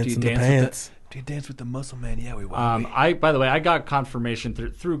man dance Do you in the dance with the- pants. Do you dance with the muscle man? Yeah, we will. By the way, I got confirmation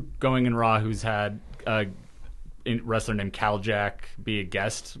through going in Raw, who's had wrestler named Cal Jack be a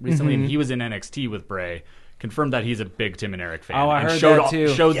guest recently, and he was in NXT with Bray. Confirmed that he's a big Tim and Eric fan. Oh, I and heard showed that too.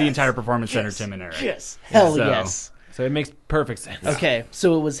 Showed the entire Performance Center Tim and Eric. Yes. Hell So- yes. So it makes perfect sense. Okay,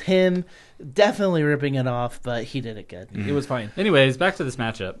 so it was him definitely ripping it off, but he did it good. It was fine. Anyways, back to this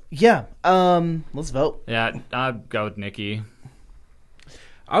matchup. Yeah. Let's vote. Yeah, I'd go with Nikki.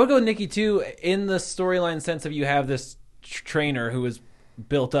 I would go with Nikki too, in the storyline sense of you have this trainer who has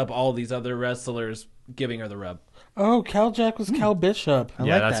built up all these other wrestlers giving her the rub. Oh, Cal Jack was Cal Bishop. I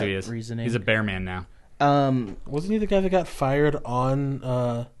Yeah, like that's that who he is. reasoning. He's a bear man now. Wasn't he the guy that got fired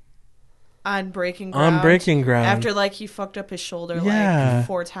on On Breaking Ground. Breaking Ground? After like he fucked up his shoulder Yeah. like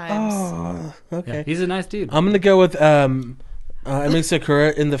 4 times. Oh, okay. Yeah, he's a nice dude. I'm gonna go with Emi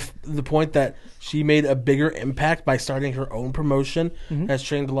Sakura in the point that she made a bigger impact by starting her own promotion, has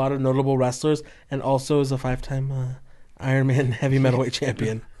trained a lot of notable wrestlers, and also is a 5-time Iron Man heavy metalweight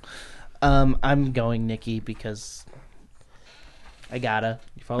champion. I'm going Nikki because I gotta.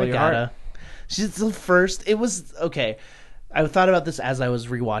 You follow I your gotta. heart. She's the first. It was okay. I thought about this as I was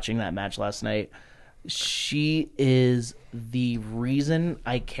rewatching that match last night. She is the reason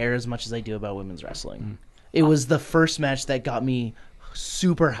I care as much as I do about women's wrestling. It was the first match that got me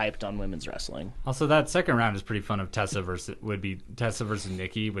super hyped on women's wrestling. Also, that second round is pretty fun. Of Tessa versus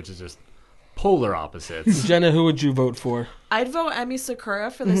Nikki, which is just polar opposites. Jenna, who would you vote for? I'd vote Emi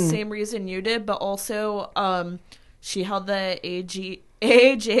Sakura for the same reason you did, but also she held the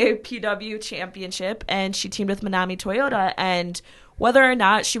AJPW championship and she teamed with Manami Toyota, and whether or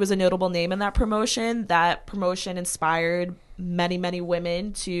not she was a notable name in that promotion inspired many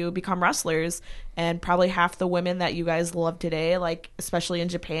women to become wrestlers, and probably half the women that you guys love today, like especially in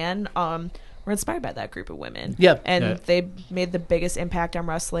Japan, were inspired by that group of women. Yep. And they made the biggest impact on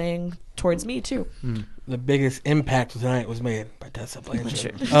wrestling towards me too. The biggest impact tonight was made by Tessa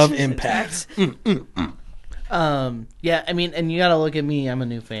Blanchard of Impact. Yeah, I mean, and you gotta look at me. I'm a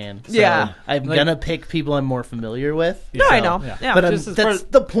new fan. So Yeah. I'm gonna pick people I'm more familiar with. No, I know. yeah. Yeah. But Just as that's far-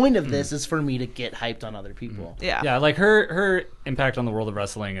 the point of this is for me to get hyped on other people. yeah. Yeah, like her impact on the world of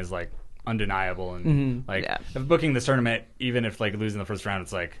wrestling is like undeniable, and like Yeah. if booking this tournament, even if like losing the first round,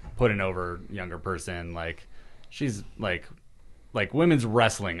 it's like putting over younger person. Like she's like women's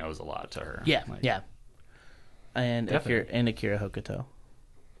wrestling owes a lot to her. Yeah, Like, yeah. And Definitely. Akira Hokuto,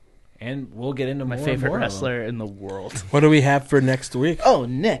 And we'll get into my more favorite and more of them. wrestler in the world. What do we have for next week? Oh,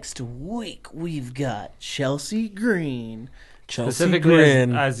 next week we've got Chelsea Green. Chelsea Specifically,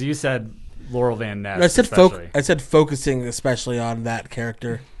 Grin. as you said, Laurel Van Ness. I said especially. I said focusing especially on that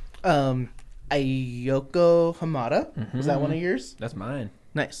character. Ayoko Hamada. Was that one of yours? That's mine.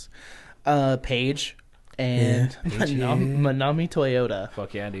 Nice. Paige and Manami Toyota.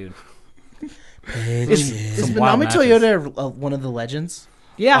 Fuck yeah, dude. Is Some wild Manami matches. Toyota one of the legends?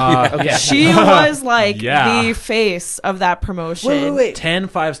 Yeah. Okay. She was like Yeah. the face of that promotion. Wait. 10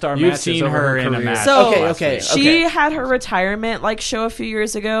 5-star You've matches seen over her in a career. match. So- Okay, last okay. week. She had her retirement like show a few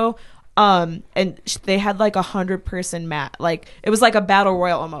years ago. And they had like 100-person match. Like it was like a battle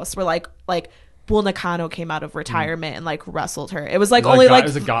royal almost, where like Bull Nakano came out of retirement and like wrestled her. It was like only it like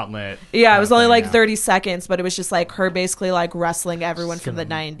was a gauntlet. yeah, it was only like Yeah. 30 seconds, but it was just like her basically like wrestling everyone from the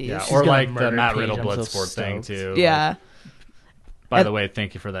 90s. Yeah, She's or gonna like the murder Matt Paige. Riddle I'm so Bloodsport thing stoked. too. Yeah. Like, by the way,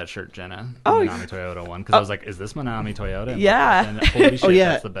 thank you for that shirt, Jenna. The Oh, Manami Toyota one, because I was like, "Is this Manami Toyota?" Yeah. And holy shit, yeah.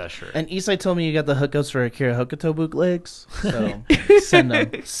 that's the best shirt. And Isai told me you got the hookups for Akira Hokuto bootlegs. So send them.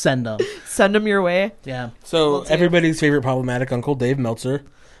 Send them. Send them your way. Yeah. So We'll do. everybody's favorite problematic uncle, Dave Meltzer,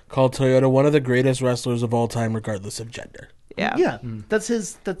 called Toyota one of the greatest wrestlers of all time, regardless of gender. Yeah. Yeah. That's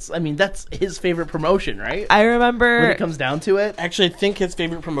his favorite promotion, right? I When remember it comes down to it. Actually, I think his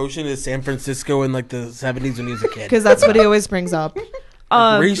favorite promotion is San Francisco in like the 70s when he was a kid. because that's what he always brings up.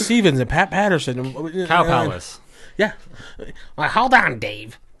 Ray Stevens and Pat Patterson. Cow Palace. Yeah. Hold on,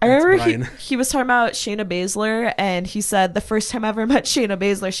 Dave. I remember Brian. he was talking about Shayna Baszler, and he said the first time I ever met Shayna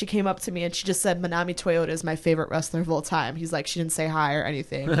Baszler, she came up to me and she just said, Manami Toyota is my favorite wrestler of all time. He's like, she didn't say hi or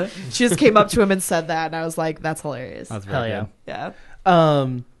anything. She just came up to him and said that, and I was like, that's hilarious. That's Hell very yeah. good. Yeah.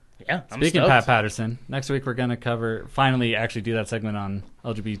 Yeah. I'm Speaking of stoked. Pat Patterson, next week we're gonna finally actually do that segment on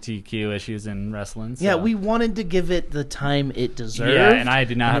LGBTQ issues in wrestling. So. Yeah, we wanted to give it the time it deserved. Yeah, and I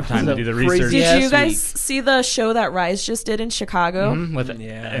did not have time to do the Crazy research. ass Did you guys week. see the show that Rise just did in Chicago? And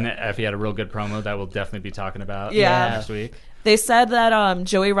if he had a real good promo that we'll definitely be talking about Yeah. next week. They said that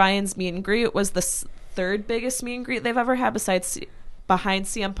Joey Ryan's meet and greet was the third biggest meet and greet they've ever had besides behind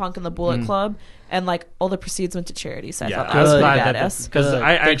CM Punk and the Bullet Club, and like all the proceeds went to charity. So I thought I that was was glad pretty that badass. because Good.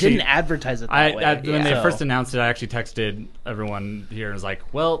 I They actually didn't advertise it that way. when they So- first announced it, I actually texted everyone here and was like,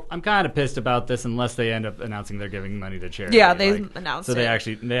 "Well, I'm kind of pissed about this unless they end up announcing they're giving money to charity." Yeah, they Like, announced so it. they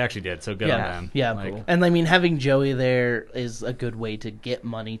actually did. So good on yeah, them. yeah, Like, and I mean having Joey there is a good way to get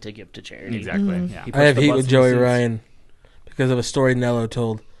money to give to charity. exactly. Mm-hmm. Yeah. He I have pushed the heat with buttons Joey and seats. Ryan because of a story Nello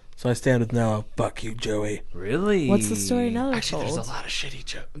told. So I stand with Nello. Fuck you, Joey. Really? What's the story now? Actually, there's a lot of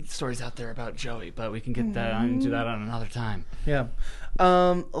shitty stories out there about Joey, but we can get into that on another time. Yeah.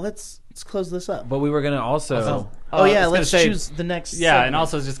 Let's close this up. But we were gonna also. Oh yeah, I was gonna let's say- choose the next. Yeah, segment. and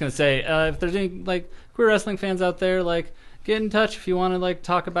also I was just gonna say, if there's any like queer wrestling fans out there, like get in touch if you want to like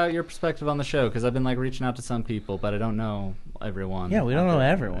talk about your perspective on the show, because I've been like reaching out to some people, but I don't know everyone. Yeah, we don't out know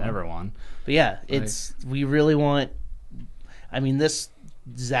there. everyone. But yeah, we really want. I mean,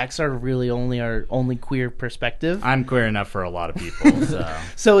 Zach's our only queer perspective. I'm queer enough for a lot of people, so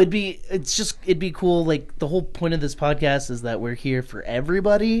So it'd be cool. Like the whole point of this podcast is that we're here for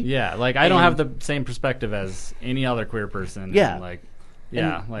everybody. yeah, like I don't have the same perspective as any other queer person. Yeah. and, like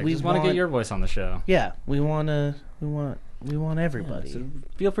yeah, And like we just want to get want- your voice on the show. Yeah, we want everybody. So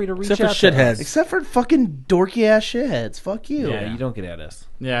feel free to reach Except for out to us. shitheads. Except for fucking dorky ass shitheads. Fuck you. Yeah, you don't get at us.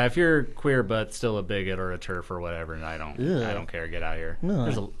 Yeah, if you're queer but still a bigot or a turf or whatever, and I Ugh. don't care. Get out of here.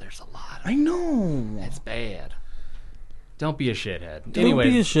 Ugh. There's a lot. I know. It's bad. Don't be a shithead. Don't Anyway,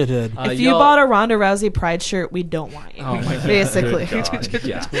 be a shithead. If you bought a Ronda Rousey Pride shirt, we don't want you. Oh my God. Basically. Good God.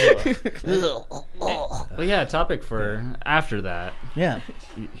 Yeah. But yeah, topic for after that. Yeah.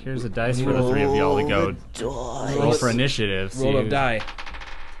 Here's a dice for the three of y'all to go roll for initiative. Roll See up who- die.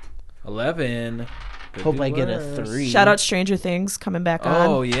 11. Could Hope be I get a worse. 3. Shout out Stranger Things coming back on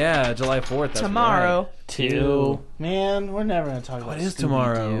Oh yeah, July 4th. That's tomorrow. right. 2. Man, we're never gonna talk about it is Scooby-Doo.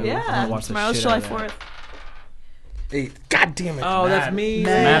 tomorrow. I'm Yeah, gonna watch the tomorrow's shit July out of that. 4th. 8. God damn it. Oh, that's me.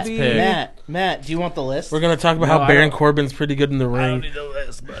 Matt's baby. pick. Matt, do you want the list? We're going to talk about No, how I Baron don't- Corbin's pretty good in the I don't ring. need the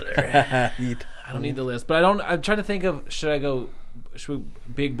list, brother. I don't need the list, but I don't. I'm trying to think of should we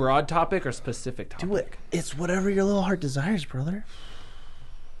big broad topic or specific topic? Do it. It's whatever your little heart desires, brother.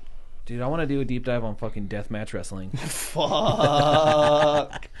 Dude, I want to do a deep dive on fucking deathmatch wrestling. Fuck.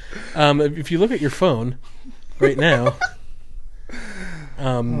 If you look at your phone right now,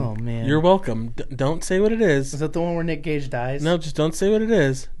 Oh man. you're welcome. Don't say what it Is is. that the one where Nick Gage dies? No, just don't say what it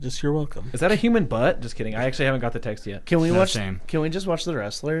is. Just you're welcome. Is that a human butt? Just kidding. I actually haven't got the text yet. Can we No watch? shame. Can we just watch The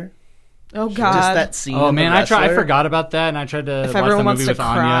Wrestler? Oh Just God. that scene. Oh of man, The I Wrestler? forgot about that, and I tried to If watch everyone the wants movie to with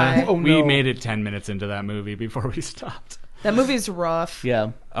cry. Anya. Oh, We no. made it 10 minutes into that movie before we stopped. That movie's rough.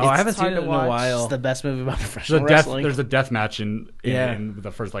 Yeah. Oh, I haven't It's seen hard it to in a watch. while. It's the best movie about There's professional a death. wrestling. There's a death match in Yeah.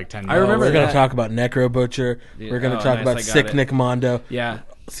 the first like 10 I minutes. remember We're going that. to talk about Necro Butcher. Yeah, We're going to oh, talk nice, about I got Sick it. Nick Mondo. Yeah,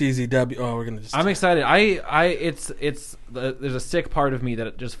 CZW. Oh, we're going to just. I'm excited. There's a sick part of me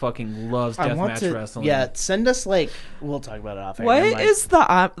that just fucking loves I want deathmatch to. wrestling. Yeah, send us we'll talk about it off air. What Never mind. is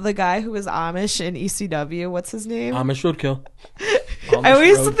the guy who is Amish in ECW? What's his name? Amish Roadkill. I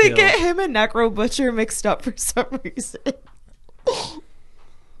always Roadkill. think get him and Necro Butcher mixed up for some reason.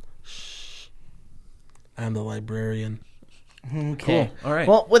 I'm the librarian. Okay. All right.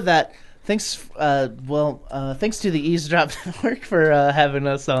 Well, with that, thanks. Thanks to the Eavesdrop Network for having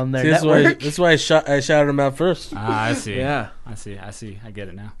us on their See, network. this is why I shouted him out first. I see. Yeah. I see. I get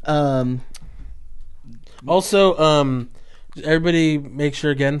it now. Also, everybody make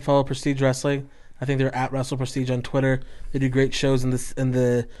sure again follow Prestige Wrestling. I think they're at Wrestle Prestige on Twitter. They do great shows in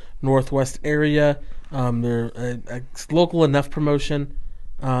the Northwest area. They're a local enough promotion.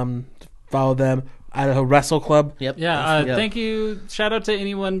 Follow them. Idaho Wrestle Club. Yep. Yeah, Yep. thank you. Shout out to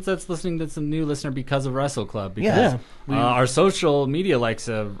anyone that's listening that's a new listener because of Wrestle Club. Yeah. Because our social media likes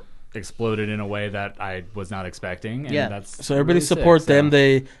have exploded in a way that I was not expecting. And Yeah. that's So everybody really sick, support so. them.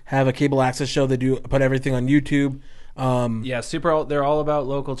 They have a cable access show. They do put everything on YouTube. Yeah, they're all about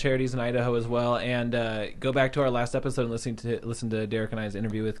local charities in Idaho as well. And go back to our last episode and listen to Derek and I's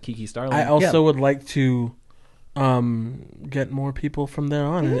interview with Kiki Starling. I also would like to get more people from there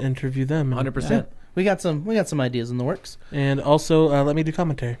on and interview them. 100%. We got some ideas in the works. And also let me do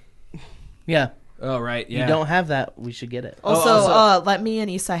commentary. Yeah. Oh right, yeah. You don't have that. We should get it. Also, let me and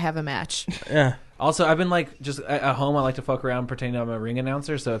Isai have a match. Yeah. Also, I've been like just at home. I like to fuck around pretending I'm a ring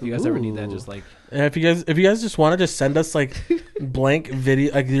announcer. So if you guys ever need that, just like And if you guys just want to just send us like blank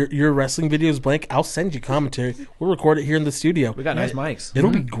video, like your wrestling videos blank, I'll send you commentary. We'll record it here in the studio. we got nice mics.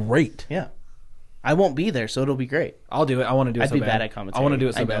 It'll be great. Yeah. I won't be there, so it'll be great. I'll do it. I want to do it. I'd so be bad. bad at commentary. I want to do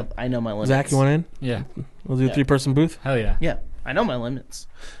it so I know, bad. I know my limits. Zach, you want in? Yeah. We'll do a 3-person booth. Hell yeah. Yeah, I know my limits.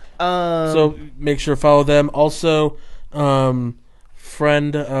 So make sure to follow them. Also,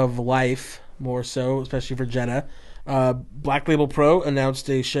 friend of life, more so, especially for Jenna. Black Label Pro announced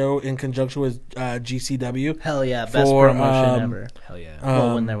a show in conjunction with GCW Hell yeah, best For, promotion ever. Hell yeah.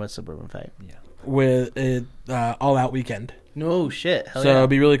 Well, when there was Suburban Fight. with it All Out Weekend. No shit. Hell So yeah. it'll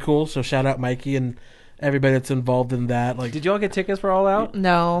be really cool. So shout out Mikey and everybody that's involved in that. Like Did y'all get tickets for All Out?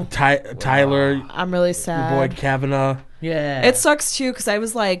 No, Tyler, I'm really your sad. boy Kavanaugh. Yeah. It sucks too because I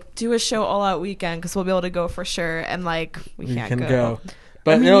was like, do a show all out weekend because we'll be able to go for sure, and like we You can't can go. go.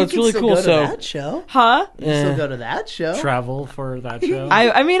 But I mean, no, you it's can really still cool. go to So that show. Huh? You can still Eh. go to that show. Travel for that show.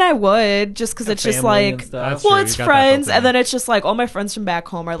 I mean I would just because it's just Family and like stuff. That's well true, it's you got that friends built and in. then it's just like all my friends from back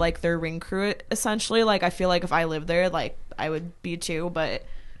home are like their ring crew essentially. Like I feel like if I lived there like I would be too, but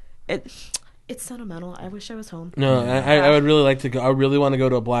it's sentimental. I wish I was home. no, I would really like to go. I really want to go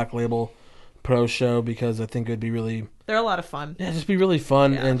to a Black Label Pro show because I think it would be really They're a lot of fun. just be really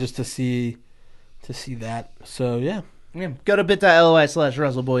fun Yeah. and just to see that. So yeah. Yeah. Go to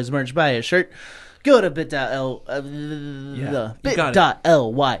bit.ly/RussellBoys merch, buy a shirt. Go to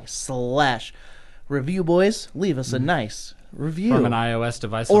bit.ly/review boys. Leave us a nice review From an iOS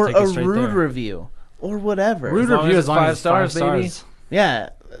device. or I'll take a it straight rude there. review or whatever. Rude long review as as long it's as 5 5 stars, baby. stars. Yeah.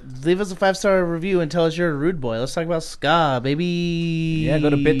 Leave us a 5-star review and tell us you're a rude boy. Let's talk about ska, baby. Yeah, go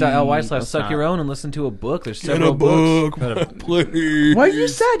to bit.ly/suck Let's not. your own and listen to a book. There's Get several a books. book, please. Why are you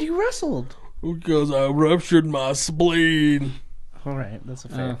sad? You wrestled. Because I ruptured my spleen. All right, that's a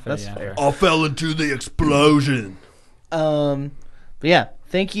fair. That's yeah, fair. I fell into the explosion. But yeah,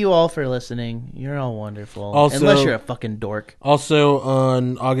 thank you all for listening. You're all wonderful. Also- Unless you're a fucking dork. Also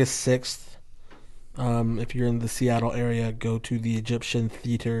on August 6th, if you're in the Seattle area, go to the Egyptian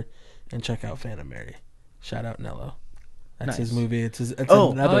Theater and check out Phantom Mary. Shout out Nello. That's his Nice. movie. It's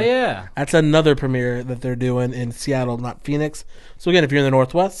Oh. another, Oh, yeah. That's another premiere that they're doing in Seattle, not Phoenix. So again, if you're in the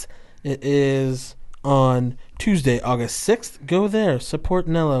Northwest, it is on Tuesday, August 6th. Go there, support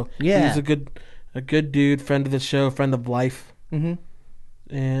Nello. Yeah. He's a good dude, friend of the show, friend of life,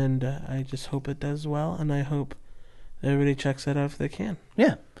 Mm-hmm. and I just hope it does well, and I hope everybody checks it out if they can.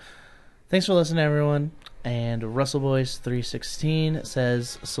 Yeah. Thanks for listening, everyone. And Russell Boys 316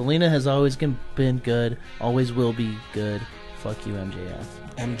 says Selena has always been good, always will be good. Fuck you,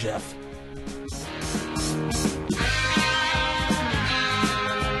 MJF. Jeff.